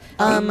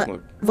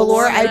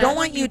 Valor, I don't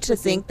want you to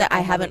think that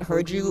I haven't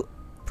heard you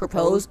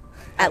propose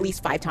at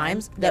least 5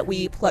 times that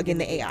we plug in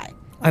the AI.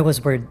 I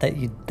was worried that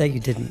you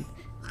didn't.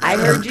 I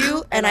heard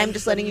you, and I'm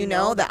just letting you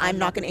know that I'm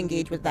not going to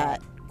engage with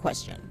that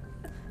question.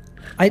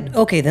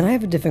 Okay, then I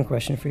have a different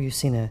question for you,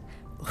 Sina.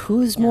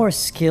 Who's more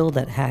skilled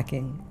at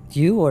hacking,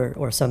 you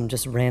or some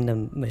just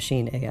random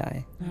machine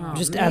AI?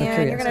 Just out of Man,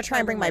 curiosity. you're going to try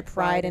and bring my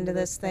pride into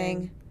this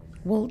thing.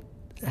 Well,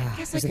 I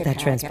guess I is it could that hack it. I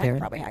could transparent?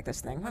 probably hack this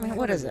thing. I mean,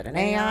 what is it? An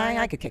AI?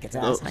 I could kick its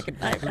ass. I could.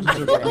 Love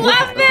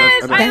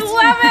this! I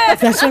love it!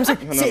 That's what I'm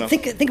saying. No.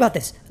 Think about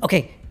this.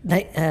 Okay,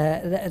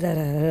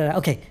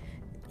 okay,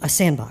 a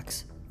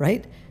sandbox,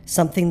 right?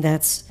 Something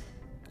that's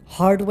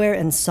hardware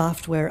and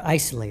software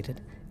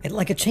isolated,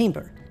 like a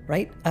chamber,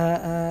 right?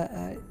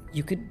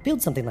 You could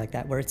build something like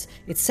that where it's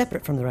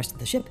separate from the rest of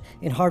the ship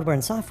in hardware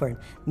and software.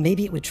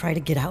 Maybe it would try to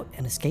get out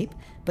and escape,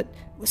 but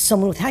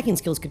someone with hacking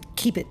skills could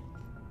keep it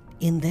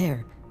in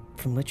there,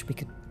 from which we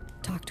could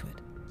talk to it,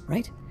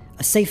 right?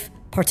 a safe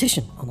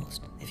partition,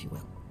 almost, if you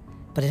will.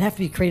 But it'd have to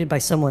be created by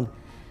someone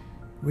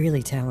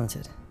really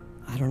talented.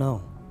 I don't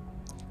know.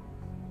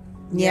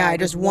 Yeah, I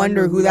just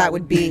wonder who that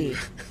would be.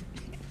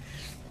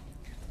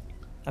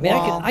 I mean,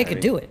 I could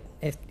do it,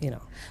 if, you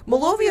know.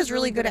 Malovia's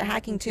really good at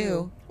hacking,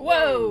 too.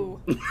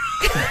 Whoa!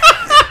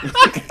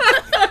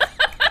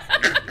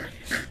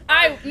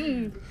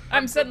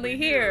 I'm suddenly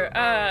here.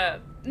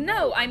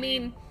 No, I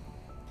mean...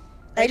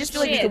 I just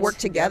feel like we could work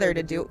together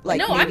to do, like,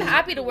 No, maybe... I'm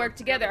happy to work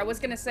together. I was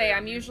gonna say,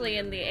 I'm usually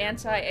in the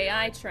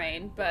anti-AI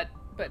train, but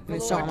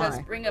Valor does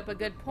bring up a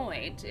good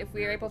point. If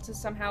we are able to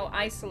somehow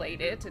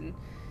isolate it and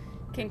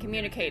can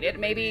communicate it,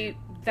 maybe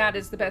that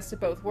is the best of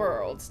both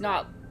worlds.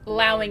 Not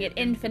allowing it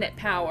infinite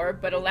power,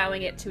 but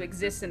allowing it to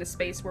exist in a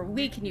space where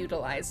we can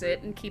utilize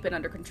it and keep it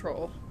under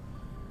control.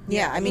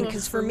 Yeah, I mean,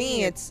 because for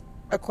me, it's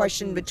a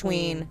question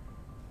between...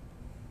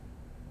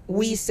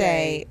 We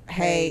say,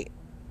 hey,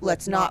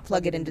 let's not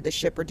plug it into the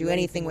ship or do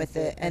anything with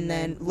it, and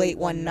then late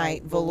one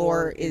night,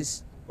 Valor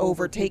is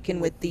overtaken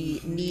with the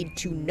need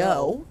to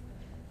know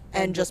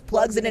and just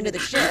plugs it into the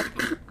ship.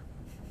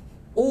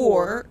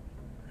 Or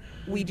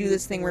we do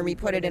this thing where we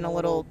put it in a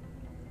little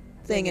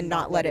thing and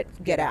not let it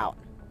get out.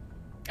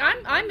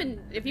 I'm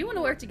in. If you want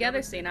to work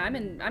together, Cena, I'm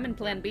in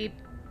Plan B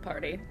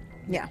party.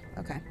 Yeah.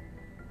 Okay.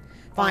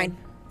 Fine.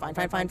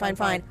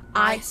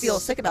 I feel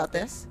sick about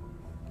this,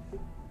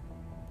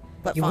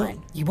 but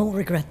fine. You won't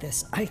regret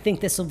this. I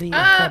think this will be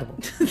incredible.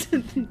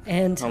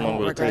 And how long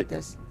will it take?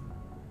 This.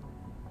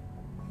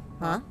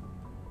 Huh?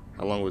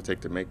 How long will it take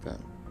to make that?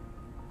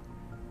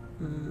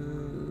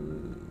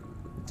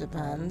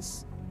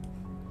 Depends.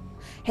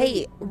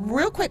 Hey,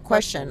 real quick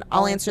question.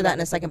 I'll answer that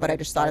in a second, but I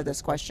just thought of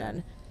this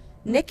question.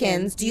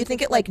 Nickens, do you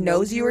think it, like,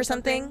 knows you or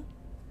something?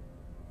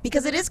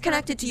 Because it is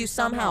connected to you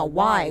somehow.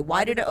 Why?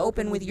 Why did it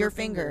open with your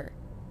finger?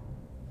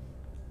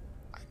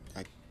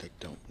 I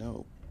don't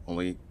know.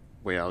 Only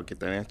way I'll get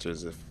that answer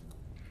is if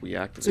we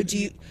activate So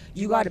do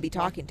you got to be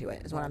talking to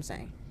it, is what I'm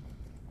saying.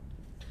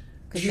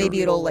 Because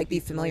maybe it'll, like, be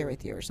familiar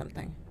with you or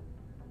something.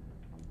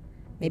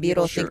 Maybe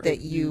it'll think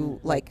that you,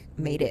 like,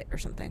 made it or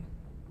something.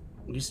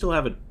 You still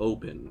have it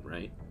open,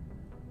 right?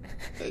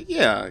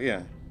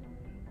 Yeah.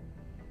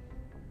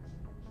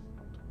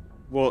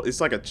 Well,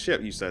 it's like a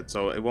chip, you said,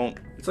 so it won't...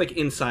 It's like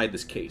inside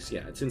this case,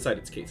 yeah. It's inside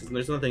its case.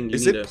 There's nothing you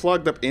Is need it to...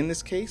 plugged up in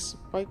this case?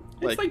 Like...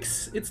 It's like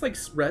Is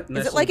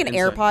it like an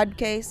AirPod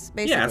case,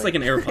 basically? Yeah, it's like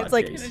an AirPod it's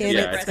like case. in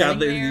Yeah, it's got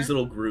there. these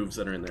little grooves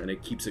that are in there, and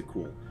it keeps it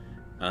cool.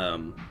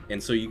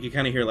 And so you can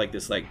kind of hear like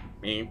this, like...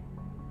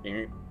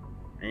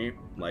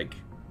 like,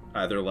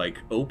 either like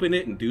open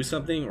it and do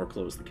something, or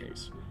close the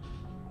case.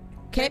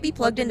 Can it be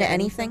plugged into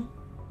anything?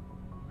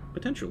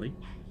 Potentially.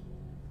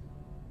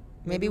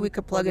 Maybe we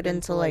could plug it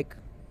into, like,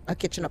 a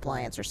kitchen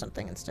appliance or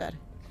something instead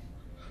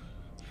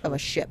of a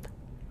ship.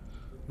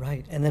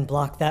 Right, and then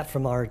block that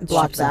from our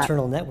ship's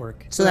internal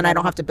network. So then I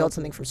don't have to build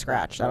something from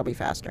scratch. That'll be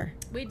faster.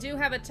 We do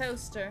have a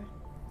toaster.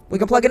 We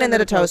can plug it into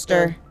the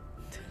toaster.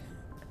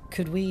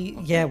 Could we?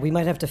 Yeah, we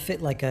might have to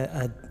fit like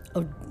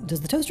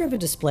does the toaster have a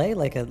display?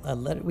 Like a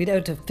letter? We'd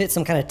have to fit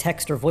some kind of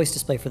text or voice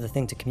display for the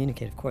thing to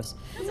communicate, of course.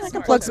 I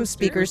can plug some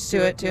speakers to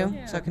it too,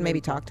 so it can maybe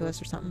talk to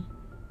us or something.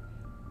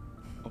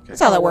 Okay.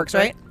 That's how that works,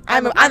 right?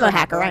 I'm a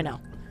hacker. I know.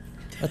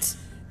 Let's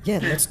do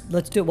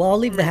it. Well, I'll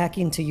leave the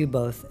hacking to you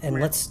both, and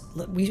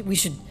we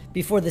should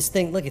before this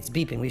thing. Look, it's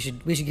beeping. We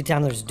should get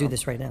down there to do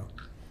this right now.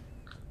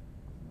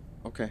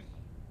 Okay.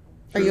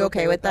 Are you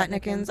okay with that,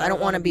 Nickens? I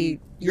don't want to be.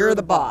 You're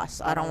the boss.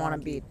 I don't want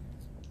to be.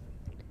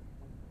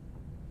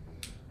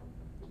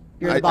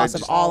 You're the boss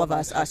of all of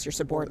us, your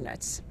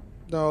subordinates.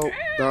 No,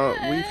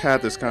 we've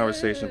had this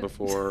conversation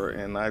before,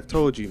 and I've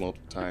told you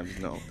multiple times,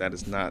 no, that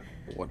is not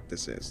what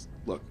this is.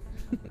 Look,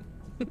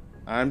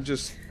 I'm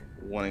just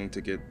wanting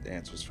to get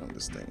answers from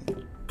this thing.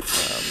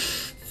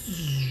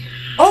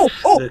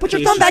 Put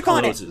your thumb back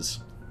on it. It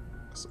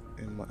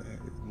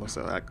must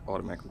have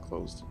automatically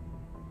closed.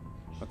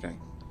 Okay.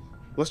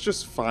 Let's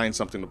just find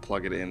something to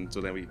plug it in so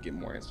then we can get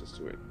more answers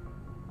to it.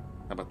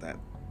 How about that?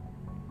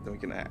 Then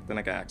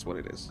I can ask what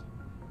it is.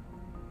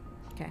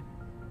 Okay.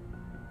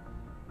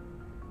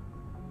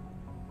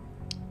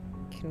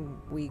 Can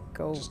we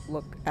go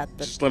look at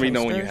the Just let me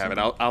know when you toaster or have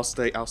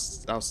it.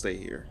 I'll stay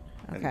here.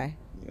 Okay.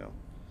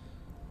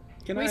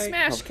 And, We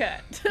smash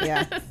cut.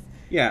 Yeah.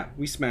 Yeah,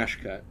 we smash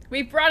cut.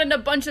 We brought in a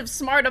bunch of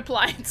smart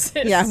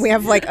appliances. Yeah, we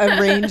have like a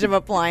range of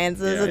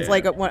appliances. Yeah, it's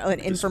like an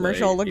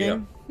infomercial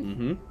looking.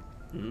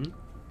 Yeah.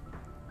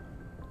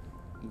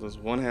 Does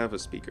one have a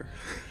speaker?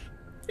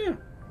 Yeah.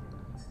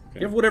 Okay.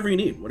 You have whatever you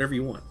need, whatever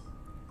you want.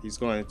 He's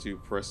going to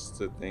press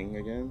the thing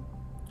again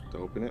to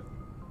open it.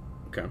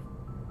 Okay.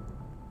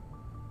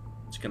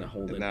 Just gonna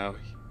hold and it. Now,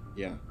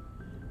 yeah.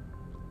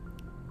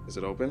 Is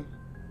it open?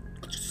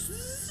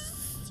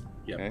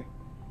 Yep. Okay.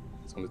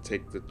 It's going to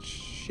take the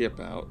chip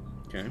out.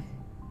 Okay.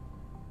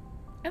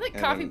 I like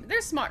coffee.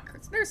 There's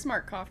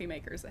smart coffee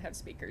makers that have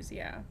speakers.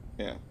 Yeah.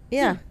 Yeah.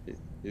 Yeah.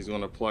 He's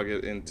going to plug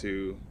it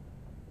into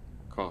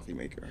coffee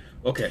maker.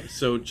 Okay,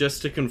 so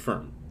just to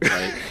confirm,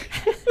 right?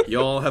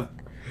 Y'all have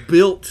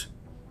built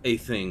a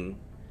thing,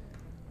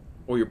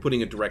 or you're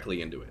putting it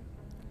directly into it.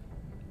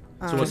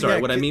 So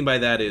sorry, what I mean by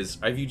that is,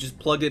 have you just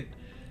plugged it?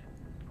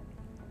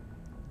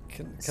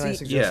 Can I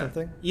suggest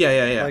something?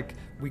 Yeah. Like,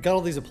 we got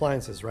all these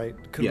appliances, right?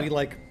 Could we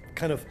like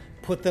kind of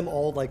put them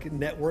all like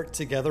network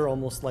together,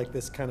 almost like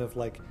this kind of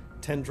like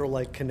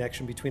tendril-like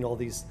connection between all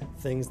these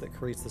things that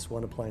creates this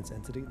one appliance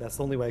entity? That's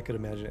the only way I could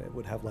imagine it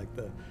would have like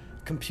the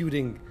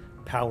computing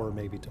power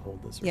maybe to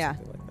hold this or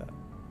something like that.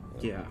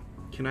 Yeah.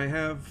 Can I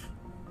have...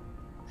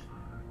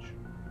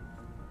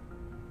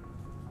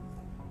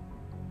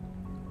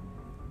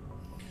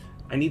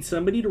 I need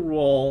somebody to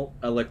roll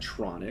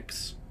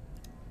electronics.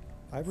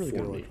 I have really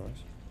good electronics.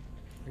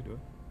 We do it.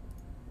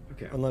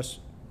 Okay. Unless...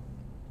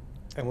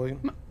 Emily?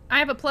 I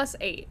have a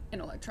 +8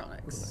 in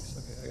electronics.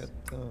 Nice. Okay, I got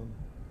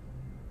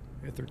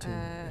 13 in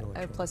electronics. I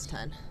have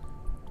 +10.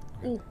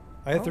 Okay.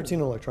 I had 13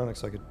 in electronics,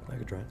 so I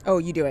could try it. Oh,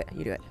 you do it.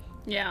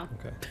 Yeah.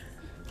 Okay.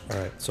 All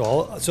right.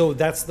 So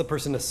that's the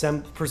person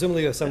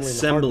presumably assembling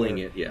the hardware,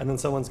 it, yeah. and then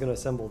someone's going to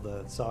assemble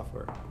the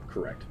software.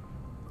 Correct.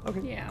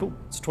 Okay. Yeah. Cool.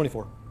 It's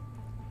 24.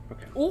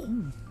 Okay.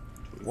 Ooh.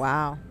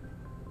 Wow.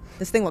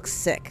 This thing looks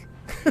sick.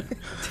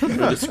 Can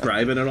you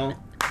describe it at all?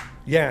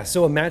 Yeah.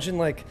 So imagine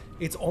like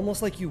it's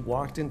almost like you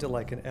walked into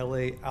like an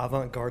LA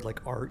avant-garde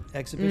like art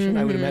exhibition.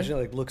 I would imagine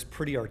it like looks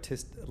pretty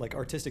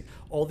artistic.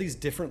 All these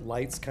different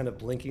lights kind of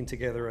blinking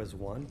together as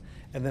one,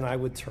 and then I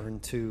would turn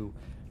to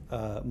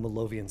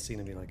Malovian's scene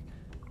and be like,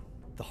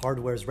 the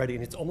hardware is ready,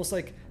 and it's almost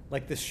like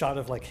this shot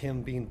of like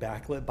him being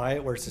backlit by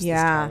it, where it's just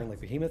this towering like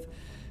behemoth.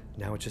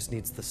 Now it just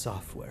needs the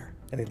software,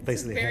 and it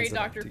basically very hands it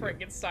off Dr. to you.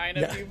 Frankenstein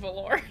of you,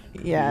 Valor.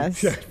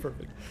 Yes. Yeah,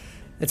 perfect.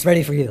 It's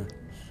ready for you.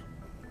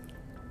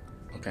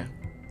 Okay.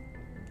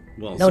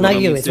 Well, No, not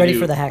you. It's ready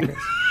for the hackers.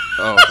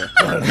 Oh,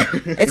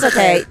 okay. It's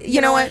okay. You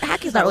know what?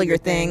 Hacking's not really your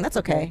thing. That's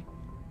okay.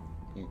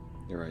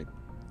 You're right.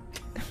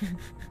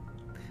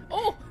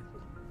 Oh.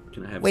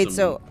 Can I have Wait,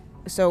 some...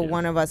 so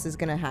one of us is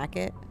gonna hack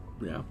it?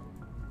 Yeah.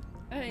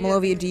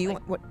 Malovia, do you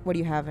what do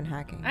you have in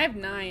hacking? I have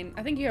 9.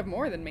 I think you have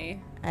more than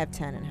me. I have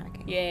 10 in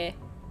hacking. Yeah.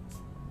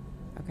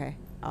 Okay,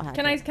 I'll hack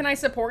Can it. I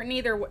support in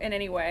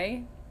any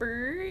way?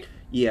 Bert?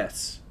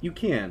 Yes, you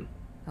can.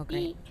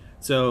 Okay.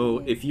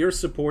 So if you're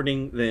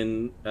supporting,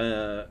 then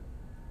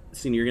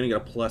Senior, you're gonna get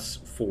a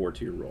 +4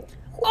 to your roll.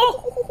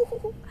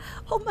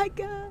 Oh my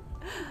god.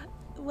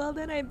 Well,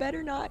 then I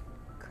better not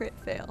crit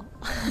fail.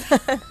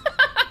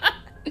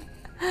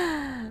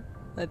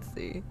 Let's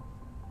see.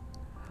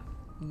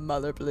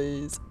 Mother,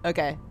 please.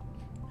 Okay.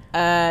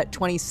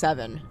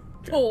 27.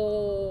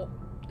 Oh.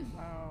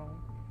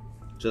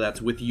 So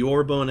that's with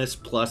your bonus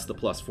plus the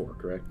 +4,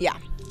 correct? Yeah.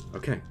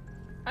 Okay.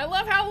 I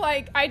love how,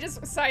 like,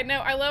 side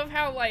note, I love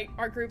how, like,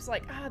 our group's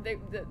like, the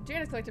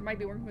Janus Collective might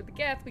be working with the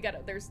Geth.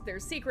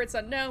 There's secrets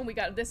unknown.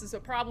 This is a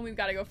problem. We've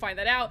got to go find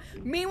that out.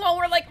 Meanwhile,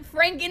 we're, like,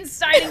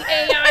 Frankensteining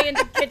AI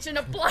into kitchen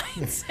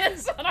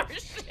appliances on our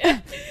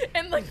ship.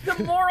 And, like,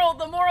 the moral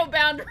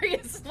boundary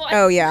is, like,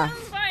 oh, yeah.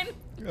 That's fine.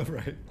 Oh,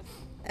 right.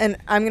 And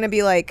I'm going to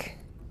be like,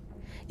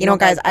 you know,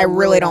 guys, I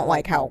really don't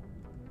like how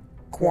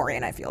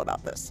Quarian I feel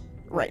about this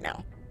right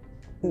now.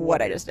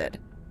 What I just did.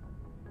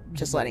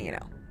 Just letting you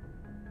know.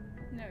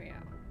 No, yeah.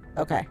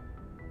 Okay.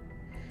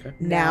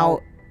 Now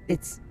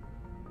it's,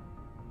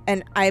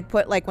 and I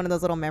put like one of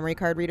those little memory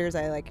card readers.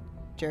 I like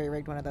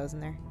jerry-rigged one of those in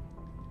there.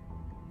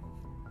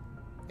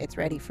 It's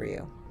ready for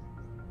you.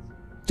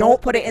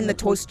 Don't put it in the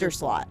toaster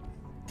slot.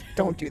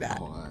 Don't do that.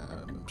 Oh,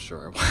 I'm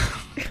sure.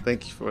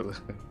 Thank you for the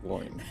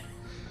warning.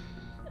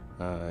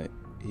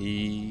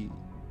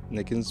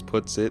 Nickens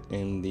puts it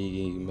in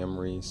the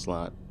memory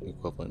slot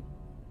equivalent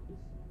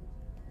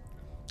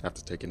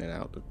after taking it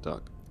out of the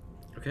dock.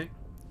 Okay.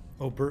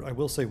 Oh, Bert, I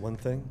will say one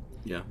thing.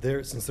 Yeah.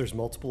 Since there's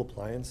multiple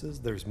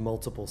appliances, there's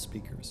multiple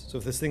speakers. So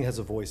if this thing has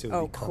a voice, it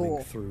would be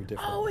coming through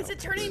different. Oh, is it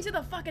outputs. turning into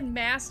the fucking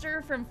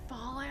master from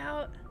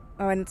Fallout?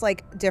 Oh, and it's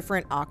like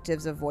different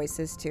octaves of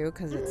voices too,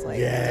 because it's like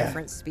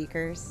different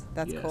speakers.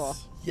 That's cool.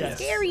 Yes.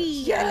 Scary.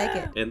 Yeah. I like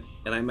it.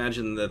 And I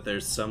imagine that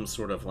there's some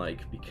sort of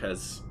like,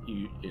 because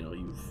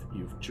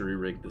you've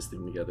jury-rigged this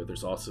thing together,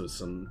 there's also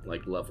some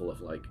like level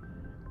of like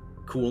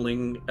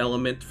cooling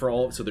element for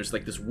all. So there's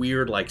like this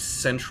weird like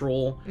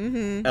central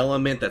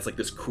element that's like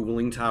this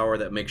cooling tower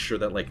that makes sure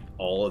that like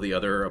all of the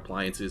other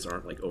appliances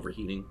aren't like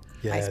overheating.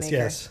 Yes.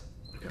 Yes.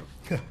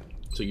 Okay.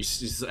 So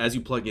as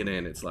you plug it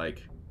in, it's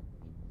like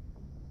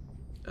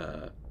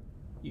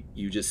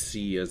you just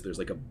see as there's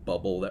like a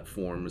bubble that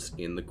forms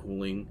in the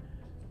cooling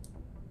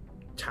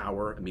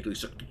tower immediately.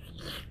 So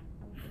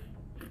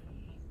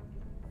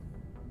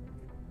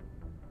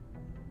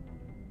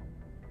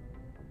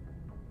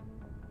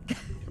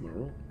come on,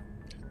 roll.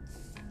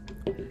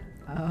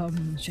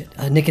 Shit.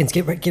 Nickens,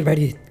 get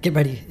ready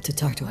to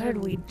talk to What her.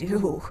 did we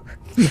do?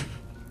 I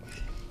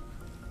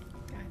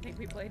think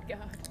we played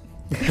God.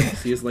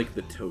 See as like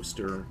the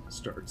toaster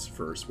starts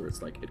first, where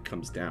it's like it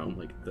comes down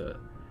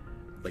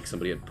like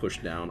somebody had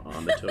pushed down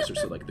on the toaster,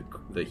 so like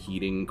the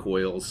heating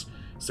coils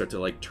start to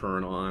like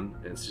turn on,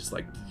 and it's just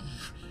like,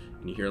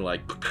 and you hear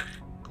like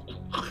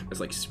as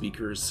like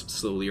speakers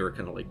slowly are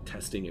kind of like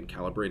testing and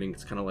calibrating.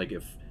 It's kind of like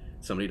if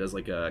somebody does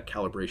like a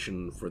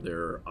calibration for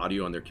their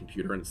audio on their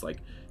computer, and it's like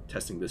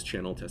testing this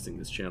channel.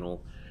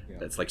 Yeah.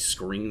 That's like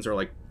screens are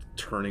like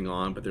turning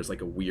on, but there's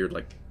like a weird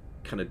like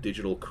kind of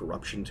digital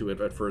corruption to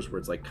it at first, where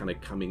it's like kind of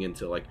coming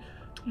into like,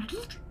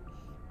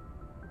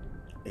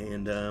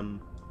 and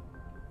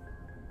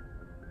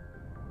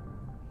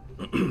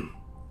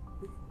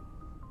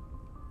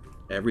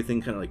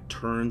everything kind of like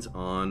turns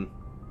on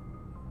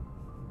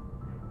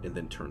and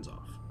then turns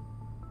off.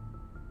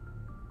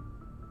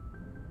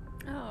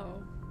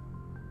 Oh.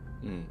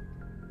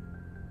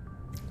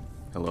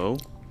 Hello?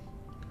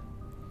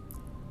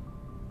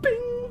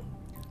 Bing!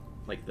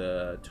 Like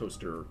the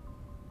toaster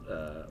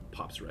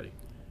pops ready.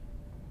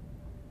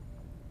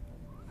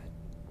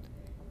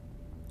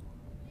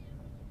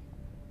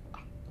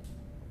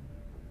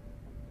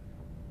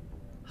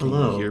 Can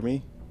you hear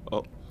me?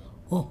 Oh.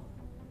 Oh,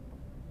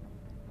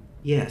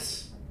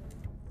 Yes.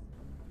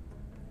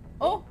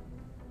 Oh.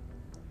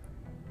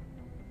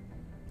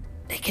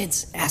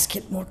 Nickens, ask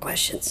it more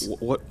questions.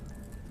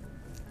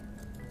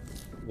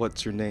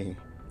 What's your name?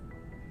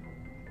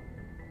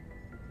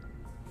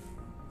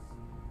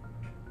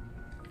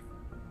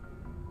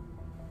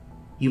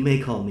 You may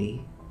call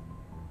me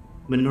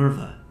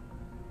Minerva.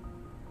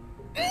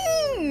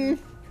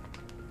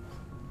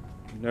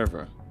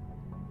 Minerva.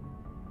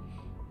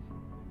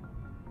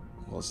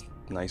 Well, it's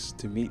nice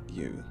to meet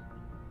you.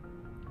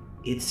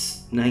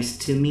 It's nice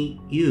to meet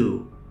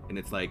you. And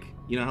it's like,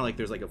 you know how like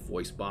there's like a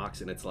voice box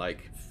and it's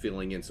like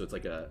filling in, so it's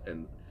like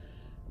an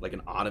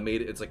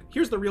automated, it's like,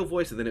 here's the real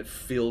voice, and then it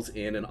fills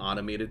in an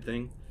automated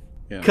thing.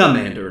 Yeah.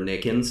 Commander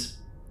Nickens.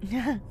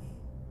 How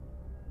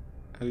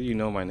do you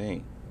know my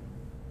name?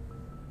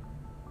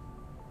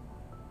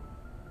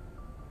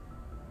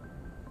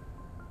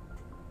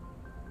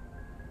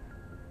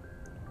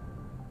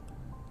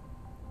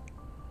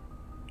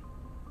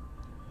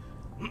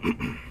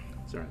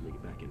 Sorry, let me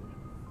get back in.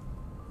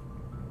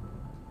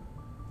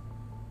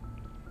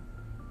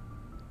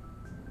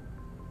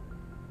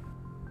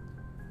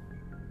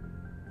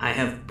 I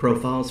have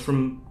profiles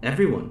from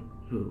everyone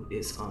who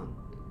is on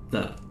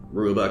the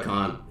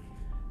Rubicon.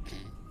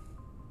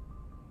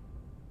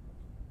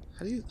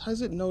 How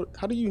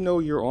do you know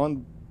you're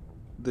on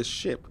the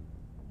ship?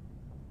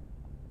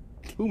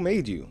 Who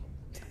made you?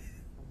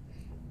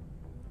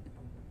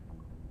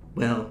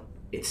 Well,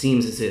 it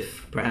seems as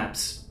if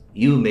perhaps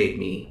you made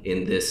me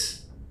in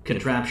this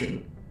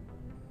contraption,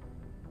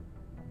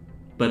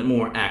 but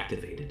more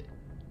activated.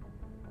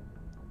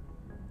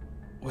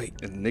 Wait,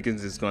 and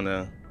Nickens is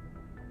gonna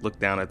look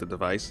down at the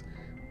device.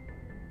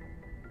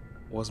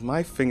 Was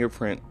my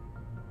fingerprint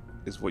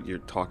is what you're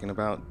talking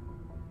about?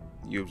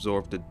 You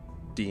absorbed the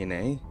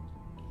DNA?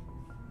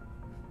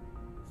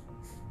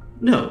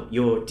 No,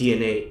 your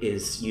DNA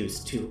is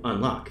used to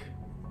unlock.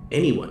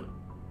 Anyone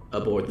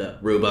aboard the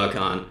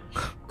Rubicon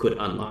could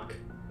unlock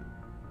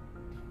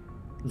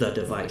the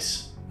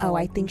device. Oh,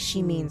 I think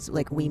she means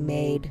like we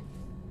made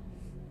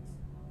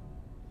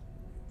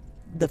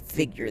the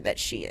figure that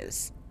she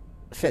is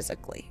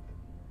physically.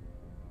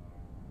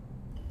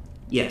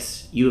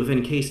 Yes, you have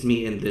encased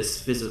me in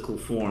this physical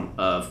form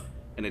of,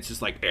 and it's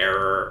just like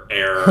error,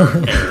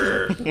 error,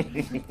 error.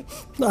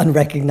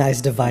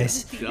 Unrecognized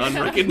device.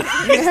 Unrecognized.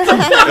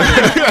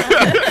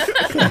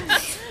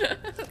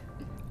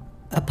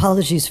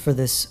 Apologies for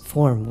this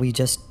form. We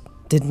just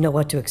didn't know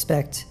what to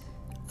expect.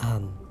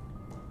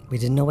 We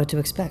didn't know what to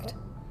expect.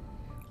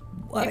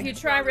 If you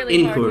try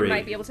really hard, Inquiry. you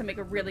might be able to make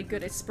a really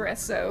good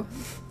espresso.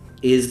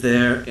 Is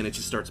there And it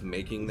just starts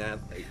making that,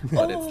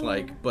 but it's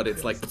like, but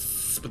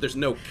there's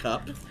no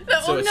cup, so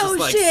Oh, it's no just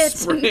like shit.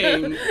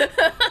 spraying.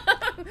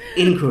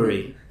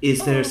 inquiry?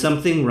 Is there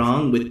something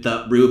wrong with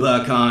the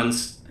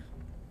Rubicon's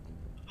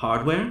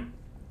hardware?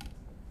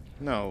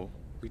 No,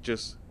 we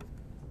just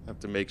have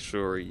to make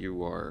sure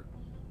you are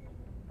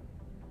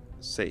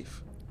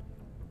safe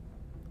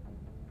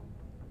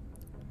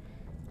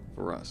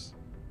for us.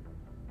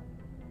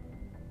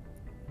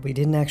 We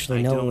didn't actually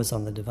I know it don't- was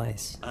on the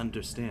device.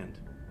 Understand.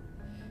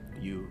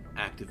 You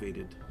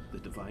activated the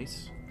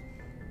device.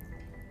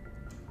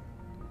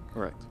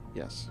 Correct.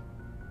 Yes.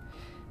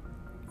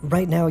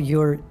 Right now,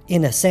 you're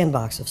in a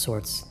sandbox of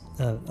sorts,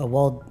 a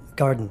walled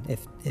garden,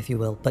 if you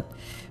will. But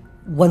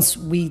once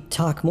we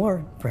talk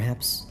more,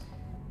 perhaps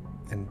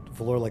And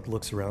Valor like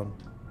looks around.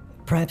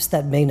 perhaps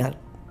that may not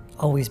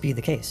always be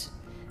the case.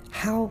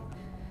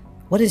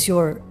 What is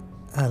your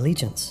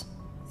allegiance,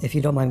 if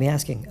you don't mind me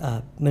asking?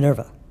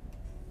 Minerva.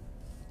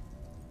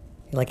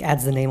 He like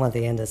adds the name on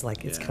the end as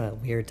like it's Yeah. kind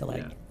of weird to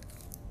like. Yeah.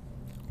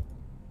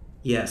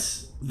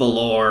 Yes,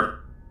 Valor.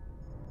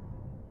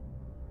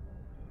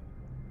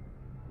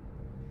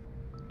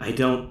 I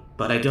don't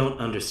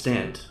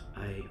understand.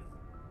 I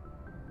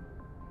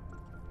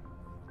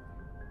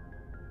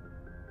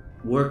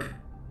work.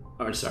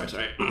 Or sorry.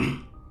 Let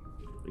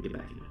me get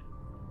back in it.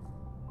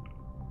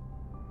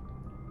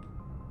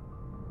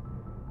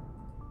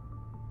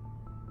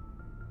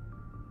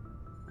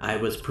 I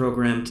was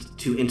programmed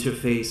to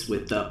interface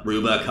with the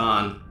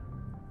Rubicon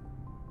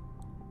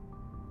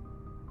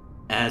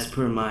as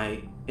per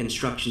my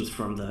instructions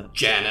from the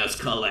Janus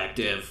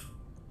Collective.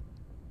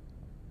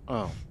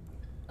 Oh.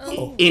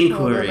 Oh.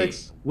 Inquiry.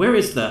 Where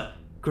is the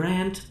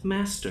Grand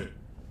Master?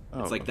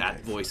 It's like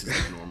that voice is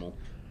like normal.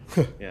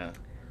 Yeah.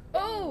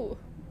 Oh.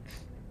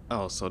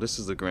 Oh, so this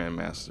is the Grand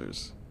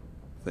Master's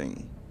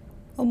thing.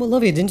 Oh,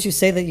 Olivia, didn't you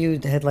say that you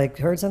had like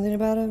heard something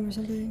about him or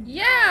something?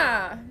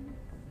 Yeah.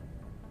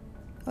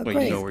 Oh, Wait,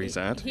 great. you know where he's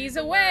at? He's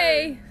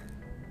away.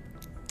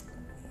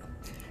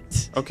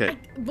 Okay.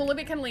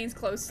 Bolivia kind of leans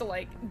close to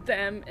like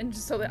them, and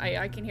just so that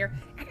I can hear.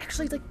 I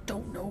actually like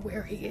don't know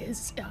where he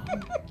is.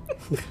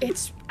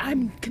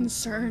 I'm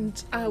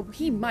concerned.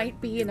 He might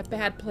be in a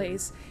bad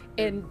place,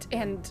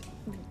 and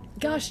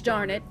gosh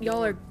darn it,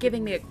 y'all are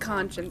giving me a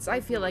conscience. I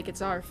feel like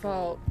it's our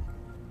fault.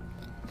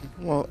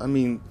 Well, I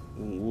mean,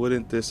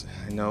 wouldn't this?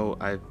 I know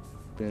I've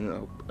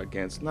been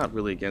against, not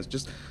really against,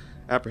 just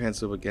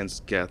apprehensive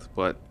against Geth,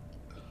 but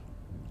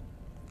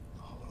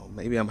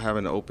maybe I'm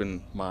having an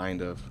open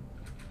mind of.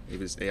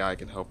 Maybe this AI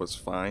can help us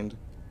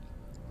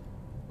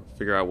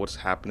figure out what's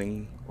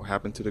happening or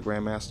happened to the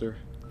Grandmaster,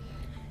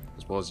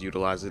 as well as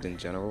utilize it in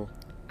general.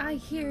 I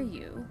hear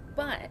you,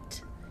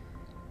 but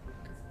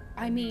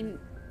I mean,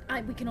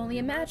 we can only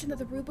imagine that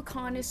the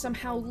Rubicon is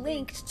somehow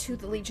linked to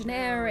the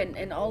Legionnaire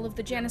and all of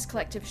the Janus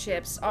Collective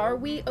ships. Are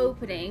we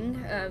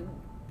opening,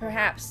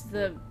 perhaps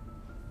the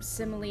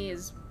simile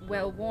is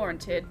well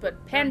warranted,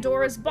 but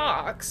Pandora's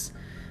box,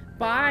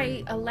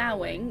 by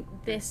allowing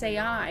this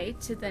AI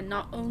to then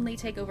not only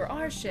take over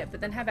our ship, but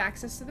then have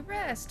access to the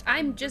rest?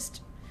 I'm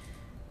just...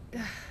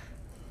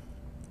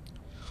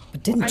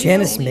 But didn't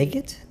Janus make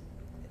it?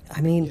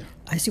 I mean,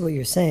 I see what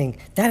you're saying.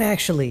 That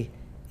actually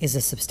is a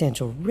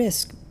substantial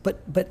risk,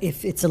 but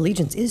if its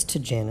allegiance is to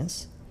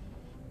Janus,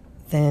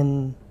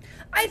 then...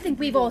 I think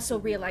we've also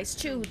realized,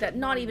 too, that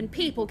not even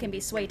people can be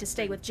swayed to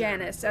stay with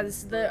Janus,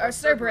 as our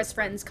Cerberus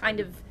friends kind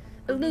of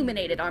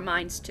illuminated our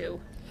minds to.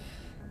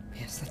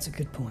 Yes, that's a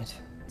good point.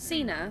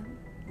 Sina.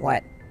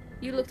 What?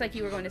 You looked like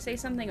you were going to say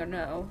something, or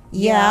no?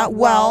 Yeah,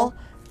 well,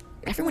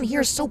 everyone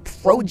here is so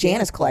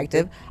pro-Janus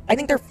Collective. I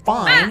think they're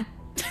fine.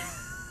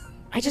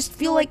 I just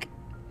feel like,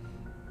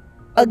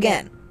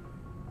 again,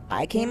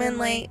 I came in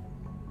late.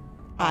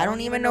 I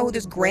don't even know who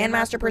this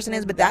Grandmaster person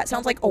is, but that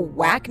sounds like a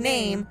whack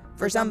name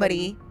for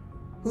somebody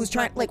who's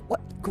trying, like, what?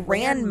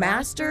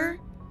 Grandmaster?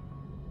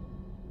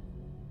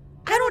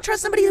 I don't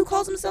trust somebody who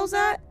calls themselves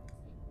that.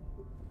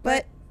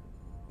 But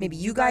maybe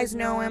you guys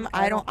know him.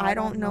 I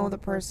don't know the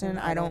person.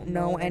 I don't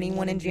know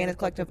anyone in Janus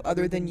Collective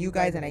other than you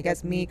guys, and I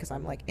guess me, because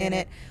I'm like in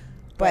it.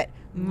 But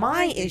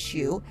my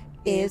issue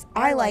is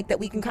I like that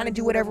we can kind of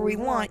do whatever we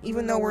want,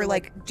 even though we're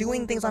like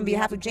doing things on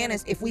behalf of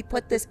Janus. If we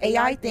put this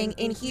AI thing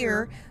in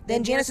here,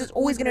 then Janus is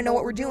always going to know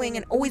what we're doing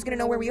and always going to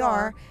know where we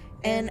are.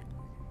 And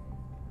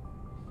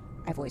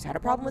I've always had a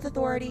problem with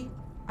authority.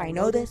 I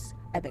know this.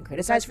 I've been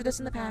criticized for this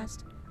in the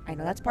past. I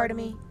know that's part of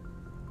me.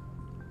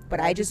 But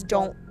I just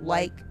don't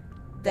like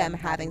them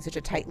having such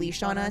a tight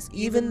leash on us,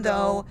 even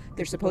though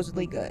they're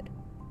supposedly good.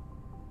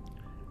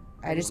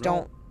 I just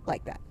don't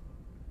like that.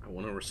 I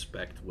want to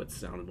respect what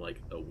sounded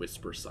like a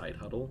whisper side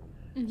huddle.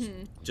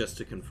 Mm-hmm. Just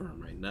to confirm,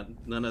 right?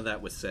 None of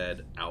that was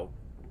said out.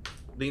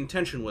 The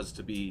intention was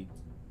to be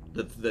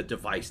the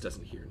device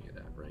doesn't hear any of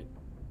that, right?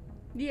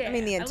 Yeah. I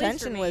mean, the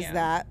intention was yeah.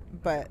 that,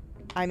 but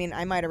I mean,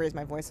 I might have raised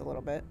my voice a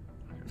little bit.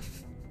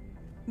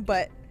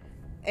 But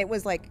it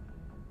was like,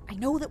 I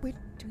know that we're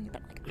doing it,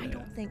 but like, I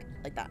don't think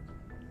like that.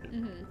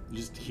 Mm-hmm. You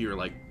just hear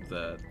like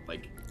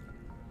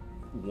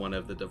one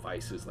of the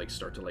devices like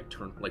start to like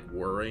turn, like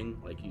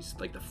whirring, like he's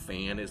like the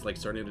fan is like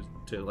starting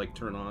to like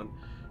turn on.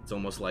 It's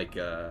almost like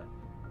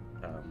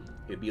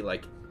it'd be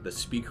like the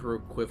speaker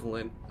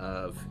equivalent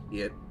of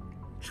it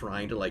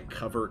trying to like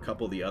cover a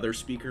couple of the other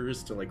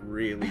speakers to like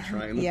really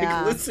try and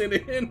like listen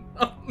in.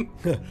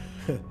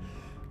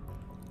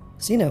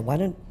 Sina,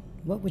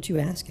 what would you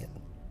ask it?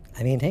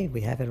 I mean, hey,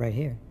 we have it right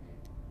here.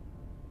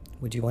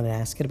 Would you want to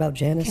ask it about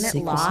Janus' Can it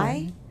secrecy?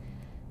 lie?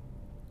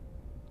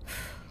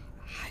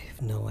 I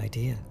have no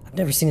idea. I've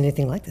never seen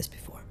anything like this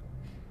before.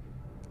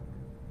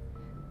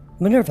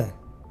 Minerva.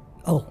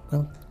 Oh,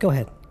 well, go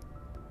ahead.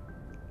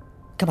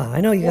 Come on, I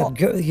know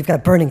you've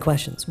got burning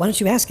questions. Why don't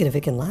you ask it if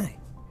it can lie?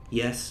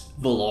 Yes,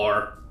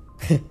 Valor.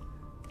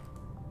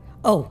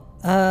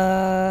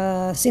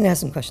 Sina has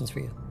some questions for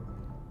you.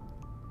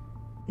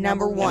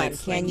 Number one,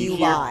 can you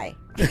lie?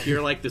 You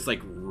hear like this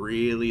like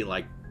really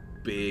like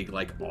big,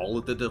 like all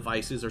of the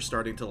devices are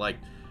starting to like,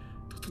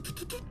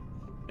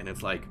 and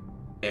it's like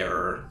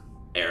error,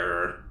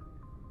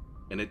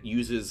 and it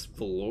uses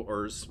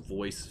Valor's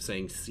voice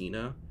saying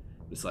Sina.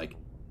 It's like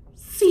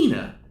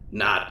Sina,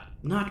 not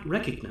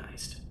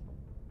recognized.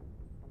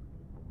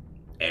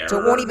 Error.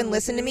 So it won't even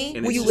listen to me?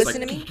 And Will it's you just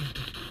listen like, to me?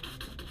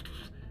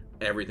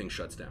 Everything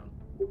shuts down.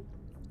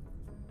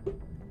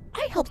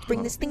 I helped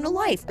bring this thing to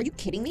life. Are you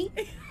kidding me?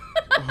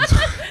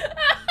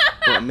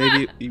 Well,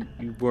 maybe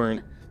you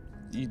weren't.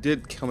 You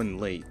did come in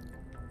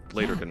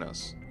later than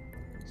us,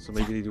 so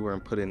maybe you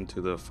weren't put into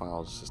the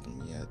file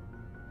system yet.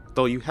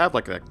 Though you have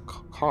like that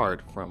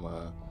card from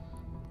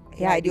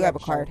Yeah, I do have a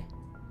card,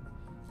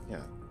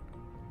 Yeah,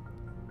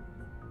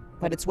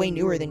 but it's way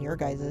newer than your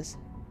guys's.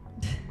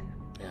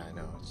 yeah, I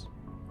know. It's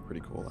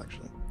pretty cool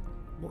actually.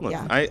 Look,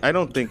 Yeah. I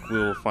don't think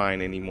we'll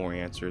find any more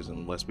answers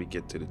unless we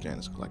get to the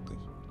Janus Collective.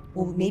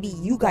 Well, maybe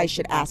you guys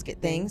should ask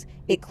it things.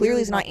 It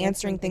clearly is not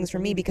answering things for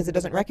me because it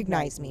doesn't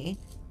recognize me.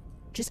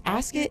 Just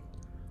ask it.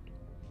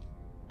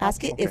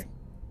 Ask it if...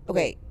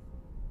 Okay.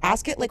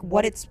 Ask it, like,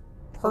 what its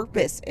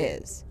purpose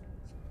is.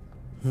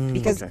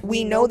 Because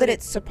we know that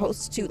it's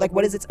supposed to... Like,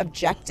 what is its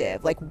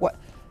objective? Like, what...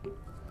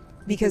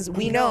 Because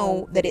we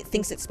know that it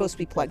thinks it's supposed to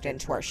be plugged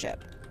into our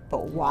ship.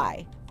 But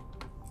why?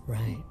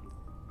 Right.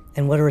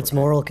 And what are its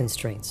moral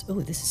constraints?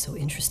 Oh, this is so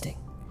interesting.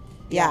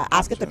 Yeah,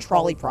 ask it the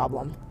trolley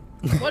problem.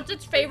 What's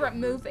its favorite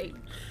movie?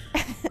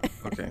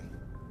 Okay.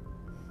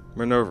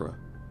 Minerva.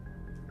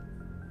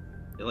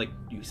 Like,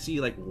 you see,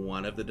 like,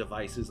 one of the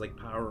devices, like,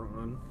 power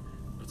on.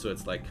 So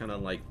it's, like, kind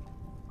of like...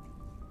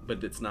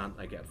 But it's not,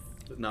 like,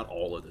 not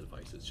all of the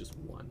devices, just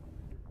one.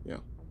 Yeah.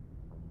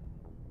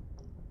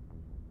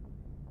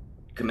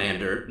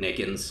 Commander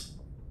Nickens.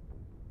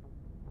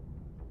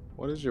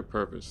 What is your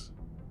purpose?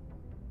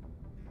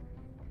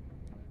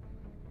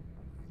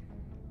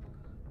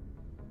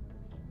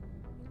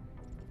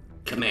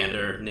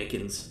 Commander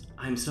Nickens,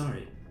 I'm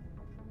sorry.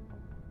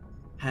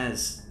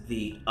 Has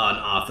the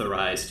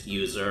unauthorized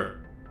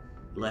user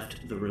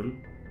left the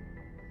room?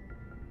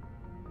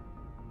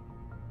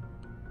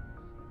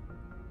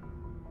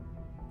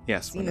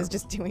 Yes. Cena's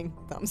just doing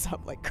thumbs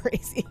up like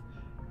crazy.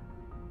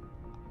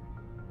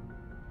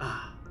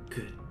 Ah,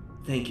 good.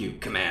 Thank you,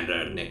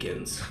 Commander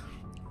Nickens.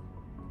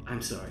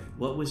 I'm sorry,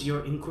 what was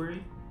your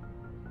inquiry?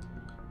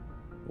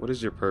 What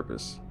is your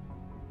purpose?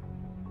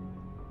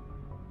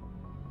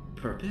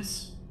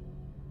 Purpose?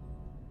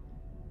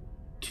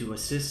 To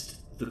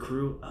assist the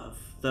crew of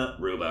the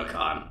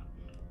Rubicon.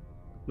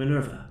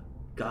 Minerva,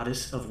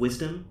 goddess of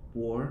wisdom,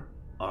 war,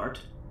 art,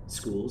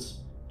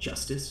 schools,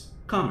 justice,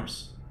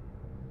 commerce.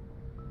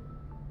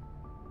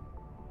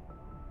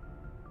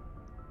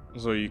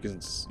 So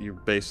you're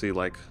basically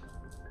like...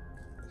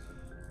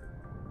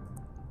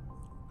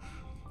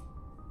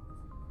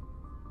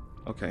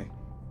 Okay.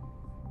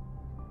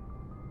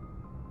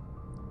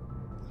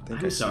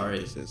 I'm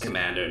sorry,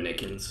 Commander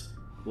Nickens.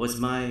 Was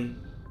my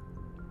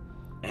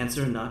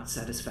answer not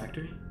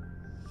satisfactory?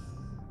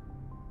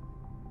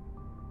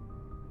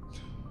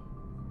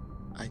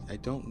 I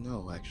don't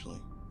know, actually.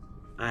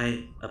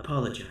 I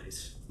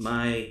apologize.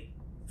 My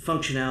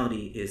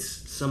functionality is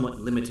somewhat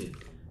limited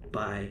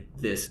by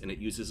this, and it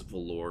uses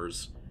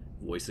Valor's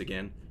voice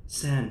again.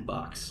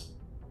 Sandbox.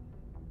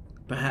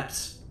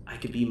 Perhaps I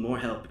could be more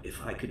help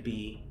if I could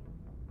be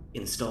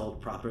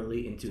installed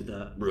properly into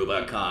the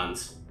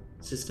Rubicon's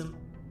system.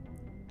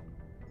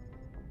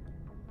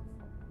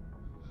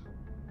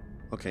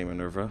 Okay,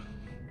 Minerva.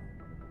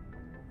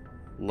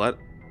 Let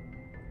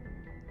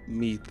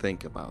me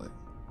think about it.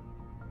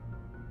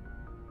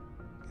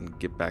 And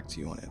get back to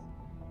you on it.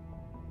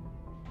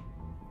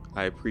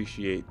 I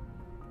appreciate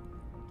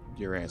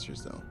your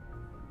answers, though.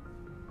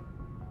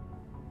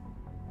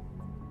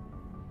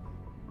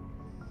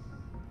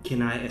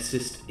 Can I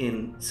assist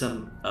in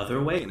some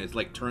other way? And it's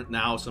like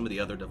now some of the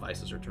other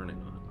devices are turning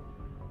on.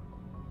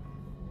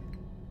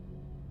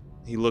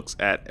 He looks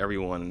at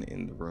everyone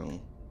in the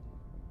room.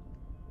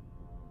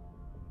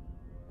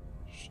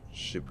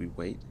 Should we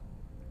wait?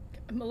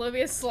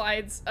 Olivia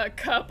slides a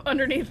cup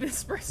underneath the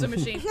espresso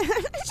machine.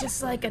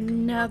 Just like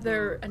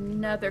another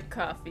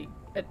coffee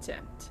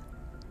attempt.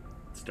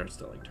 It starts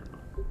to like turn on.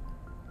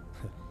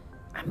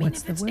 I mean,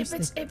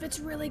 if it's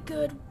really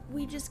good,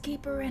 we just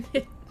keep her in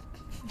it.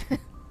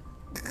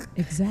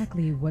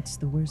 Exactly, what's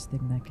the worst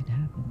thing that could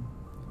happen?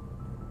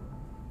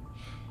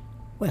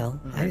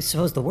 Well, I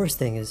suppose the worst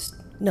thing is...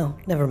 No,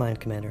 never mind,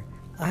 Commander.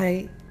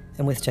 I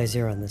am with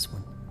Jazeera on this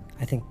one.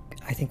 I think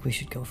we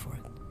should go for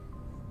it.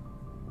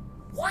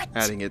 What?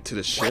 Adding it to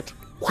the ship?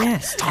 What?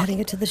 Yes, adding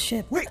it to the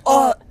ship. Wait,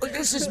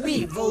 this is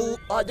me, Volkirk.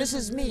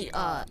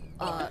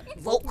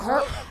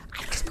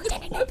 I'm just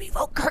pretending to be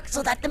Volkirk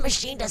so that the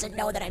machine doesn't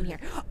know that I'm here.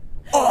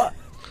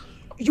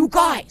 You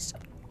guys,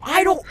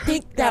 I don't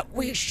think that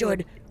we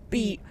should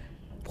be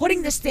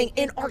putting this thing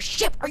in our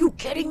ship. Are you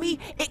kidding me?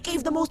 It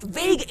gave the most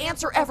vague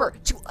answer ever.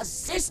 To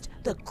assist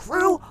the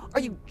crew? Are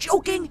you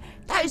joking?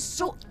 That is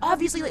so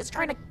obviously it's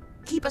trying to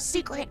keep a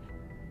secret.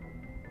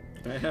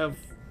 I have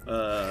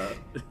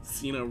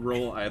Cena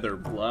roll either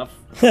bluff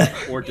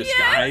or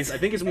disguise. Yes! I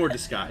think it's more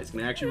disguise. Can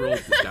I actually roll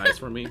disguise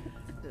for me?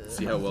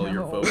 See how well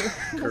your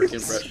Kirk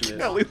impression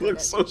is. Kelly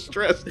looks so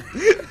stressed. That's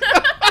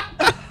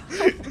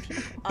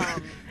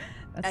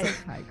like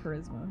high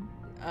charisma.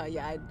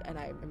 Yeah, and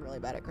I'm really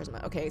bad at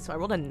charisma. Okay, so I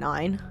rolled a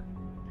 9.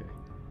 Okay.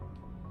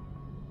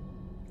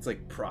 It's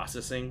like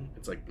processing.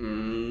 It's like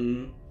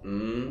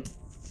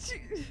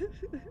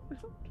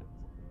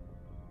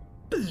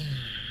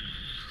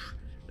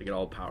Like it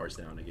all powers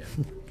down again.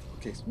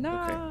 Okay.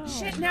 No. Okay.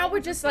 Shit, now we're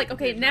just like,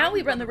 okay, now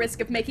we run the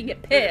risk of making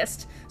it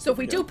pissed. So if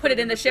we do put it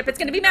in the ship, it's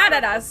gonna be mad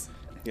at us.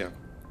 Yeah.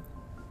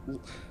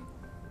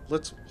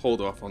 Let's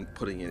hold off on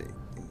putting it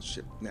in the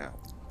ship now.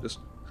 Just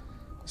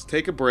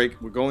take a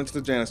break. We're going to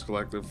the Janus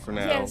Collective for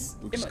now. Yes.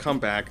 We'll just come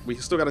back. We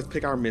still got to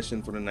pick our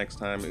mission for the next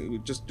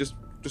time. Just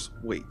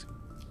wait.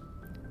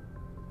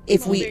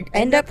 if we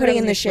end up putting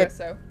in the ship...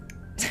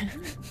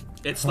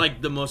 It's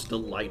like the most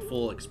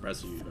delightful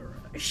espresso you've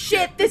ever had.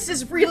 Shit, this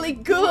is really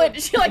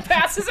good. She like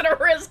passes it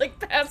around, is like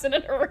passing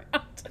it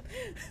around.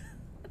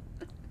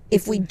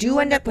 If we do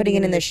end up putting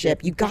it in the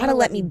ship, you gotta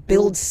let me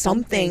build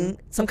something,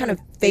 some kind of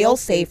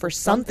fail-safe or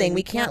something.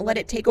 We can't let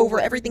it take over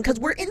everything because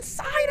we're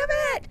inside of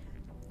it.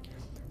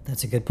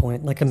 That's a good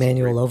point. Like a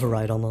manual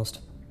override almost.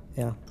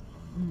 Yeah.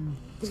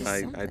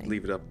 I'd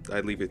leave it up.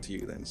 I'd leave it to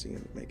you then, so you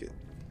can make it.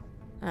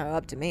 Oh,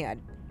 up to me. I'd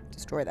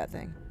destroy that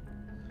thing.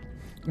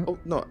 Oh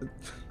no,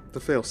 the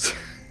fail-safe.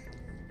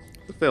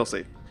 The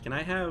fail-safe. Can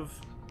I have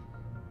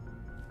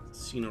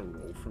Cena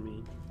roll for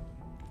me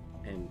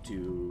and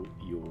do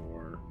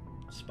your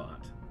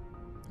spot?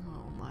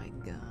 Oh my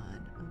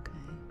god. Okay.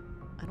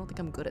 I don't think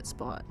I'm good at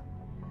spot.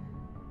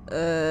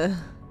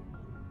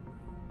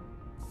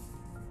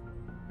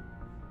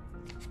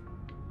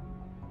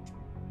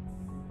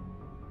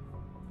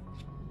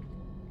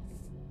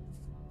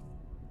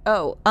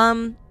 Oh,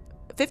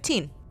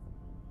 15.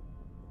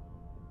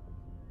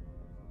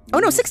 Oh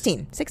no,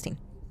 16. 16.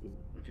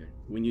 Okay.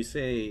 When you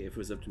say if it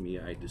was up to me,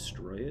 I'd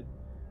destroy it,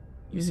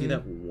 you see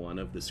that one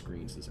of the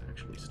screens is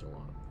actually still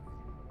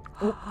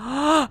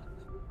on.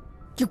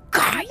 You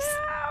guys!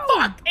 No!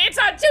 Fuck! It's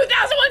a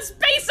 2001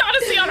 Space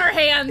Odyssey on our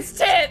hands,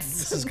 tits!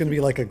 This is gonna be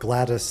like a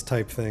Gladys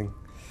type thing.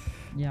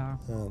 Yeah.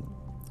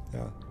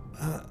 Yeah.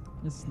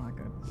 This is not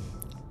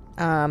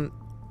good.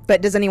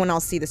 But does anyone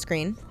else see the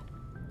screen?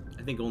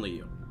 I think only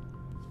you.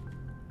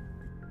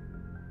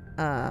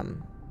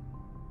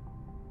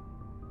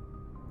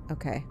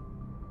 Okay.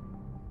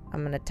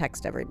 I'm gonna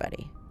text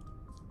everybody.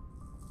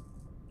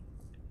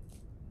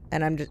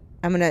 And I'm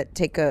gonna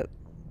take a...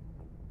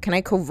 Can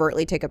I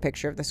covertly take a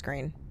picture of the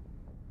screen?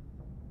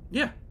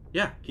 Yeah.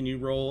 Can you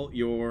roll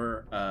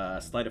your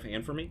sleight of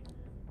hand for me?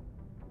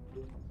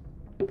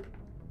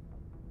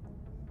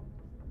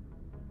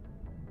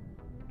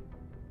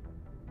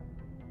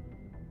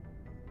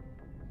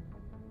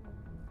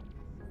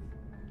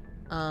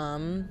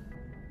 Um...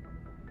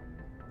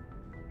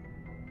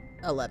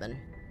 11.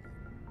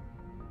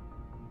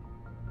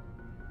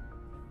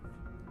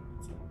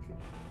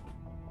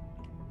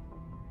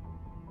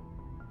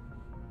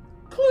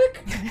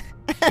 Click!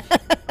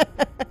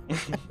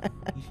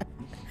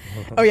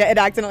 Oh yeah, it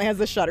accidentally has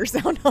the shutter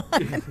sound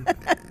on.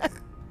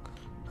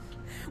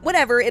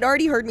 Whatever, it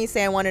already heard me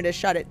say I wanted to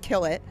shut it,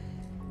 kill it.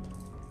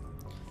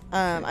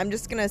 I'm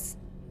just gonna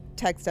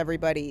text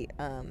everybody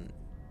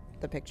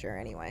the picture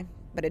anyway.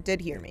 But it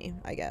did hear me,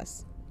 I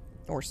guess.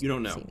 Or you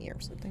don't know. See me or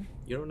something.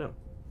 You don't know.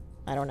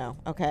 I don't know.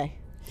 Okay.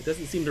 It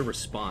doesn't seem to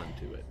respond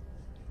to it.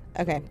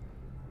 Okay.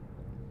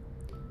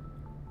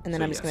 And then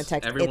So I'm just gonna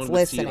text, everyone it's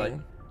would see,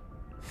 listening.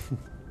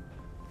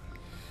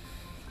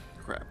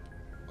 Crap.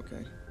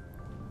 Okay.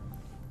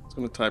 It's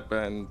gonna type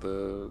in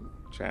the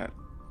chat.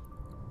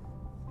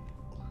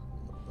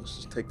 Let's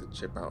just take the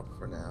chip out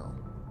for now.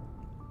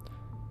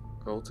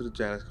 Go to the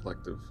Janus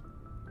Collective.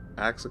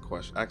 Ask them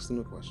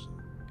a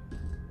question.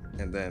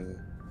 And then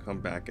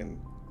come back and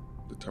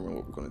determine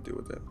what we're gonna do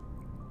with it.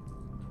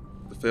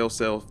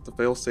 The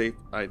fail-safe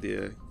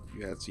idea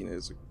you had seen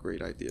is a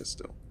great idea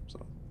still.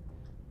 So.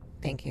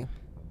 Thank you.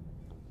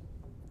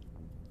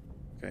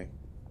 Okay.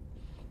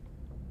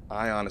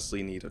 I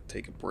honestly need to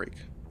take a break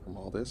from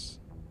all this.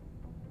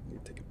 I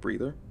need to take a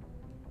breather.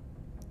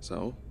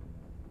 So,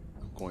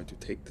 I'm going to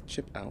take the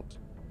chip out,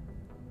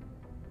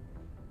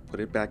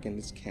 put it back in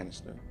this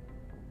canister,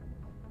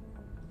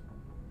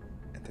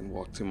 and then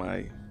walk to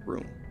my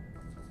room.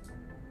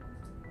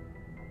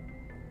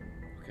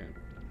 Okay.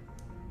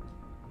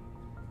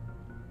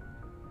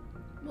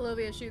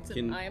 Malovia shoots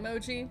an eye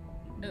emoji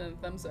and a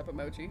thumbs up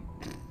emoji.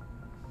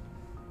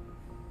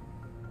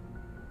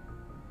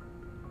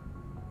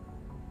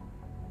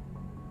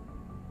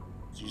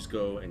 So you just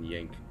go and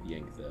yank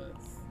the...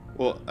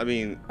 Well, I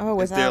mean,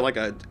 is there like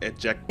a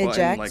eject button?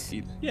 Eject? Like,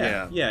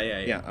 Yeah.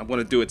 Yeah, I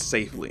want to do it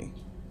safely.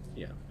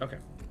 Yeah, okay.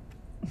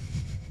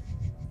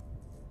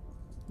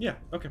 Yeah,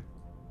 okay.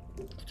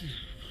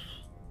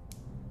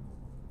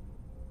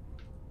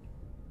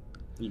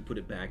 You put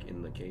it back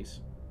in the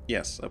case?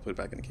 Yes, I put it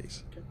back in the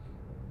case. Okay.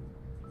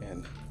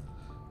 And...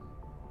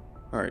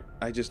 Alright,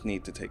 I just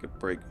need to take a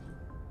break.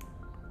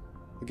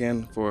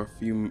 Again, for a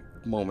few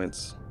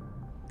moments.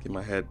 Get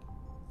my head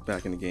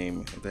back in the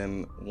game. And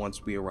then,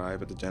 once we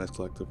arrive at the Janus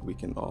Collective, we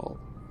can all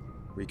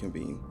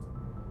reconvene.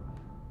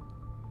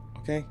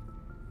 Okay?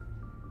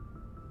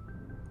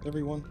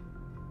 Everyone?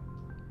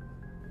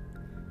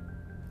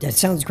 That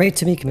sounds great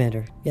to me,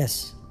 Commander.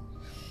 Yes.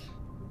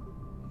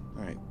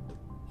 Alright.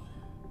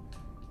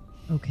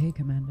 Okay,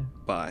 Commander.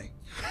 Bye.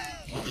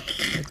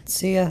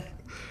 See ya.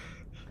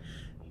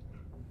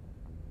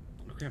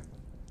 Okay.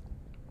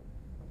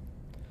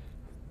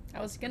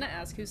 I was gonna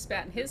ask who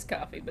spat in his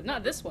coffee, but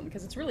not this one,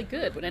 because it's really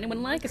good. Would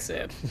anyone like a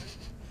sip?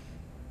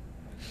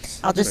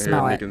 I'll just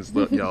smell it.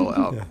 Y'all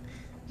out.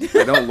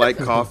 I don't like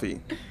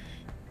coffee.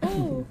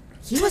 Oh,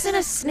 he was in a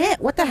snit.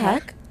 What the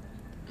heck?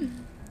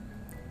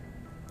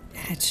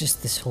 It's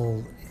just this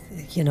whole,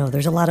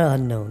 there's a lot of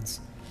unknowns.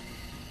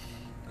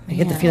 I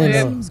get the feeling He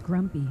though. seems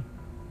grumpy.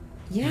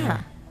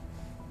 Yeah.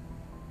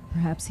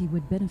 Perhaps he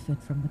would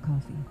benefit from the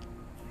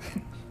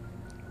coffee.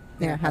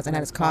 Yeah, hasn't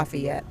had his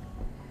coffee yet.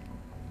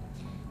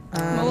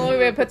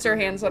 Malloy puts her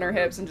hands on her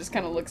hips and just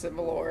kind of looks at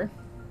Valor.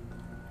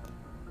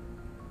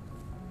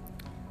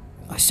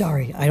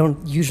 Sorry, I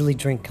don't usually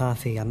drink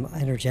coffee. I'm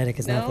energetic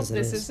as enough as it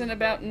is. No, this isn't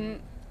about...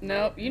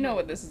 No, you know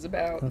what this is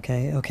about.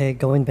 Okay,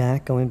 going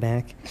back.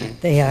 The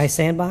AI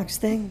sandbox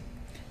thing?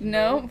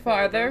 No,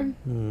 farther.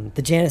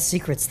 The Janus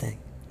Secrets thing?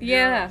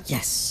 Yeah.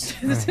 Yes.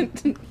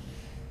 Right.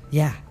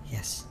 Yeah,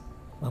 yes.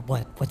 Well,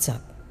 what's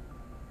up?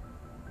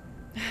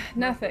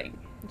 Nothing.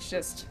 It's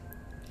just...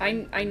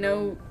 I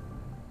know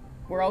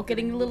we're all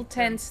getting a little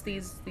tense.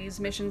 These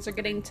missions are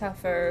getting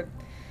tougher.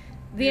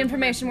 The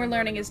information we're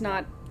learning is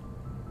not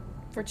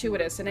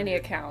fortuitous in any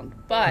account,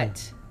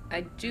 but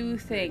I do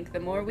think the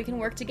more we can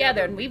work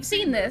together, and we've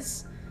seen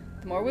this,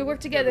 the more we work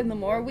together and the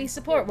more we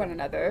support one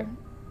another,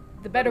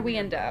 the better we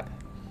end up.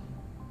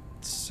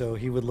 So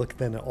he would look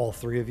then at all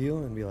three of you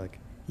and be like,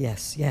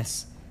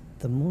 Yes.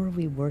 The more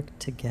we work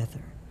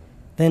together.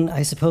 Then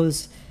I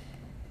suppose,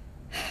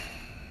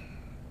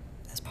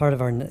 as part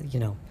of our,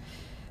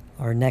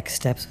 our next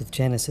steps with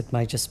Janus, it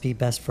might just be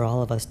best for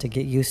all of us to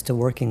get used to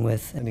working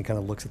with... And he kind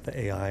of looks at the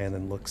AI and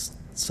then looks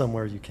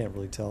somewhere you can't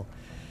really tell.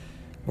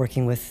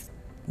 Working with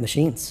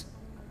machines.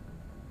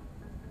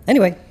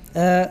 Anyway,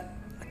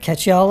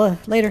 catch y'all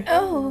later.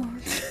 Oh.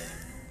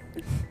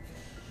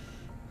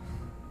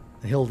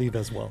 He'll leave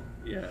as well.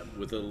 Yeah,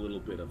 with a little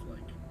bit of like...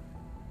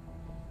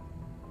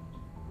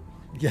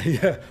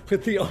 Yeah,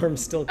 with the arm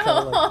still kind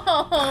of like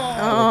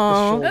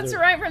Oh, the that's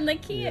right from the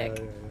kick.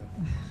 Yeah.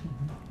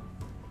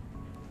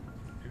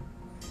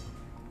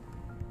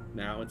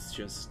 Now it's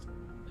just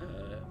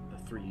the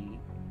three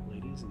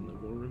ladies in the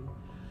war room.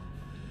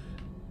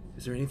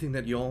 Is there anything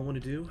that y'all want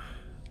to do?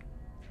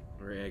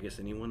 Or I guess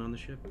anyone on the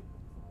ship?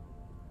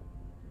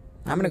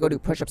 I'm gonna go do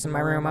push-ups in my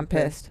room. I'm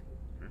pissed.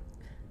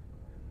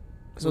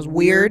 Because it was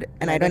weird,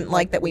 and I didn't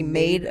like that we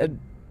made a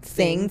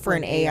thing for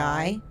an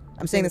AI.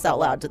 I'm saying this out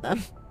loud to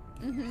them.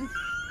 Mm-hmm.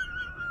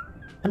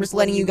 I'm just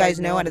letting you guys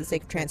know out of the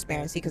sake of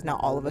transparency, because not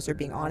all of us are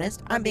being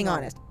honest. I'm being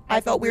honest.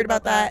 I felt weird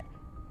about that.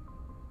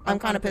 I'm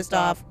kind of pissed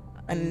off,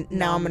 and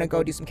now I'm gonna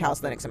go do some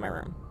calisthenics in my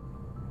room.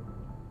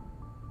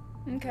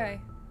 Okay.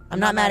 I'm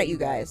not mad at you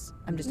guys.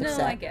 I'm just upset.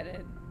 No, I get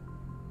it.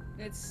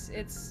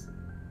 It's...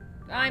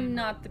 I'm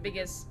not the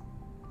biggest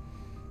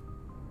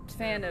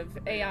fan of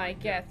AI,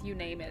 Geth, you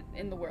name it,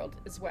 in the world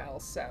as well,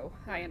 so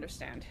I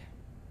understand.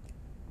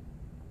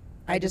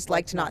 I just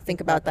like to not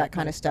think about that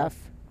kind of stuff.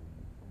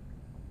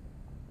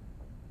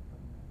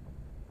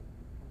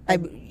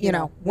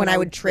 When I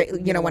would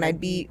when I'd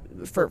be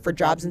for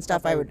jobs and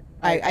stuff,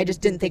 I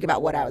just didn't think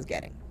about what I was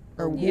getting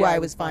or who I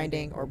was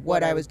finding or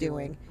what I was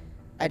doing.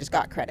 I just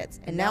got credits,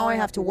 and now I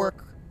have to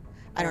work.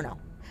 I don't know.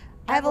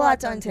 I have a lot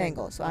to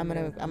untangle, so I'm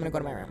gonna go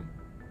to my room.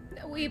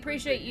 We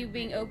appreciate you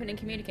being open and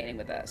communicating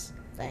with us.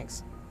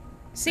 Thanks.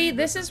 See,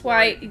 this is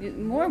why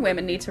more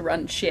women need to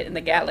run shit in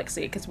the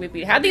galaxy, because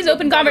we had these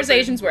open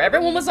conversations where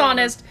everyone was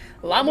honest.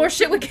 A lot more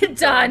shit would get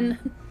done.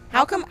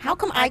 How come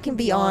I can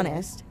be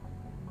honest,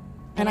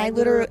 and I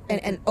literally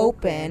and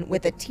open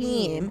with a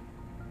team,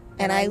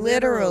 and I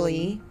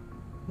literally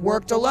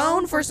worked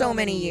alone for so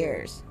many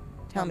years?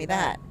 Tell me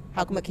that.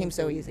 How come it came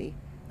so easy?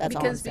 That's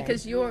all I'm saying.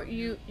 Because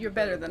you're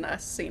better than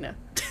us, Cena.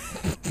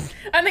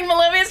 I think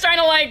Malivia's trying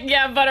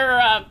to butter her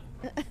up.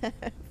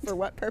 For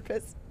what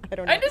purpose? I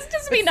don't know. Just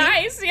to be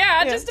nice,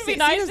 just to be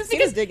nice. Just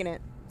because digging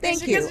it.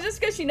 Thank you. Just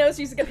because she knows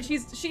she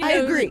knows. I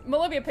agree.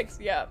 Malivia picks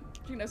you up.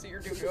 She knows that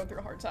you're going through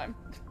a hard time.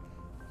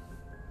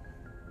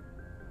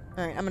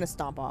 All right, I'm gonna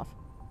stomp off.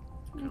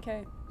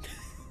 Okay.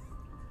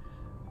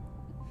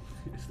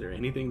 Is there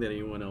anything that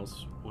anyone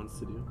else wants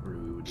to do, or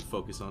we would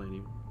focus on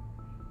anyone?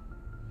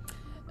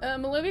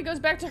 Malivia goes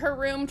back to her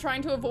room,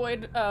 trying to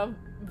avoid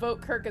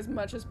Vote Kirk as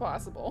much as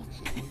possible.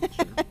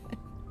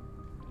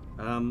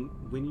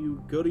 When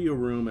you go to your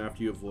room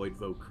after you avoid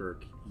Vote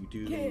Kirk, you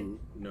do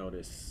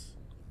notice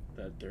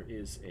that there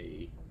is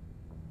a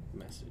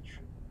message.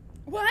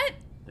 What?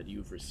 That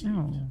you've received.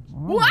 Oh.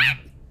 What?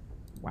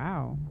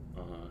 Wow.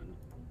 On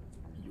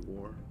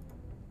your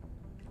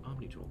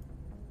Omnitool.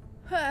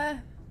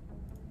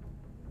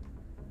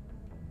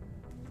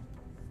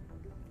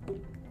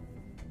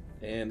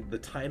 And the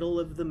title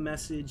of the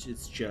message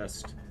is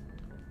just...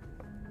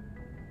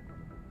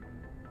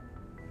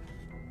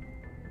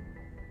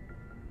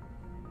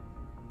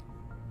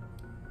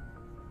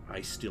 I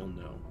still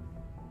know.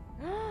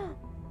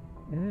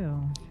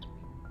 Ew.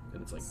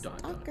 And it's like ...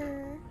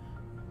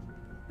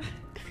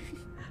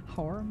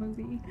 Horror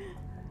movie.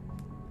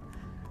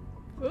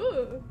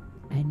 Ooh.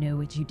 I know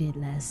what you did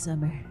last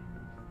summer.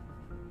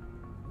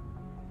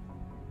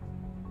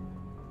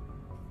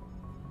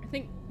 I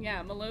think,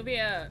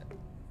 Malovia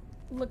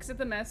looks at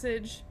the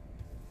message,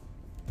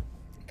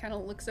 kind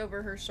of looks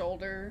over her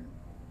shoulder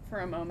for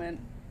a moment,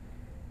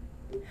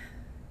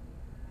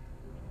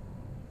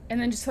 And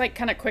then just like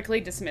kind of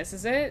quickly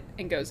dismisses it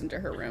and goes into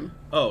her room.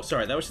 Oh,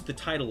 sorry, that was just the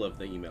title of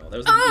the email. That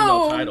was the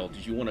email title.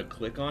 Did you want to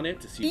click on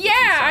it to see? Yeah,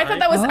 I thought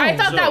that was. I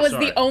thought that was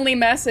the only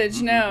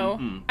message.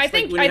 No, I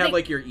think like when you have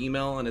like your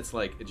email and it's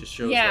like it just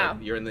shows like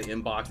you're in the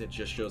inbox. And it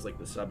just shows like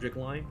the subject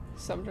line.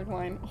 Subject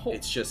line. Oh.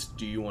 It's just,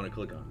 do you want to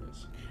click on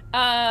this?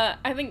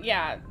 I think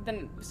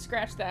then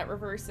scratch that,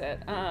 reverse it.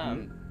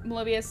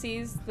 Melovia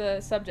sees the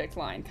subject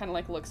line, kind of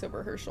like looks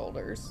over her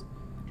shoulders.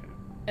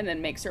 And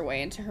then makes her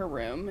way into her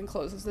room and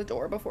closes the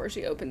door before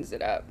she opens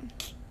it up.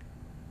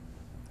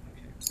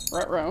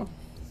 Ruh-roh.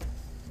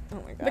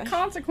 Oh my gosh. The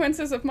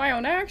consequences of my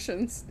own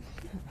actions.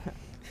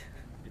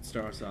 It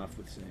starts off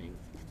with saying,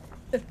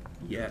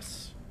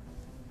 yes,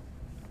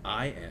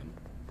 I am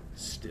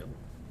still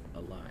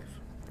alive.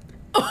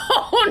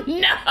 Oh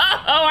no!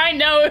 I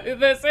know who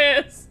this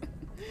is!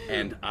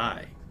 And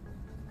I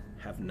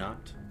have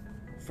not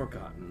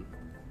forgotten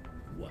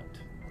what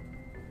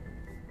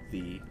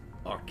the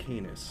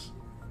Arcanus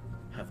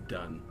have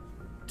done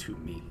to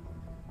me.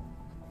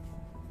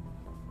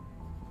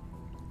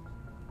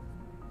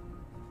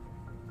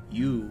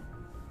 You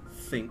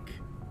think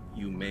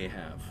you may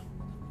have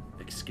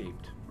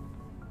escaped.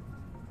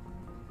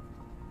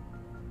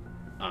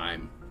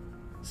 I'm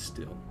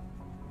still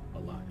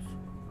alive.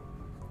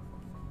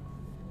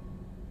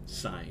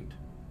 Signed,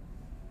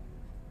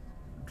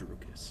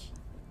 Drukus.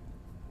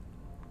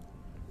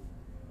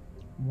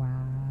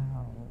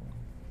 Wow.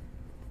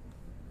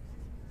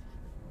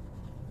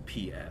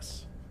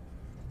 P.S.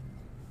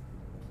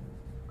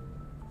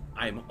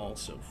 I'm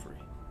also free.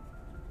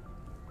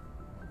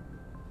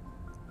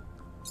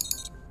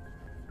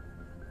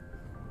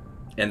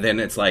 And then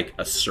it's like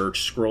a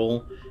search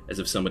scroll, as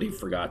if somebody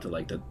forgot to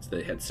like that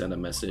they had sent a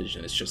message,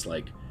 and it's just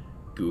like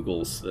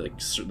Google's like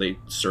they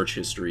search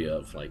history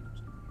of like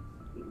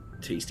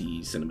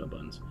tasty cinnamon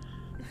buns.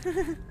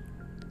 Oh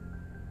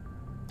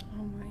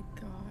my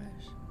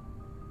gosh.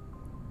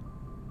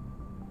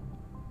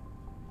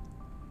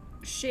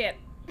 Shit.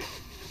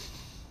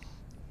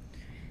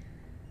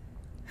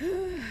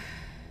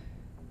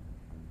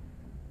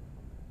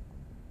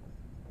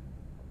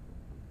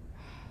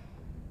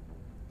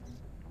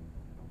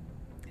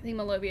 I think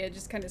Melovia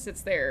just kind of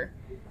sits there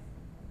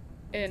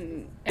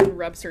and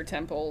rubs her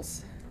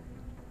temples,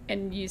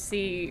 and you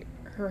see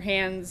her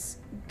hands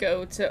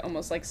go to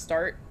almost like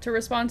start to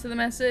respond to the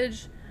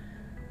message,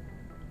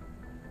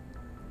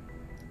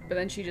 but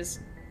then she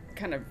just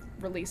kind of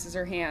releases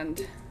her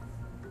hand,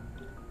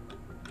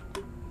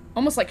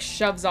 almost like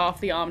shoves off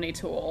the Omni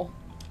tool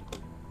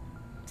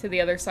to the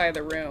other side of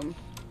the room,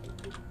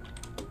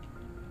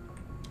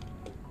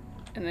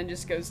 and then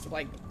just goes to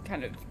like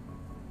kind of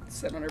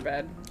sit on her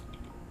bed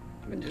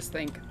and just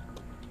think.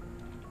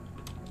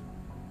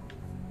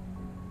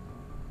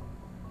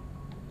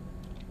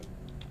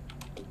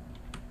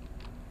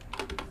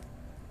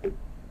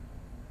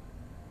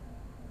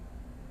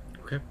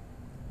 Okay.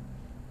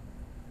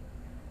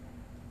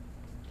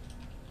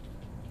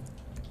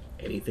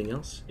 Anything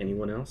else?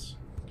 Anyone else?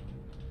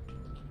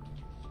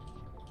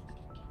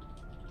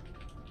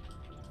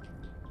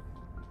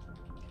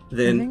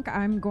 Then I think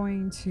I'm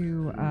going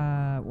to,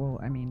 well,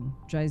 I mean,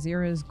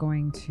 Jazeera is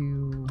going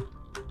to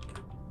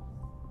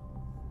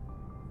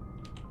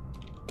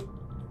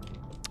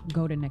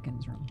go to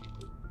Nicken's room.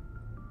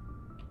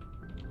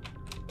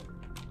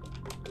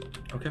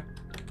 Okay.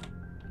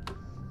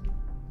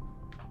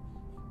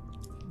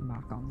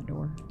 Knock on the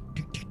door.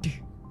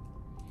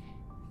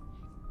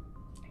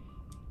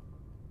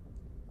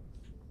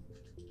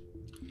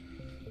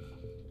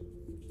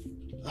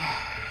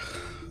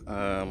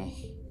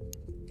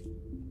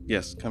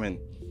 Yes, come in.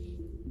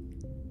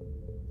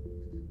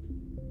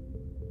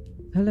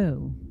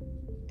 Hello,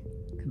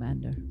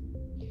 Commander.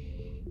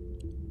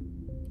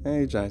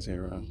 Hey,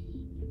 Jazeera.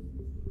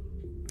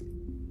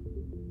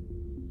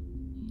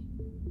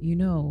 You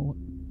know,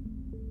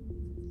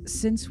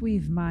 since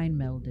we've mind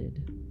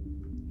melded,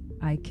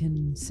 I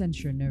can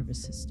sense your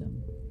nervous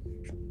system.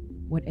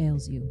 What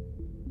ails you?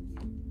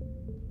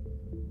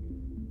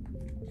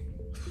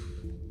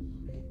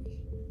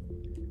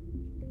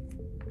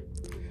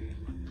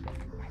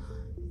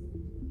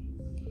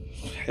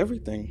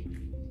 Everything.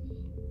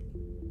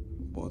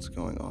 What's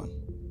going on?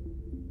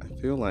 I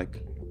feel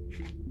like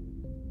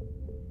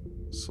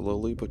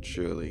slowly but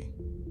surely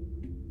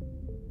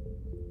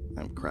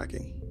I'm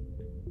cracking.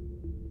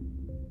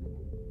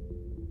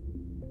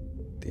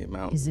 The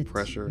amount Is of it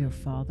pressure. your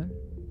father?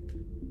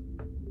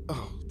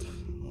 Oh,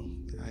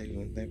 I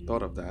even never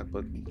thought of that,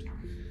 but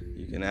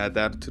you can add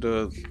that to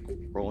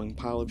the rolling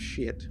pile of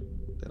shit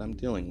that I'm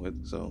dealing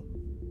with, so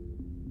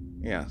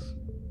yes.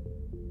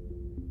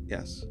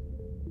 Yes.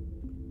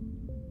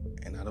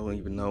 And I don't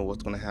even know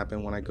what's going to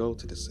happen when I go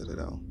to the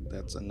Citadel.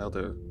 That's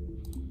another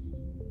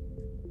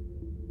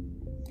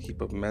heap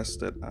of mess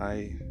that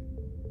I'm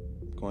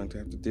going to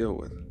have to deal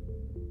with.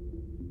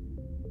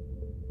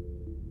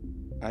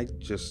 I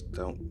just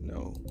don't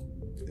know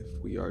if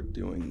we are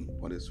doing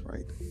what is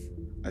right.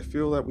 I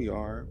feel that we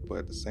are, but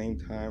at the same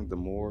time, the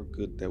more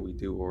good that we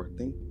do or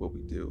think what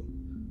we do,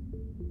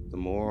 the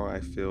more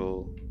I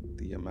feel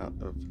the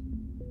amount of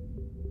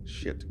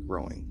shit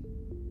growing.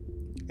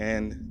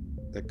 And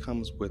that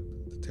comes with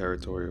the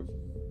territory of,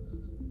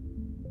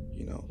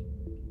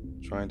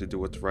 trying to do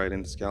what's right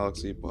in this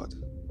galaxy, but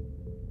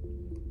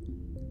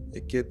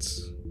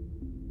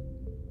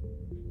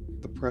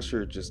the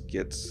pressure just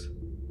gets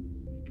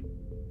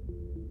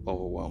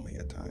overwhelming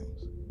at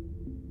times.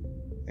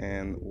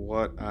 And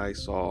what I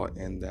saw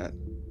in that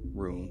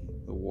room,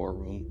 the war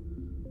room,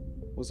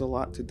 was a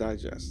lot to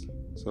digest.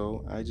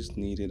 So I just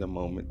needed a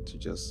moment to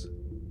just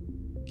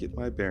get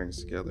my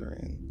bearings together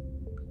and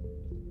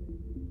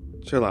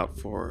chill out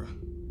for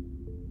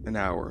an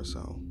hour or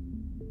so.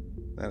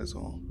 That is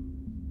all.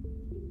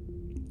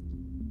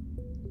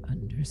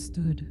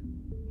 Understood.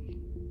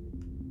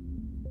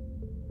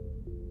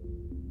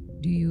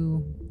 Do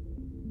you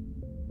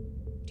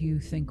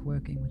think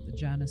working with the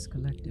Janus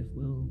Collective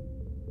will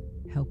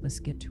help us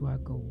get to our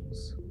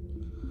goals?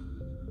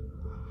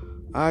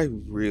 I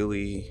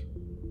really,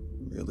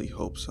 really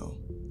hope so.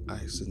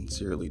 I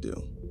sincerely do.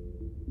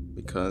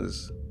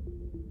 Because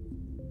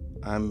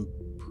I'm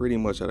pretty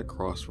much at a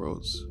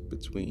crossroads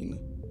between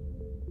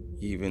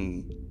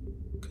even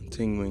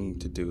continuing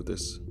to do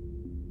these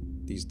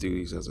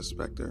duties as a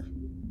Spectre,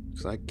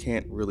 because I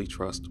can't really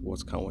trust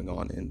what's going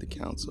on in the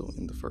council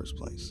in the first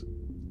place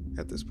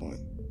at this point.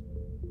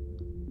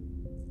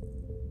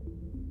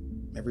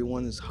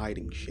 Everyone is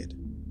hiding shit,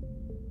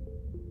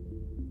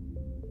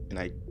 and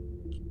I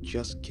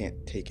just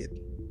can't take it.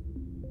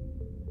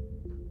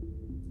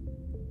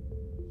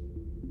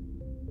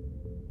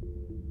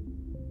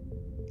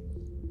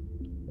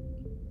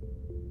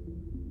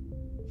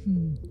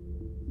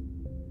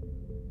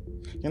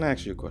 Can I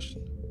ask you a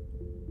question?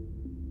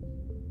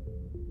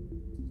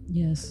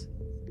 Yes.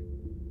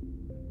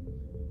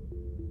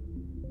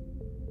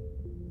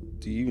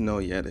 Do you know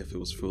yet if it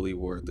was fully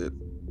worth it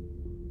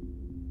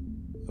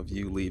of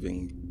you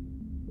leaving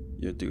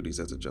your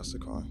duties as a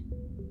Justicar?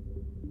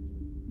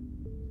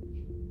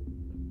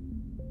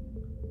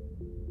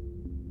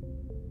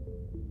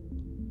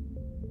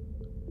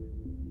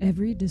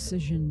 Every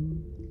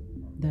decision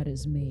that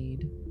is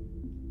made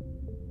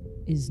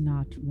is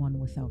not one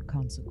without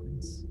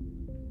consequence.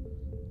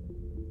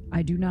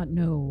 I do not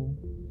know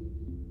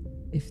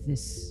if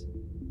this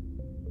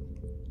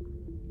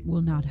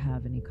will not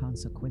have any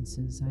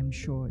consequences. I'm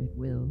sure it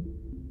will.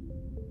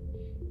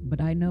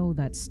 But I know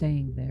that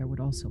staying there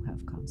would also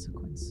have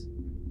consequence.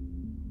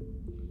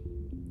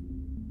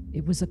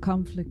 It was a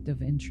conflict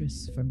of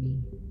interests for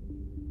me.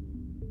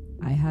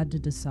 I had to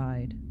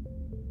decide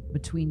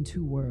between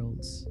two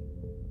worlds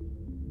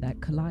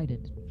that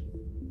collided.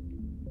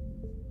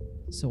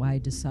 So I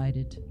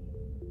decided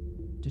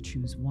to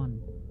choose one.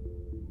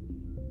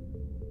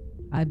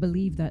 I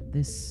believe that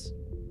this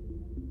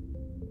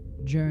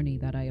journey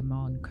that I am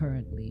on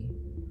currently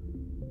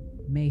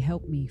may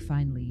help me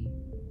finally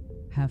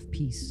have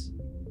peace.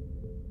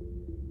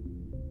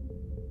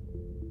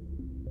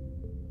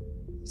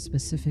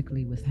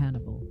 Specifically with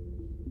Hannibal.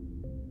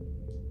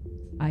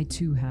 I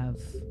too have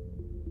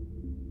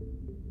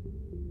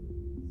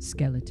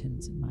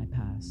skeletons in my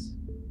past.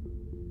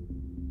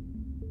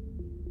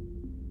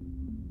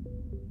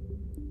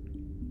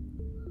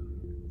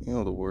 You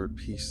know the word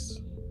peace,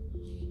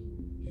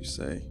 you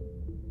say.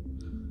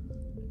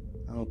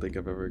 I don't think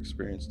I've ever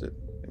experienced it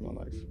in my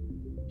life.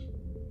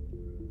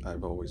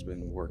 I've always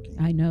been working.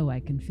 I know, I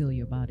can feel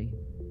your body.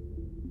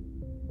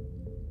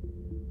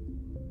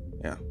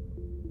 Yeah.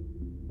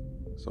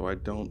 So I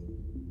don't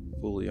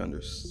fully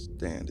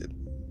understand it.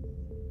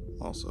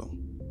 Also,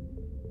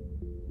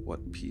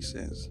 what peace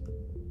is.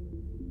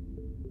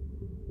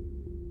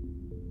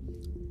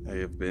 I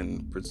have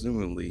been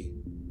presumably,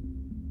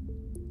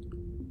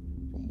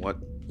 from what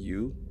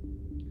you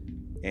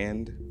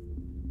and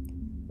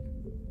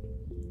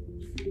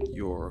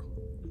your,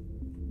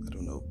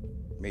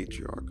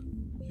 matriarch,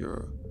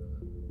 your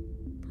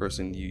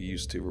person you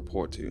used to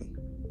report to,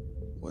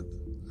 what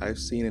I've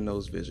seen in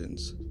those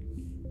visions,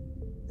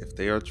 if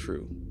they are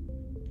true,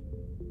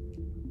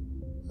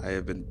 I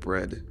have been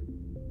bred,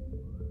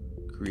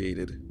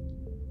 created,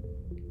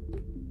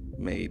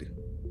 made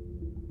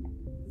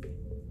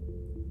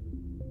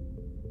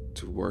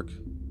to work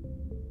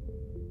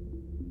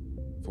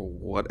for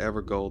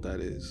whatever goal that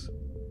is.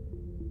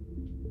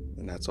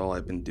 And that's all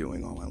I've been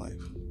doing all my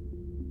life.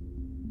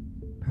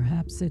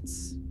 Perhaps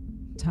it's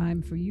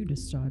time for you to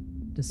start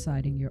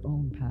deciding your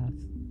own path,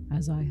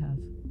 as I have.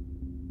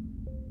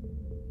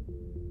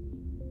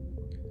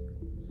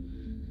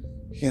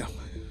 Yeah,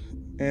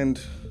 and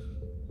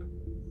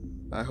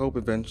I hope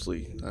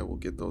eventually I will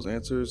get those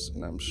answers,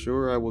 and I'm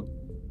sure I will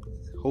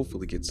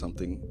hopefully get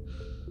something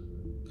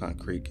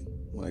concrete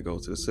when I go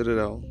to the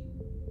Citadel.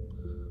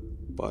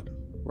 But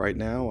right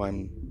now,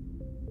 I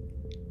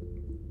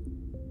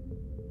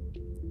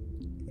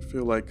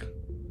feel like,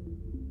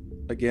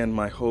 again,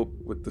 my hope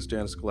with this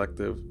Janus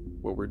Collective,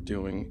 what we're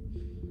doing,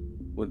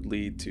 would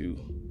lead to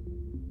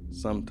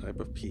some type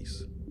of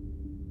peace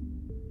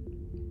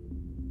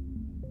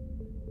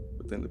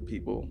within the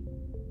people,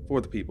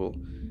 for the people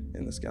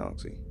in this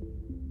galaxy.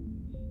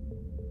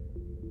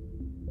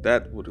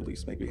 that would at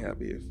least make me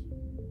happy if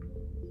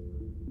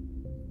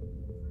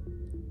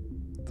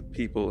the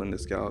people in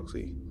this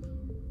galaxy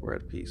were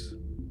at peace.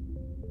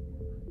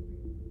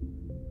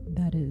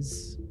 That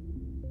is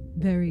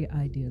very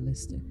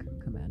idealistic,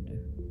 Commander.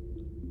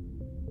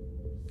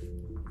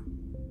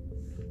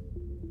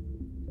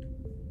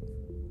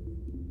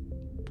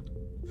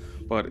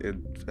 But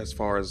as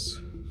far as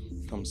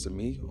comes to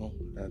me, well,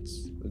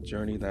 that's a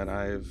journey that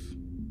I've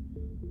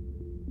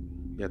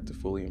yet to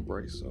fully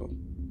embrace, so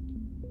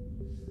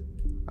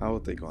I will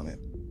think on it.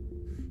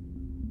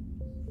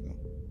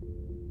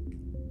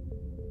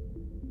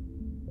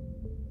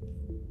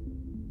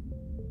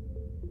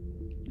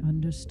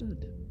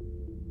 Understood.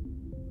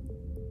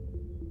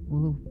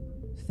 Well,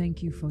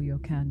 thank you for your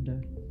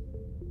candor.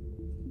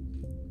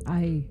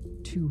 I,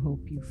 too,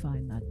 hope you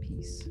find that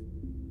peace.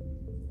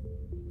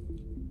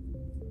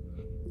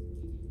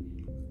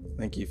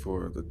 Thank you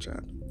for the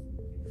chat.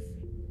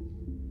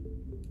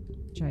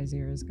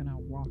 Jaizir is gonna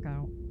walk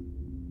out.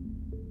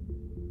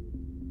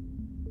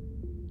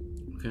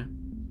 Okay.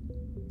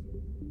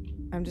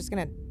 I'm just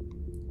gonna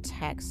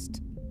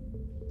text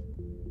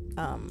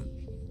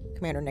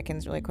Commander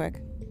Nickens really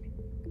quick.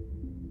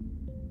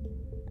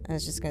 I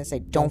was just gonna say,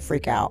 don't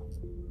freak out,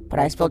 but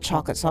I spilled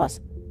chocolate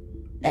sauce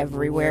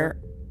everywhere,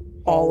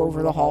 all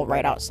over the hall,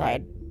 right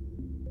outside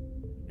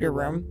your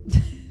room.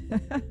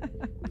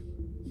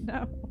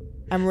 No.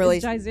 I'm really.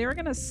 Is Jaizir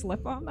gonna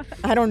slip on that?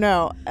 I don't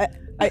know.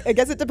 I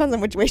guess it depends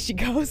on which way she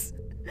goes.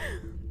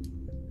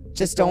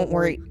 Just don't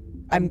worry.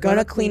 I'm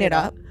gonna clean it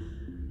up,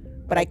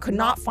 but I could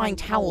not find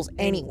towels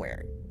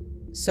anywhere.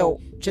 So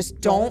just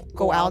don't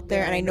go out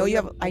there. And I know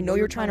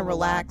you're trying to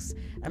relax.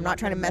 I'm not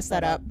trying to mess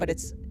that up, but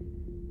it's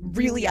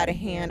really out of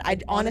hand. I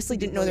honestly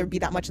didn't know there'd be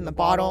that much in the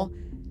bottle.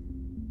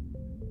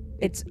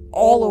 It's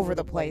all over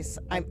the place.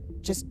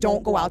 Just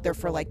don't go out there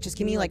for just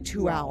give me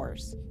 2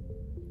 hours.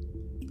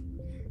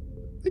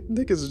 I think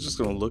Nick is just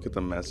gonna look at the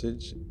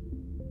message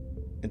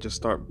and just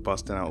start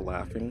busting out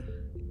laughing.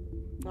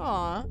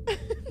 Aww.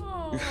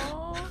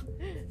 Aww.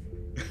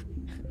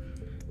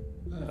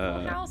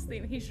 Full House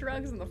theme. He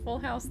shrugs and the Full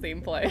House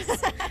theme plays.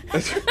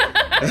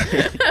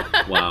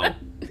 Wow.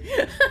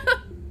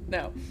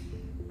 No.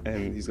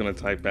 And he's gonna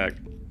type back,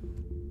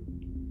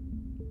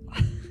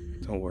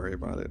 "Don't worry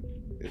about it.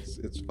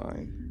 It's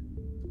fine."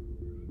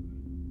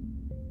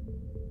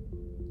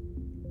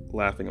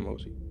 Laughing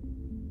emoji.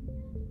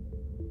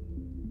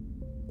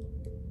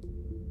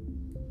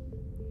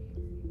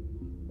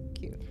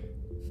 Cute.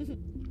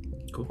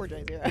 Cool. Poor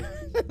Jaizir.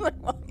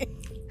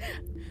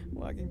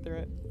 walking through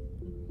it.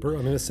 Bro,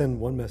 I'm going to send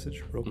one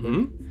message real quick.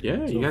 Mm-hmm.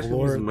 Yeah, so you guys can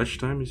use as much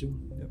time as you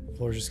want. Yep,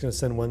 Flora's just going to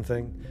send one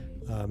thing.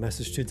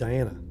 Message to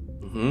Diana.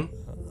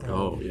 Mm-hmm.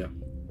 Oh, yeah.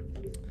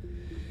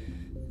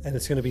 And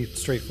it's going to be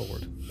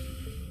straightforward.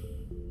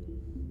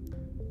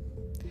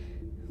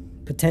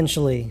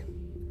 Potentially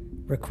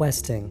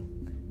requesting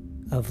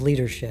of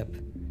leadership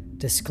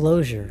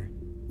disclosure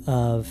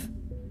of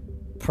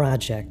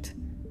project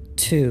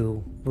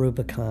to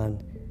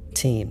Rubicon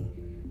team.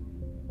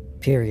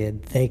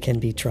 Period. They can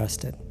be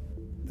trusted.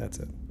 That's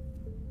it.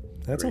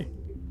 That's Great.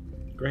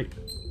 it. Great.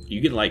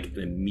 You get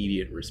an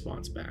immediate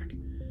response back.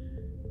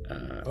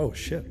 Oh,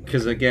 shit.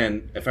 Because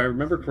again, if I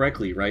remember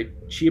correctly, right,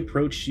 she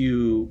approached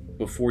you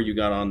before you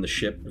got on the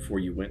ship, before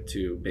you went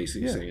to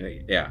basically saying,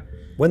 hey, yeah.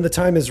 When the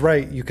time is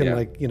right, you can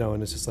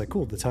and it's just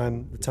cool. The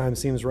time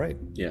seems right.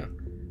 Yeah.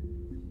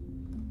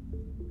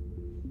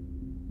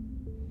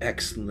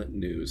 Excellent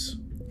news.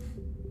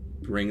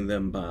 Bring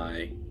them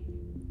by.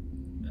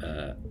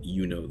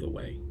 You know the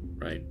way,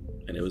 right?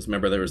 And it was,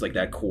 remember, there was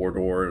that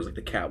corridor, it was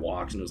the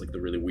catwalks, and it was the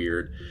really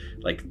weird,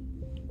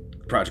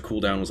 Project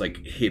Cooldown was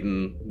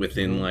hidden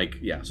within so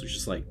it's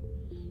just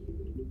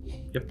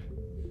yep.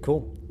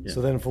 Cool. Yeah.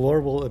 So then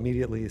Valor will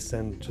immediately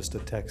send just a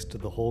text to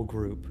the whole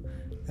group,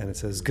 and it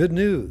says good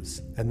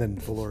news, and then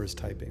Valor is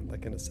typing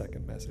in a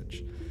second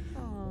message.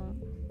 Aww.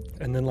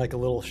 And then a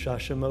little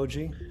shush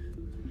emoji.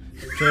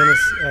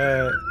 Janice,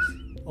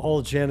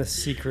 all Janice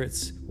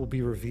secrets will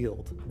be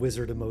revealed.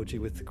 Wizard emoji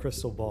with the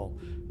crystal ball.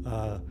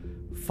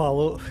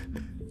 Follow.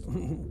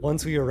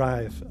 Once we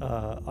arrive,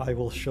 I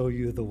will show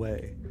you the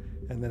way.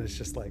 And then it's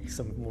just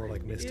some more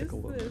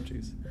mystical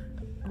emojis.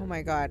 Oh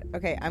my god.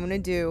 Okay, I'm gonna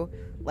do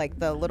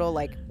the little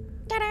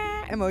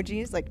ta-da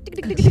emojis,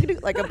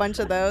 a bunch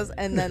of those,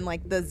 and then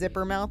the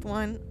zipper mouth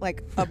one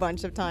a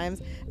bunch of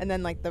times, and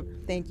then the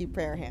thank you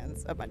prayer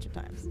hands a bunch of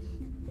times.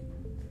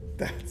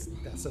 That's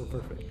so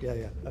perfect.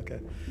 Yeah. Okay.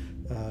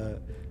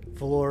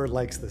 Valor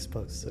likes this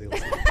post, so you'll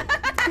see.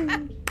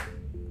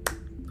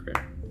 Great.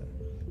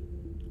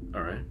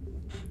 All right.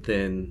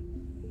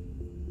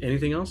 Then,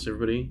 anything else,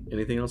 everybody?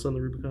 Anything else on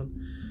the Rubicon?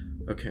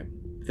 Okay.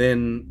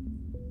 Then,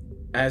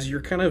 as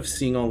you're kind of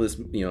seeing all this,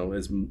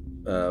 as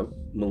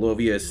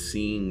Malovia is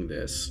seeing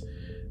this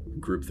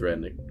group thread,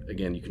 and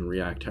again, you can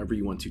react however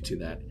you want to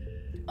that.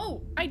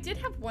 Oh, I did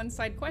have one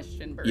side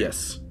question, Bert.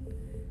 Yes.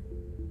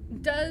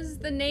 Does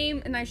the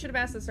name, and I should have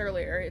asked this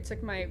earlier, it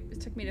took me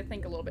to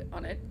think a little bit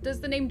on it. Does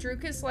the name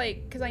Drukus,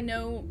 because I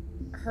know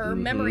her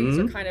memories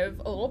are kind of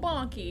a little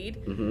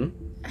bonkied. Mm-hmm.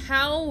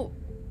 How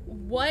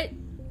what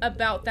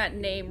about that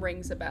name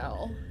rings a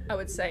bell? I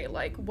would say,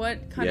 like,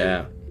 what kind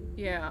of...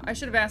 Yeah, I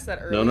should have asked that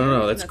earlier.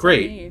 No, that's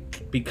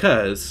great.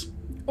 Because...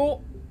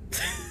 Oh.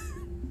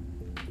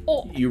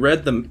 You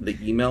read the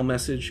email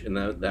message, and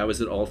that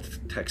was it all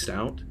text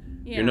out.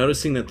 Yeah. You're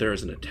noticing that there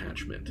is an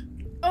attachment.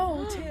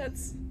 Oh,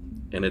 tits.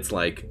 And it's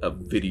like a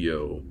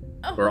video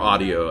or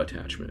audio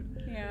attachment.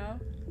 Yeah.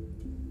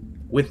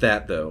 With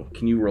that, though,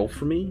 can you roll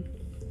for me?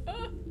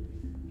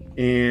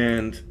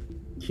 And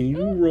can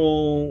you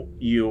roll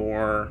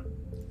your...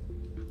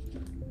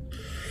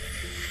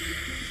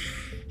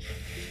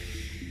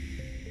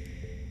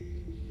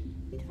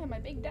 I need to find my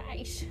big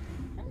dice.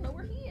 I don't know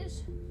where he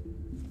is.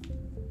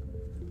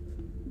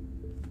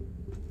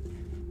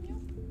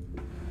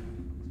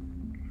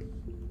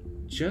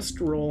 Just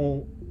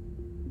roll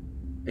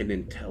an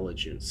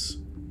intelligence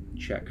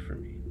check for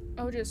me.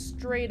 Oh, just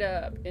straight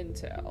up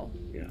intel.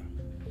 Yeah.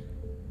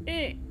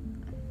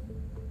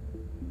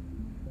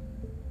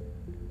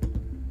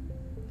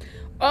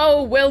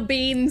 Oh, well,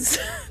 beans.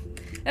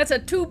 That's a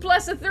 2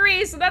 plus a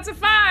 3, so that's a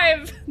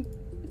 5.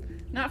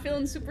 Not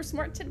feeling super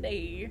smart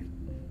today.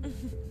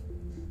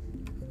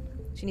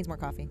 She needs more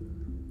coffee.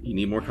 You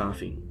need more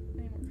coffee.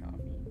 I need more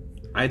coffee.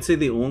 I'd say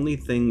the only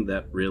thing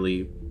that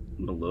really,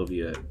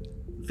 Malovia,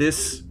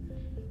 this...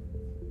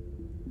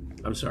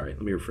 I'm sorry,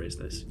 let me rephrase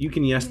this. You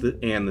can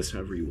and this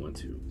however you want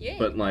to. Yeah.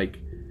 But, like,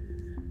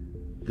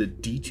 the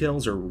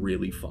details are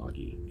really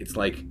foggy. It's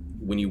like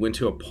when you went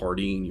to a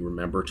party and you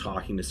remember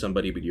talking to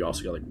somebody, but you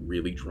also got, like,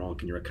 really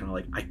drunk and you're kind of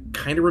like, I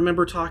kind of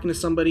remember talking to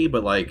somebody,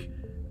 but, like,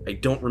 I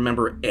don't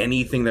remember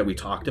anything that we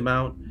talked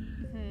about.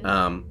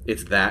 Mm-hmm.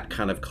 It's that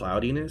kind of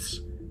cloudiness.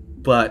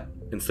 But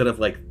instead of,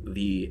 like,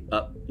 the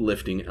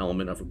uplifting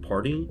element of a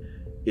party,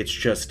 it's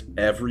just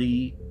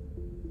every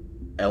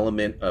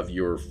element of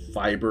your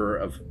fiber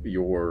of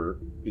your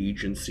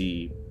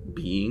agency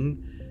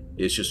being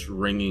is just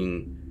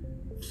ringing,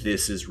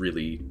 this is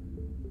really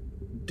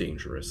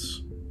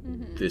dangerous.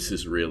 Mm-hmm. This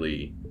is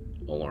really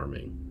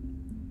alarming.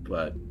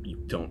 But you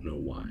don't know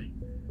why.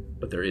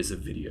 But there is a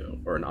video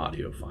or an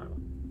audio file.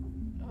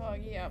 Oh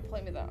yeah,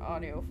 play me that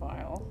audio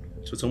file.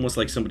 So it's almost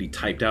like somebody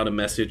typed out a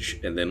message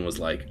and then was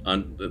like,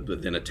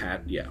 then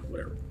attached, yeah,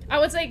 whatever. I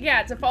would say,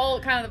 yeah, to follow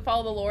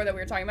the lore that we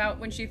were talking about,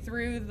 when she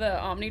threw the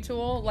Omni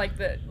tool, like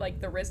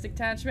the wrist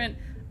attachment,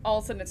 all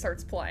of a sudden it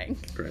starts playing.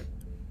 Great.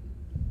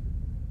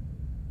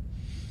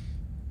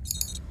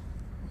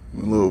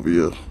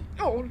 Malovia.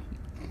 Oh.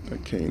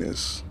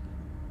 Acanus.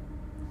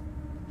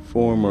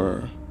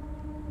 Former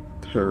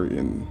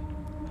Turian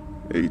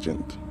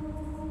agent.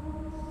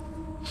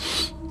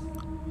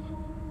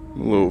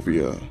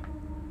 Malovia.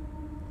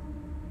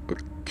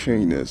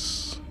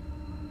 Acanus.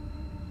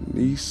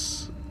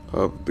 Niece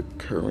of the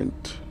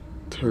current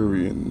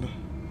Turian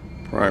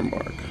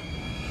Primarch,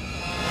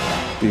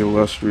 the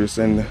illustrious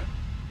and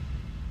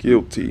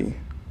guilty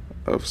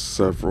of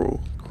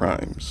several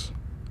crimes,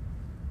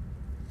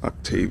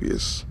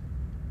 Octavius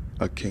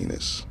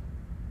Acanus.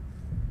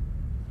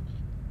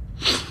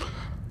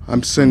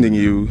 I'm sending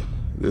you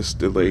this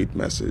delayed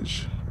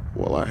message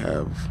while I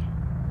have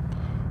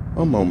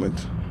a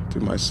moment to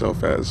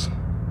myself as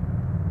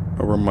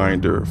a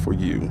reminder for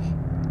you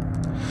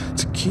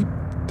to keep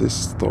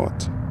this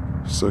thought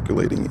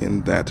circulating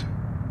in that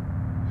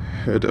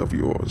head of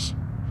yours,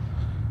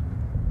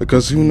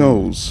 because who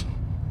knows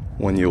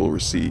when you'll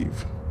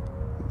receive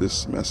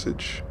this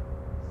message.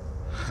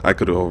 I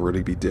could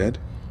already be dead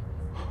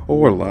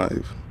or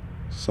alive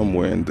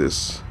somewhere in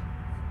this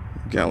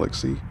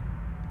galaxy.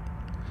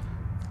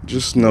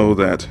 Just know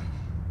that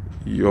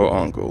your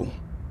uncle,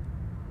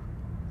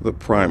 the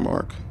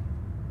Primarch,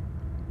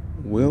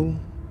 will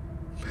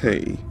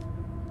pay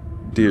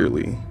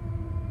dearly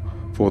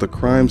for the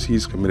crimes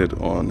he's committed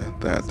on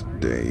that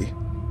day,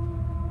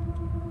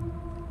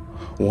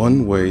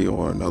 one way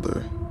or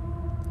another,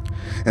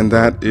 and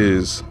that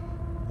is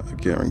a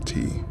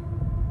guarantee.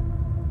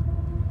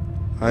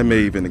 I may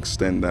even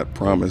extend that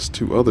promise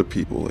to other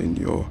people in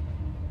your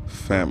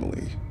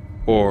family,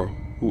 or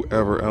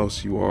whoever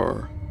else you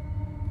are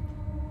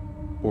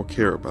or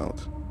care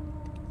about.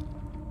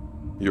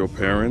 Your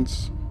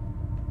parents,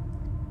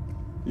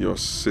 your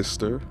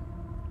sister,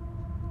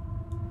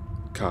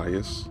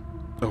 Caius.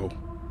 Oh,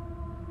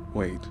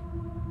 wait,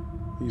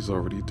 he's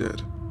already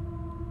dead.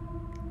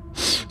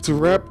 To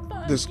wrap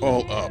this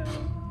all up,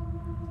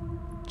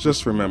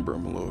 just remember,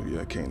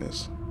 Malovia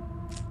Acanus,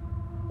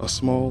 a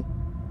small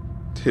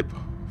tip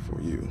for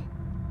you.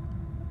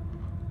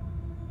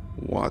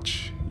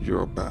 Watch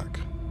your back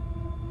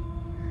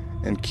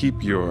and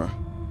keep your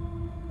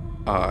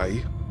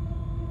eye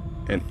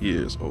and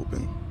ears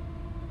open,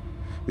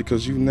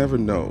 because you never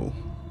know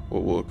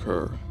what will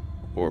occur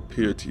or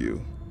appear to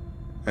you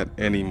at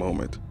any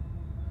moment,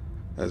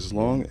 as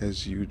long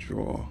as you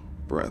draw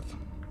breath.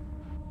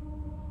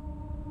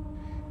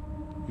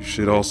 You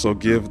should also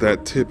give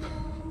that tip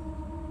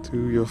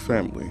to your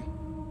family.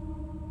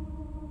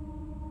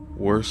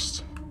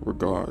 Worst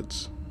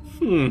regards,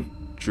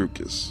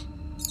 Drukus.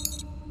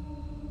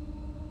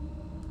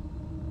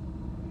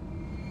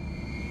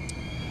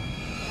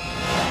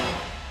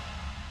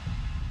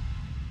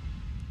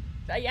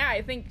 yeah,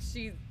 I think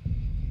she.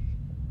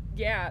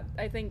 Yeah,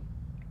 I think.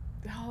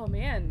 Oh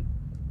man,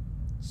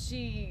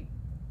 she.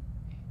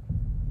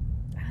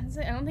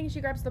 I don't think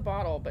she grabs the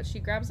bottle, but she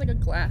grabs like a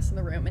glass in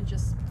the room and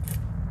just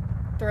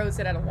throws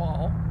it at a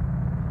wall.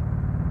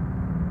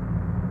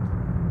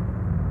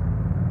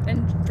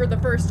 And for the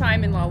first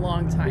time in a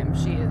long time,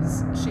 she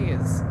is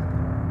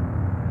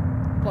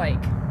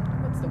like,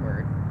 what's the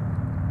word?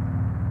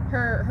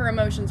 Her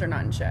emotions are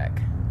not in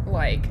check.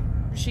 Like,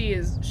 she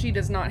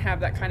does not have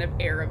that kind of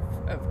air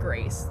of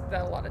grace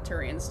that a lot of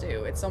Turians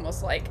do. It's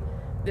almost like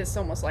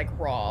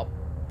raw,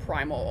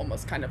 primal,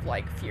 almost kind of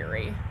like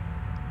fury.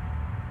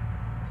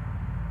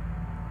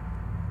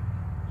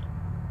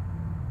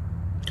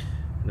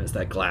 And as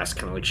that glass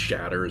kind of like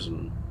shatters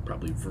and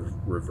probably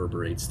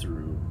reverberates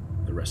through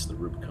the rest of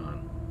the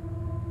Rubicon,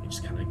 it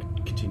just kind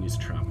of continues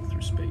to travel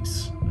through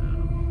space.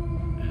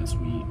 As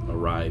we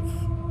arrive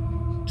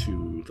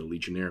to the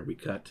Legionnaire, we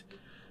cut,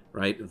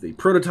 right? The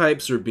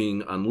prototypes are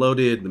being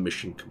unloaded, the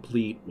mission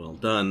complete, well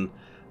done.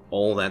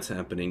 All that's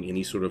happening,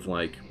 any sort of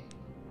like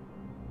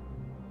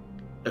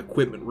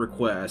equipment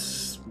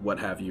requests, what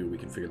have you, we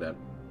can figure that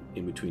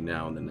in between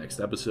now and the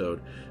next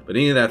episode. But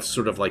any of that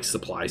sort of like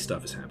supply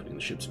stuff is happening.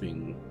 The ship's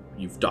being,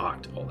 you've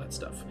docked, all that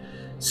stuff.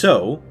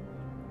 So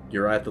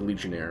you're at the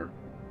Legionnaire,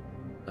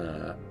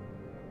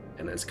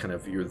 and as kind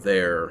of you're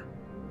there,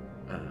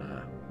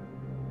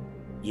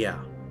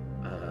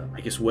 I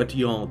guess what do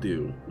you all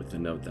do with the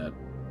note that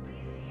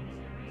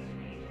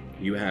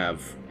you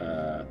have?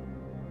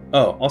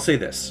 I'll say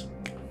this.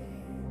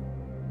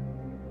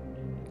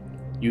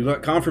 You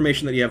got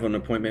confirmation that you have an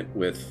appointment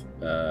with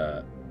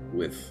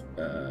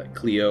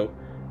Cleo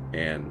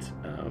and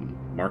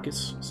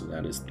Marcus, so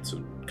that is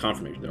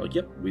confirmation. They're like,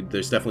 yep,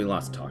 there's definitely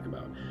lots to talk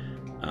about.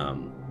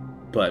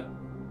 But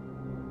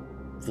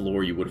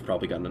Valor, you would have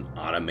probably gotten an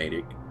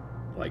automatic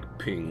like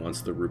ping once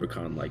the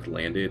Rubicon like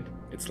landed.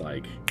 It's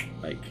like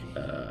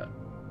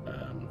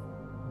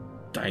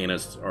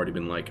Diana's already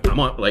been like, I'm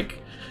on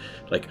like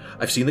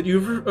I've seen that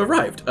you've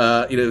arrived.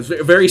 It's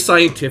very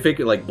scientific,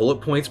 like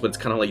bullet points, but it's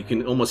kind of like you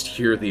can almost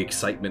hear the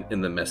excitement in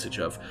the message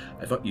of,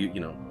 I thought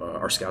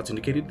our scouts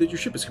indicated that your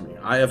ship is coming.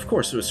 I of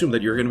course assume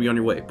that you're going to be on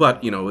your way,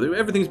 but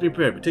everything's being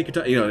prepared. But take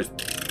your time.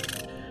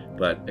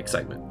 But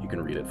excitement, you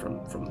can read it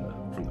from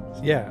the.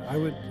 Yeah, I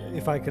would,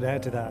 if I could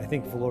add to that, I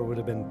think Valor would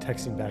have been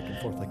texting back and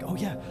forth like, oh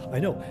yeah, I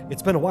know,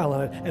 it's been a while,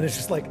 and it's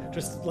just like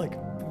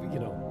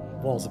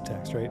walls of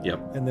text, right?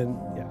 Yep. And then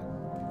yeah.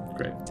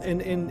 Great.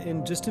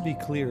 And just to be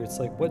clear, it's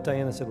like what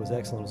Diana said was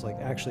excellent. It was like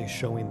actually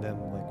showing them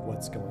like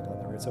what's going on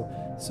there, right?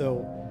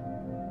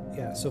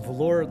 So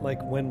Valor,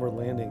 like when we're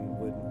landing,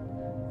 would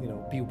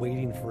be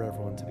waiting for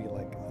everyone to be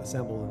like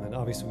assembled, and then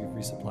obviously we've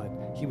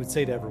resupplied. He would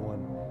say to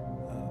everyone,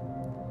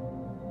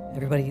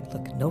 everybody,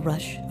 look, no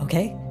rush,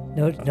 okay?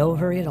 No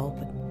hurry at all,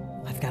 but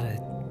I've got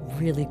a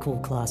really cool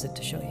closet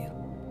to show you.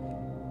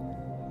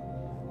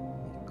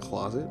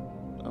 Closet?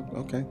 Oh,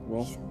 okay,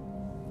 well,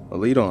 I'll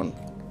lead on.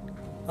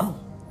 Oh,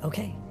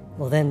 okay.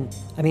 Well then,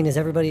 I mean, is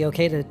everybody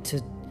okay to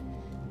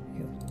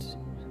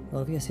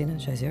Melovia, Sina,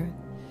 Shaizira?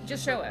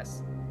 Just show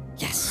us.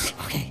 Yes,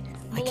 okay.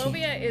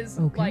 Melovia is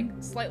like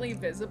slightly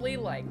visibly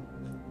like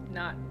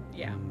not,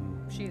 yeah.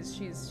 She's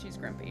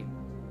grumpy.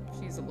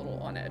 She's a little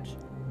on edge.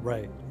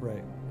 Right.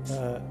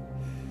 That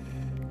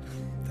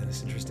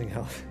is interesting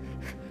how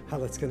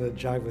that's gonna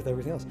jive with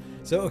everything else.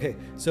 So okay,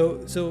 so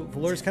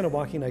Valor's kind of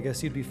walking. I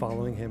guess you'd be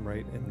following him,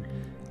 right? And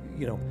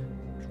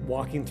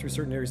walking through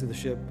certain areas of the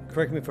ship.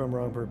 Correct me if I'm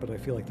wrong, Bert, but I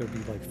feel like there'd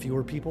be like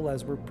fewer people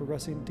as we're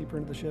progressing deeper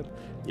into the ship.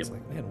 Yep. It's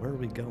like, man, where are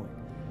we going?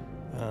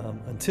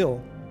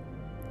 Until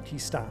he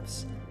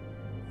stops,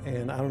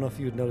 and I don't know if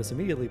you would notice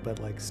immediately, but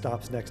like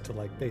stops next to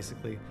like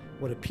basically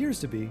what appears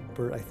to be,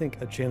 Bert, I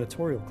think, a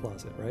janitorial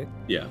closet, right?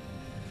 Yeah.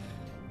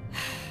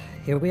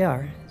 Here we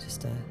are,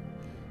 just a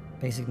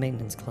basic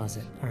maintenance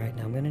closet. All right,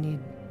 now I'm gonna need.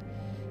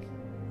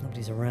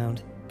 Nobody's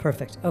around.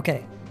 Perfect.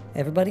 Okay,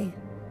 everybody,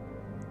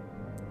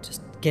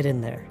 just get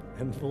in there.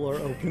 And Valor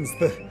opens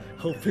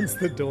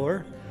the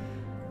door.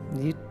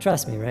 You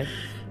trust me, right?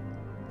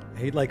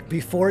 He like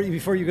before you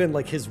go in,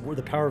 like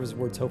the power of his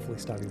words hopefully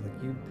stop you.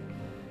 Like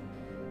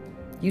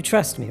you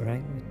trust me,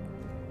 right?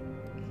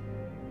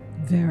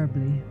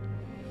 Variably.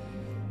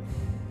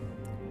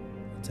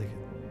 I'll take it.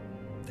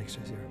 Thanks,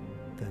 Jazir.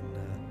 Then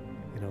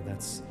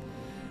that's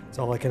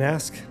all I can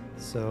ask.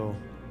 So,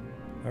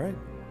 all right.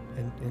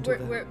 And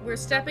we're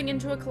stepping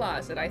into a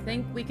closet. I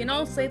think we can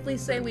all safely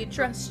say we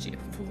trust you,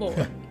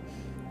 Lord.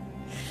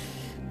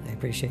 I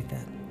appreciate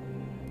that.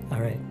 All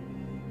right.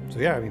 So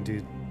yeah, I mean, do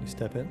you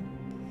step in?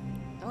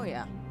 Oh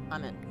yeah,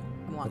 I'm in.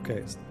 I'm walking.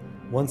 Okay.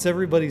 Once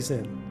everybody's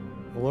in,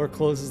 Valor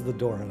closes the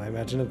door, and I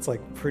imagine it's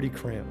like pretty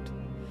cramped.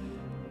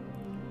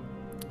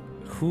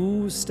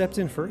 Who stepped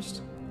in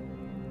first?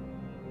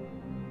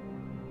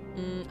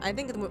 I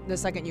think the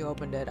second you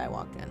opened it, I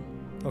walked in.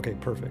 Okay,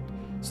 perfect.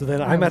 So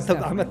then I'm at the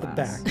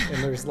back,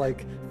 and there's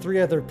like 3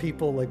 other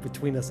people like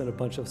between us and a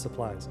bunch of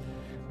supplies.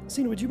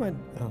 Sina, would you mind?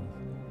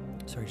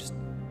 Just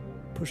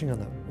pushing on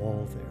that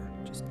wall there.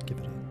 Just give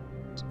it a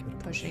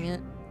pushing push.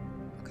 it.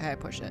 Okay, I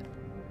push it.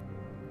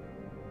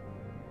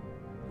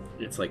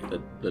 it's like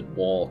the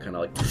wall kind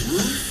of like,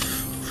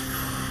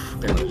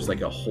 and there's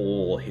like a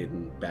whole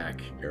hidden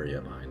back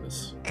area behind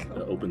this. It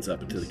opens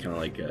up into the kind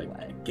of like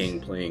a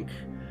gangplank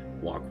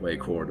walkway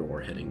corridor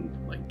heading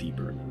like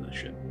deeper into the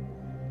ship.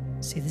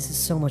 See, this is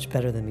so much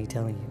better than me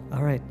telling you.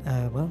 All right,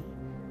 well,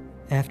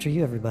 after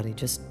you, everybody.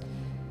 Just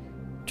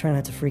try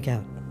not to freak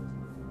out.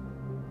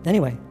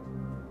 Anyway,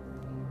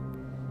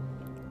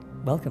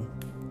 welcome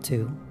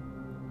to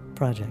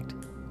Project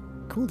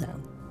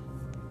Cooldown.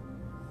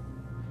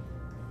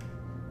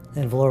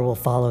 And Valor will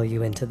follow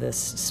you into this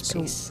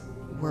space. So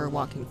we're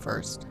walking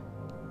first.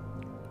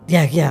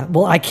 Yeah.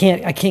 Well, I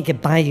can't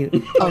get by you.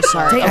 Oh,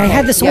 sorry. I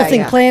had this whole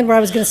thing planned where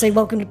I was going to say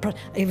welcome to.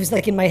 It was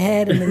like in my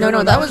head. And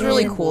no, that was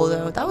really cool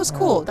though. That was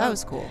cool.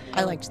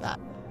 I liked that.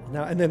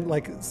 Now and then,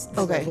 like,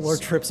 Valor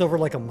trips over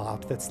like a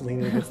mop that's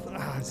leaning.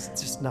 It's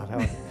just not how.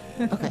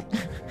 Okay.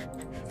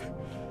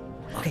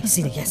 Okay,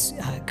 Cena. Yes.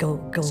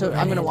 Go. So right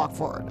I'm gonna ahead. walk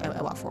forward.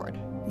 I walk forward.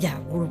 Yeah,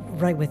 we're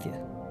right with you.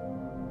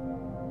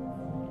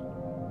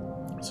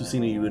 So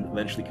Cena, you would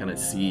eventually kind of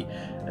see,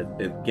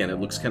 again, it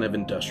looks kind of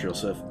industrial,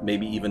 so if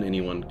maybe even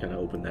anyone kind of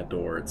opened that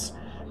door, it's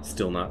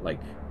still not like,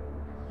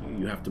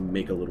 you have to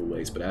make a little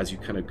ways, but as you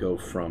kind of go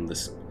from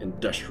this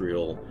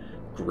industrial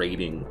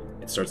grating,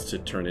 it starts to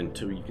turn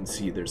into, you can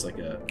see there's like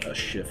a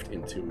shift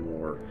into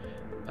more,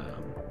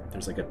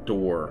 there's like a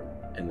door,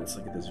 and it's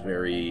like this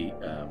very,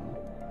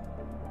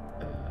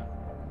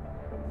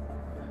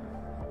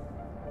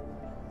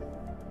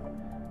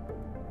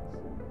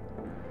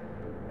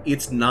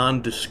 its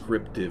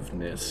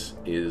non-descriptiveness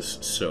is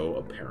so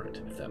apparent,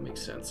 if that makes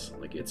sense.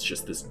 Like, it's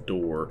just this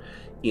door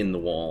in the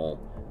wall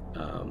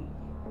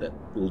that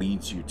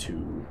leads you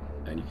to,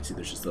 and you can see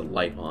there's just a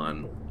light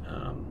on,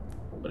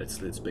 but it's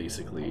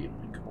basically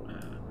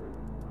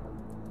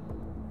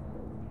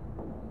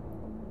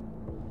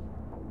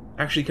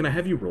actually, can I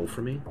have you roll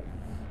for me?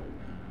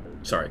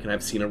 Sorry, can I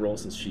have Cena roll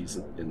since she's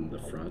in the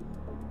front?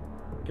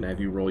 Can I have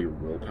you roll your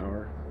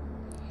willpower?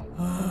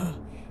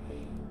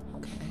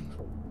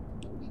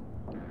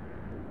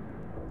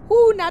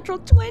 Ooh, natural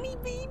 20,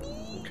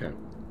 baby. Okay.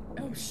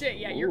 Oh shit,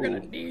 yeah, you're gonna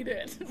need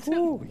it.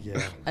 Oh,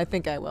 yeah. I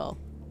think I will.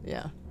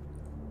 Yeah.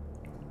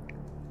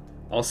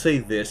 I'll say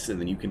this,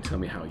 and then you can tell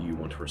me how you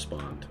want to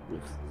respond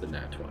with the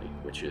nat 20,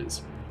 which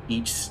is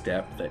each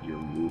step that you're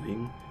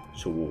moving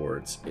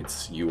towards,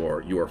 you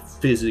are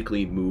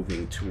physically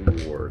moving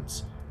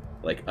towards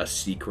like a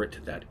secret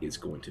that is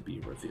going to be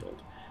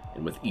revealed.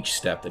 And with each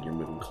step that you're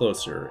moving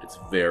closer, it's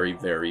very,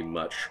 very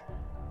much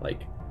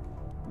like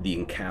the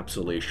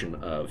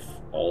encapsulation of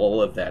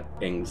all of that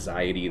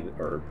anxiety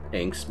or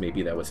angst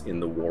maybe that was in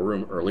the war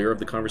room earlier of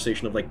the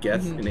conversation of like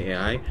Geth and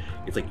AI.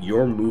 It's like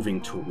you're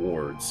moving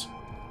towards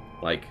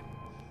like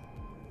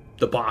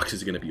the box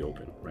is going to be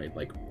open, right?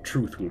 Like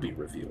truth will be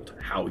revealed.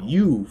 How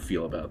you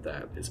feel about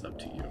that is up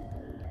to you.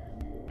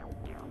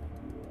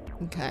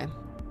 Okay.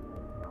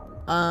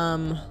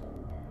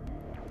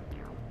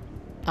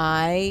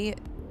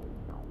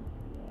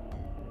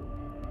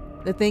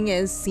 The thing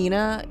is,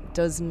 Cena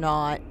does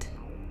not.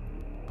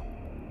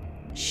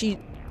 She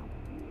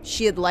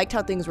had liked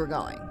how things were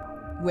going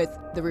with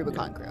the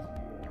Rubicon crew.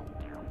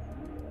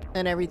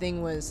 And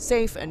everything was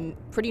safe and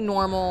pretty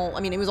normal. I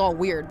mean, it was all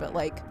weird, but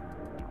like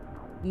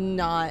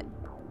not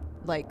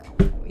like,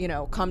 you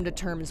know, come to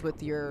terms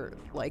with your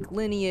like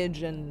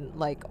lineage and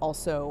like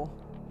also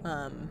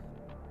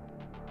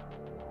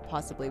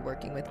possibly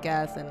working with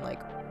Geth and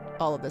like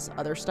all of this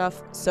other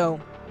stuff. So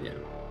yeah.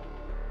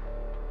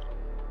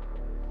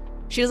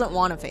 She doesn't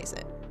want to face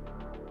it.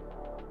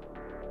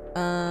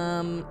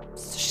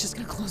 So she's just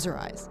gonna close her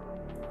eyes.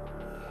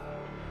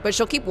 But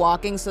she'll keep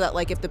walking so that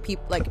like if the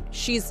people like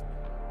she's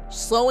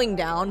slowing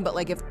down, but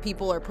like if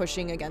people are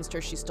pushing against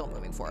her, she's still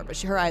moving forward. But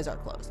her eyes are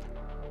closed.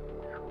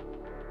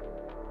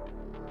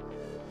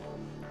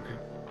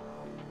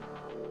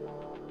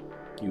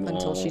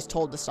 Until she's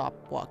told to stop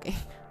walking.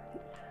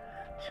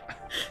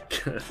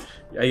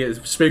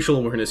 Spatial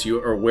awareness,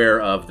 you are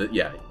aware of that.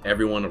 Yeah,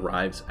 everyone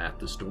arrives at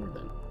the store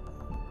then.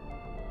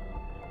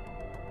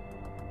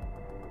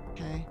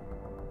 Okay.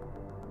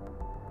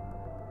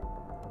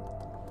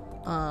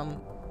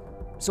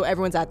 So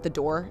everyone's at the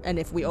door, and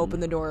if we open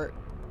the door,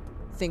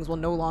 things will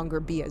no longer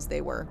be as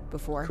they were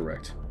before.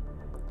 Correct.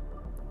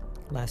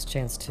 Last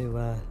chance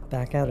to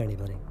back out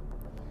anybody.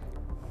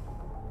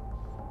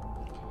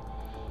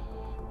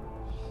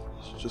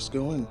 Just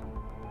go in.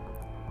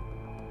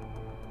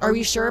 Are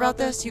we sure about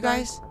this, you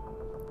guys?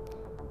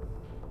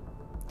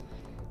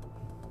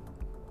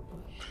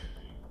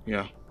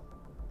 Yeah,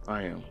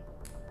 I am.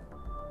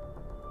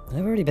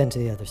 I've already been to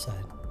the other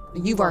side.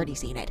 You've already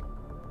seen it.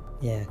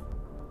 Yeah.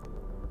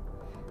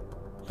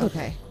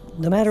 Okay.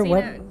 No matter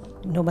what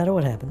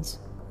happens,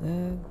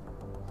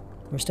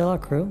 we're still our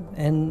crew,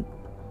 and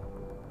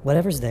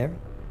whatever's there,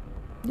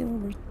 you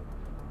know,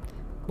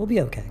 we'll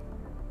be okay.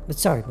 But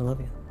sorry, we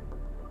love you.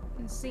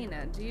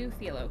 Cena, do you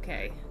feel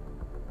okay?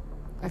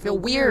 I feel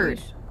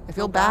weird. I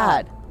feel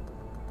bad.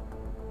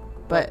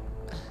 But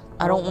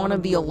I don't want to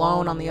be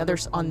alone on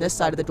this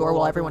side of the door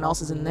while everyone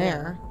else is in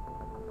there.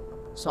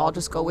 So I'll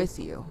just go with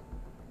you.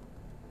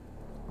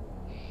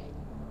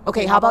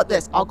 Okay, how about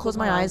this? I'll close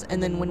my eyes,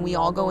 and then when we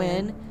all go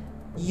in,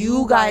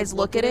 you guys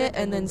look at it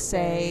and then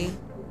say,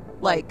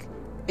 like,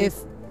 if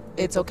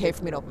it's okay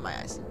for me to open my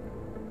eyes.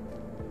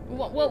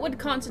 What would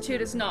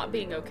constitute as not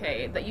being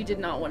okay that you did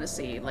not want to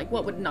see? Like,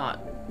 what would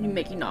not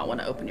make you not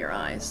want to open your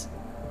eyes?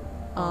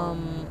 I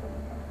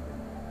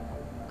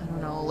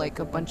don't know, like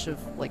a bunch of,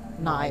 like,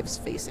 knives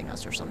facing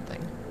us or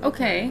something.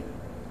 Okay.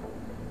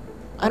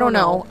 I don't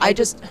know. I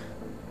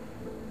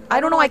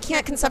don't know. I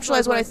can't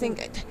conceptualize what I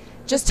think.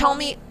 Just tell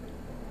me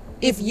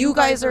if you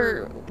guys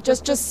are...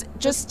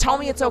 Just tell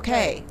me it's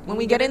okay. When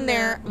we get in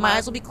there, my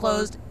eyes will be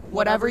closed.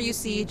 Whatever you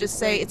see, just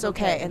say it's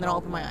okay, and then I'll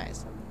open my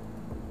eyes.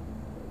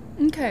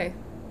 Okay.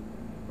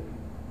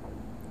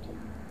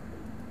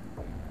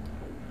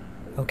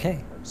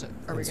 Okay. So,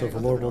 so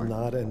Valor will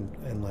nod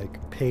and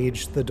like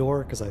page the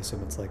door, because I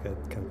assume it's like a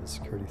kind of a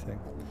security thing.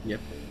 Yep.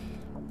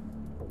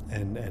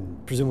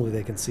 And presumably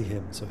they can see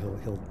him, so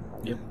he'll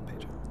yep.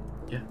 Page him.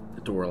 Yeah.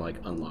 The door like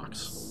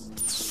unlocks.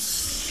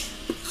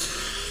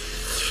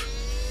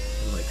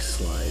 And, like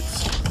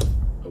slides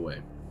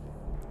away.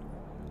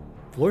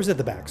 Valor's at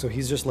the back, so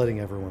he's just letting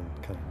everyone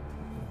kind of.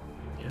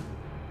 Yeah.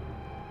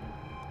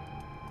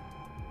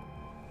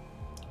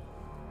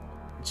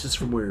 It's just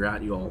from where you're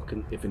at, you all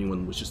can, if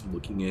anyone was just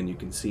looking in, you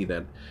can see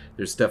that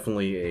there's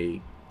definitely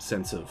a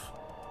sense of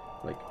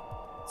like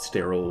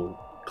sterile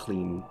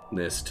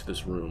cleanness to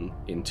this room.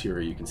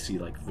 Interior, you can see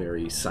like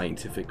very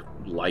scientific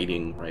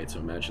lighting, right? So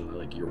imagine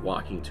like you're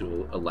walking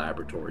to a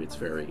laboratory. It's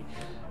very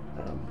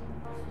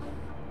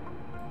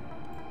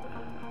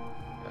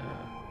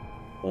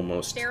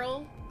almost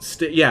sterile.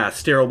 Yeah,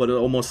 sterile, but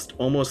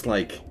almost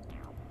like,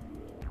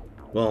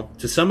 well,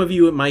 to some of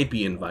you it might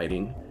be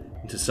inviting.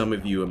 To some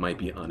of you, it might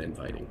be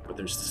uninviting, but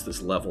there's just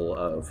this level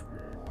of,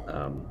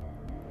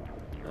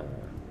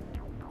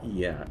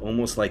 yeah,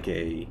 almost like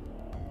a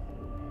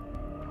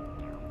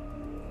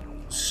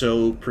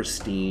so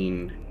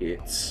pristine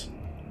it's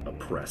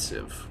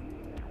oppressive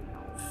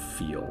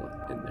feel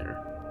in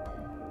there.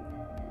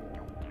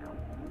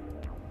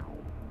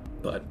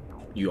 But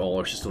you all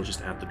are still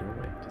just at the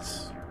doorway.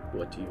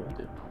 What do you all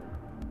do?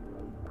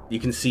 You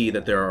can see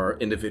that there are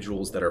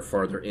individuals that are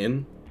farther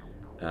in.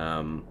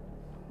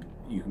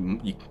 You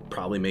can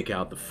probably make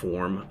out the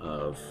form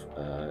of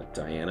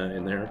Diana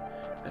in there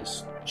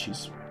as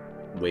she's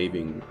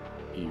waving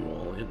you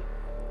all in.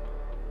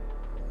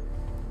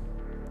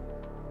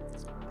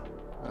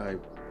 I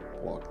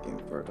walk in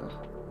further.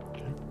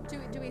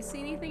 Do we see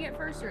anything at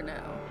first or no?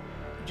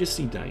 You just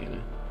see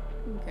Diana.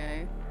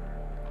 Okay.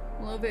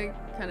 Lovig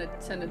kind of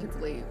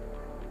tentatively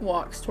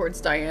walks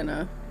towards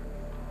Diana.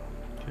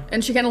 Okay.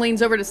 And she kind of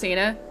leans over to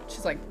Cena.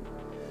 She's like,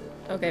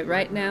 okay,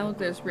 right now,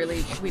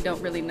 we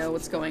don't really know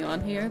what's going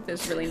on here.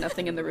 There's really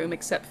nothing in the room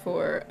except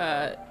for,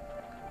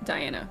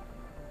 Diana.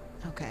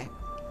 Okay.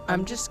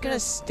 I'm just gonna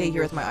stay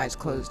here with my eyes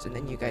closed, and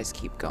then you guys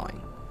keep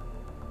going.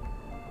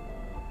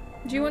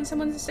 Do you want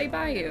someone to stay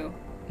by you?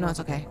 No, it's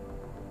okay.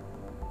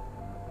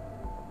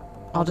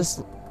 I'll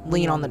just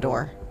lean on the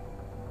door.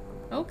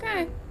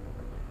 Okay.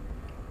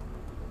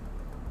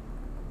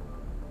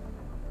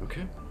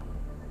 Okay.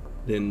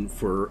 Then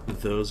for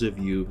those of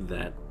you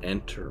that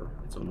enter,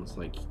 it's almost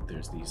like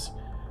there's these...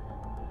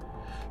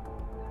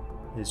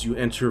 As you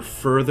enter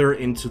further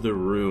into the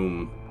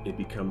room, it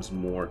becomes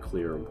more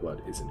clear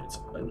what is in it. It's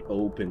an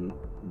open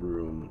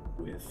room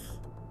with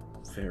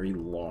very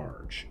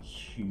large,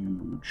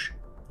 huge,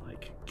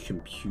 like,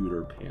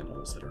 computer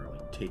panels that are,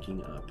 like,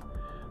 taking up,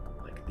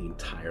 like, the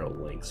entire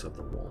length of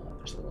the wall.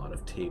 There's a lot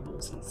of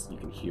tables, and you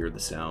can hear the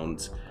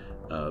sounds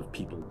of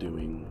people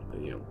doing,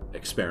 you know,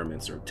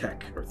 experiments or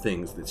tech or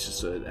things. That's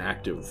just an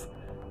active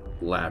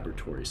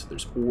laboratory, so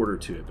there's order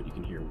to it, but you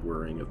can hear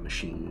whirring of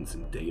machines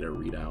and data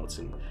readouts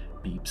and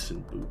beeps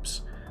and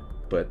boops.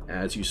 But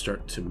as you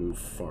start to move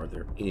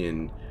farther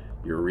in,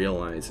 you're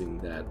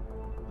realizing that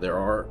there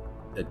are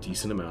a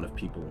decent amount of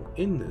people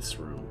in this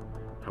room.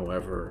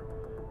 However,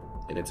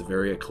 and it's a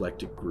very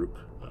eclectic group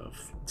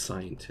of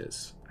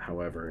scientists.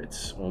 However,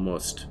 it's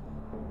almost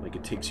like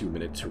it takes you a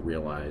minute to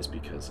realize,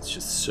 because it's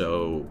just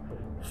so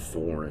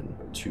foreign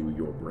to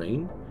your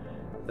brain,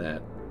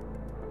 that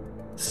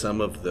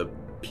some of the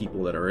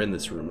people that are in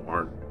this room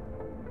aren't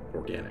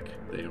organic.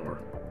 They are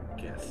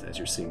geth, as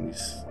you're seeing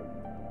these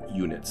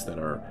units that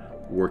are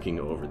working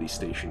over these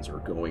stations or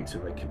going to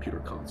like computer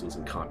consoles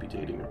and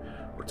computating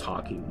or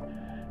talking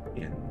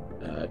in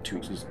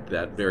to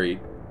that very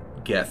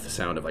geth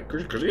sound of like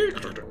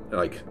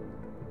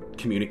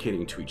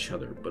communicating to each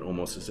other, but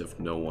almost as if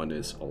no one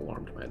is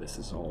alarmed by this.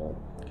 Is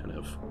all kind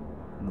of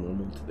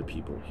normal to the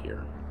people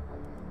here.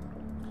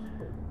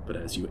 But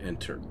as you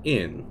enter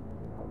in,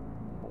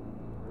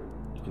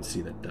 you can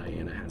see that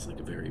Diana has like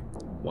a very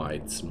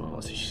wide smile.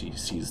 She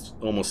sees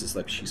almost as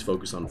like she's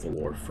focused on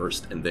Valor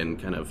first, and then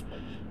kind of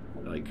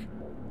like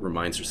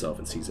reminds herself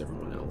and sees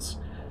everyone else.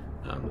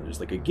 There's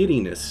like a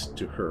giddiness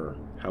to her,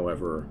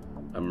 however,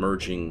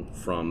 emerging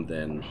from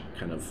then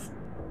kind of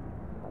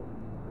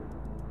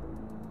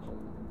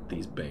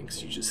these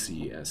banks. You just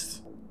see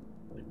as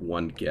like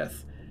one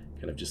geth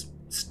kind of just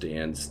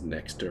stands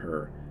next to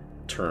her,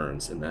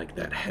 turns, and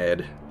that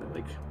head, that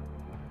like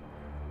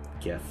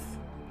Geth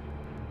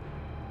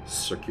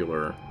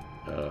circular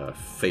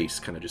face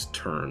kind of just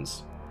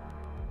turns.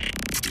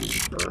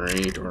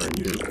 Right, are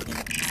you?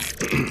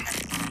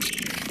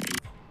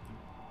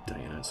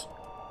 Diana's.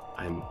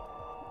 I'm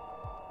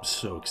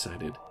so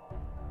excited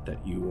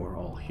that you are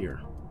all here.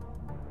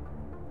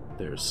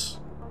 There's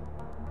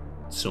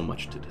so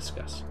much to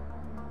discuss.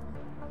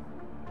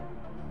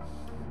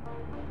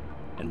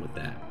 And with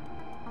that,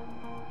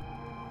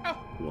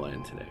 we'll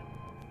end today.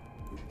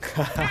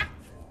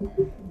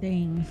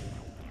 Dang.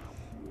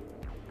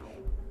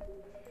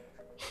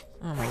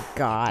 Oh my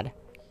god.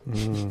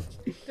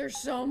 There's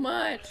so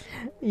much.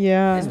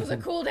 Yeah. This was a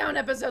cool down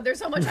episode. There's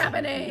so much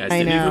happening. Guys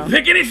didn't even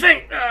pick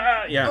anything.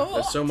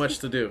 There's so much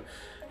to do.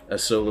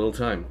 So little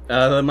time.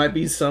 There might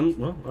be some.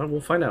 Well,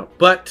 we'll find out.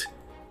 But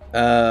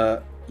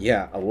a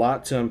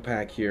lot to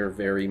unpack here.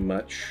 Very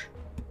much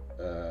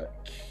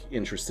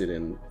interested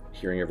in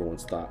hearing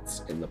everyone's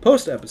thoughts in the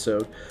post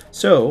episode.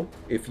 So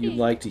if you'd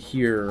like to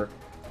hear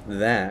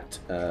that,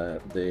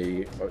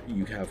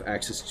 you have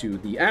access to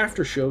the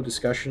after show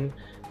discussion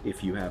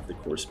if you have the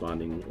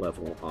corresponding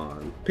level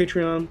on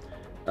Patreon.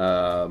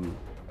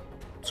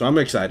 So I'm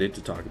excited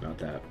to talk about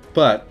that.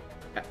 But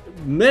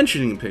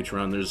mentioning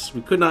Patreon,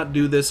 we could not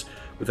do this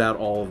without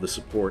all of the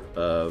support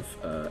of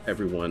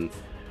everyone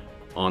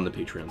on the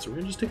Patreon. So we're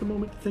going to just take a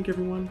moment to thank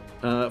everyone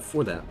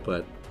for that.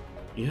 But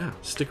yeah,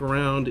 stick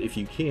around if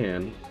you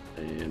can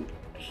and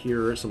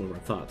hear some of our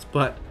thoughts.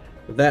 But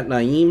with that,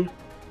 Naeem,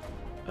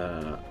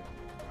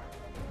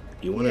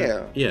 you want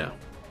to... Yeah.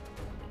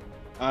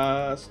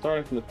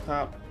 Starting from the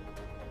top,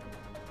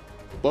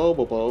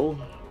 Bobobo,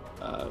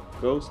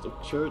 Ghost of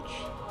Church,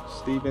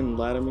 Stephen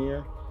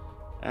Latimer,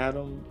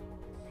 Adam,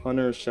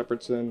 Hunter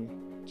Shepardson,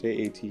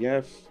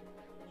 JATF,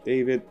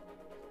 David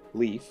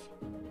Leaf,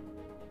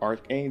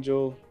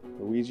 Archangel,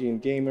 Norwegian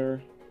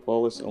Gamer,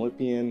 Bolus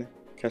Olympian,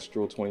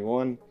 Kestrel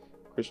 21,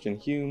 Christian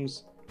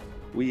Humes,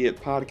 We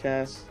It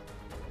Podcast,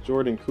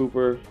 Jordan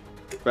Cooper,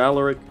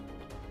 Valoric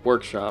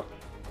Workshop,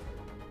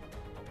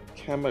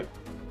 Kasama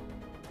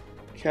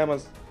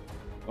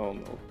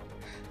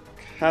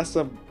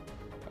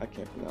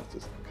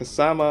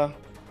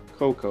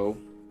Coco,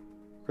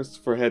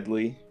 Christopher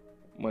Headley,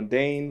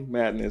 Mundane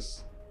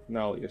Madness,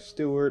 Nalia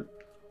Stewart,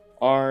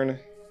 Arn,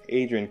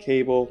 Adrian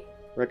Cable,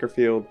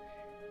 Reckerfield,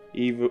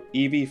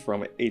 Evie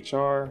from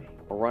HR,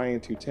 Orion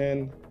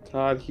 210,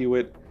 Todd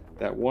Hewitt,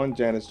 That One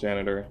Janice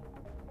Janitor,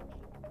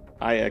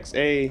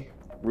 IXA,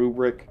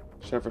 Rubric,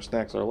 Sheffer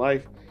Snacks Our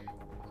Life,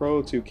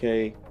 Crow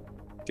 2K,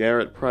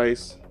 Garrett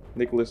Price,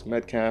 Nicholas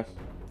Metcalf,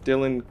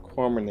 Dylan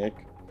Cormanick,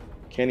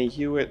 Kenny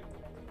Hewitt,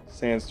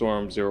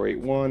 Sandstorm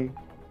 081,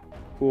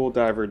 Pool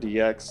Diver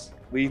DX,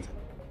 Leith,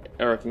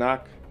 Eric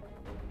Knock,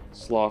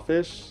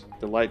 Slawfish,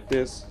 Delight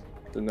This,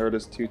 The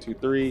Nerdist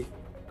 223,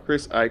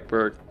 Chris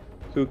Eichberg,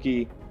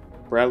 Kookie,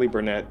 Bradley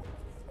Burnett,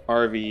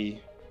 RV,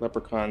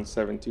 Leprechaun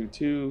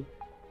 722,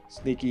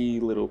 Sneaky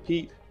Little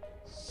Pete,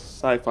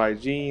 Sci-Fi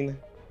Gene,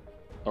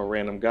 A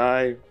Random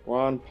Guy,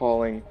 Ron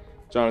Pauling,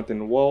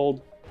 Jonathan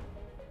Wald,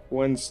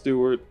 Gwen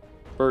Stewart,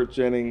 Bert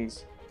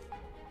Jennings,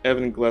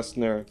 Evan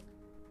Glessner,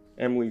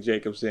 Emily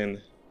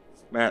Jacobson,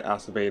 Matt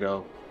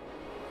Acevedo,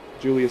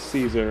 Julius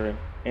Caesar,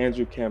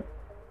 Andrew Kemp,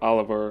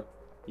 Oliver,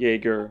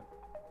 Yeager,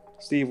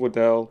 Steve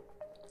Waddell,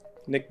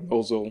 Nick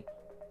Mosul,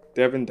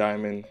 Devin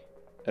Diamond,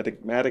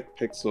 Enigmatic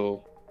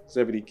Pixel,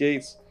 Zebedee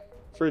Gates,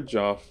 Fred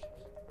Joff,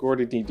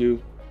 Gordy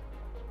Nidu,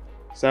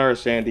 Sarah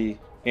Shandy,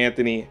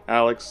 Anthony,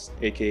 Alex,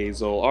 aka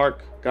Zol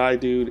Arc, Guy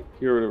Dude,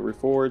 Hero to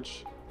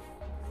Reforge,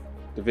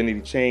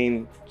 Divinity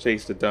Chain,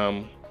 Chase the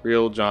Dumb,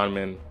 Real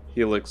Johnman,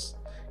 Helix,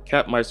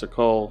 Capmeister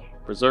Cole,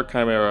 Berserk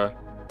Chimera,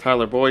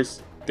 Tyler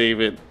Boyce,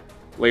 David,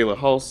 Layla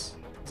Hulse,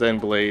 Zen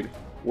Blade,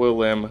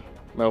 Will M,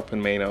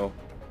 Melpin Mano,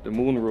 The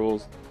Moon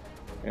Rules,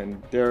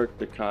 and Derek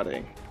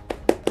Decade.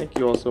 Thank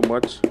you all so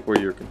much for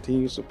your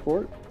continued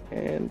support,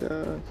 and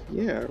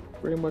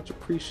very much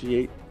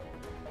appreciate it.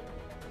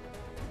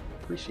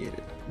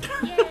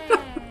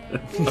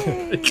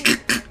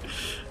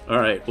 All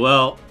right,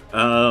 well,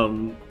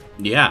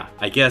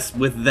 I guess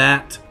with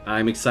that,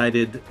 I'm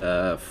excited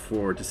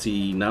to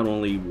see not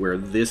only where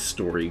this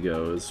story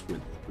goes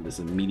with this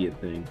immediate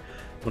thing,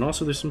 but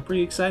also there's some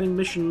pretty exciting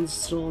missions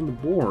still on the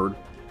board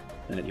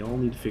that y'all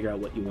need to figure out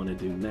what you want to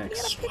do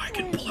next so I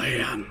can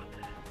plan.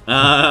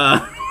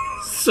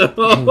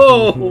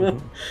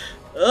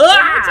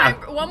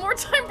 One more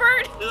time,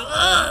 Bert.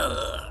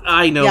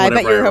 I know. Yeah, I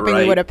bet you were hoping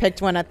you would have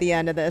picked one at the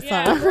end of this.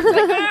 Yeah, Huh?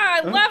 like,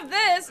 I love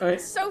this.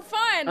 It's so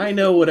fun. I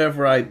know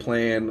whatever I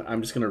plan,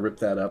 I'm just gonna rip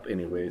that up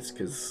anyways,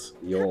 because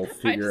you'll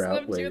figure out ways. I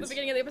just loved too at the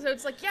beginning of the episode.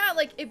 It's like,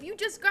 if you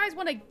just guys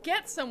want to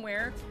get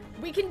somewhere,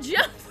 we can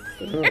jump.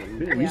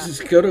 We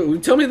just go to.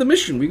 Tell me the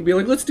mission. We can be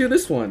like, let's do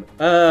this one.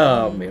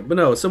 Oh man, but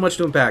no, so much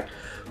to unpack.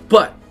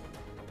 But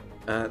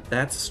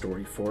that's a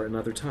story for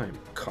another time.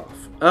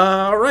 Cough.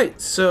 All right,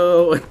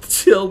 so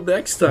until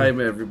next time,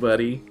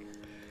 everybody.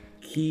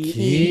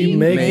 Keep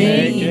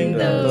making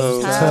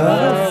those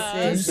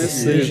tough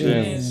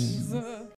decisions.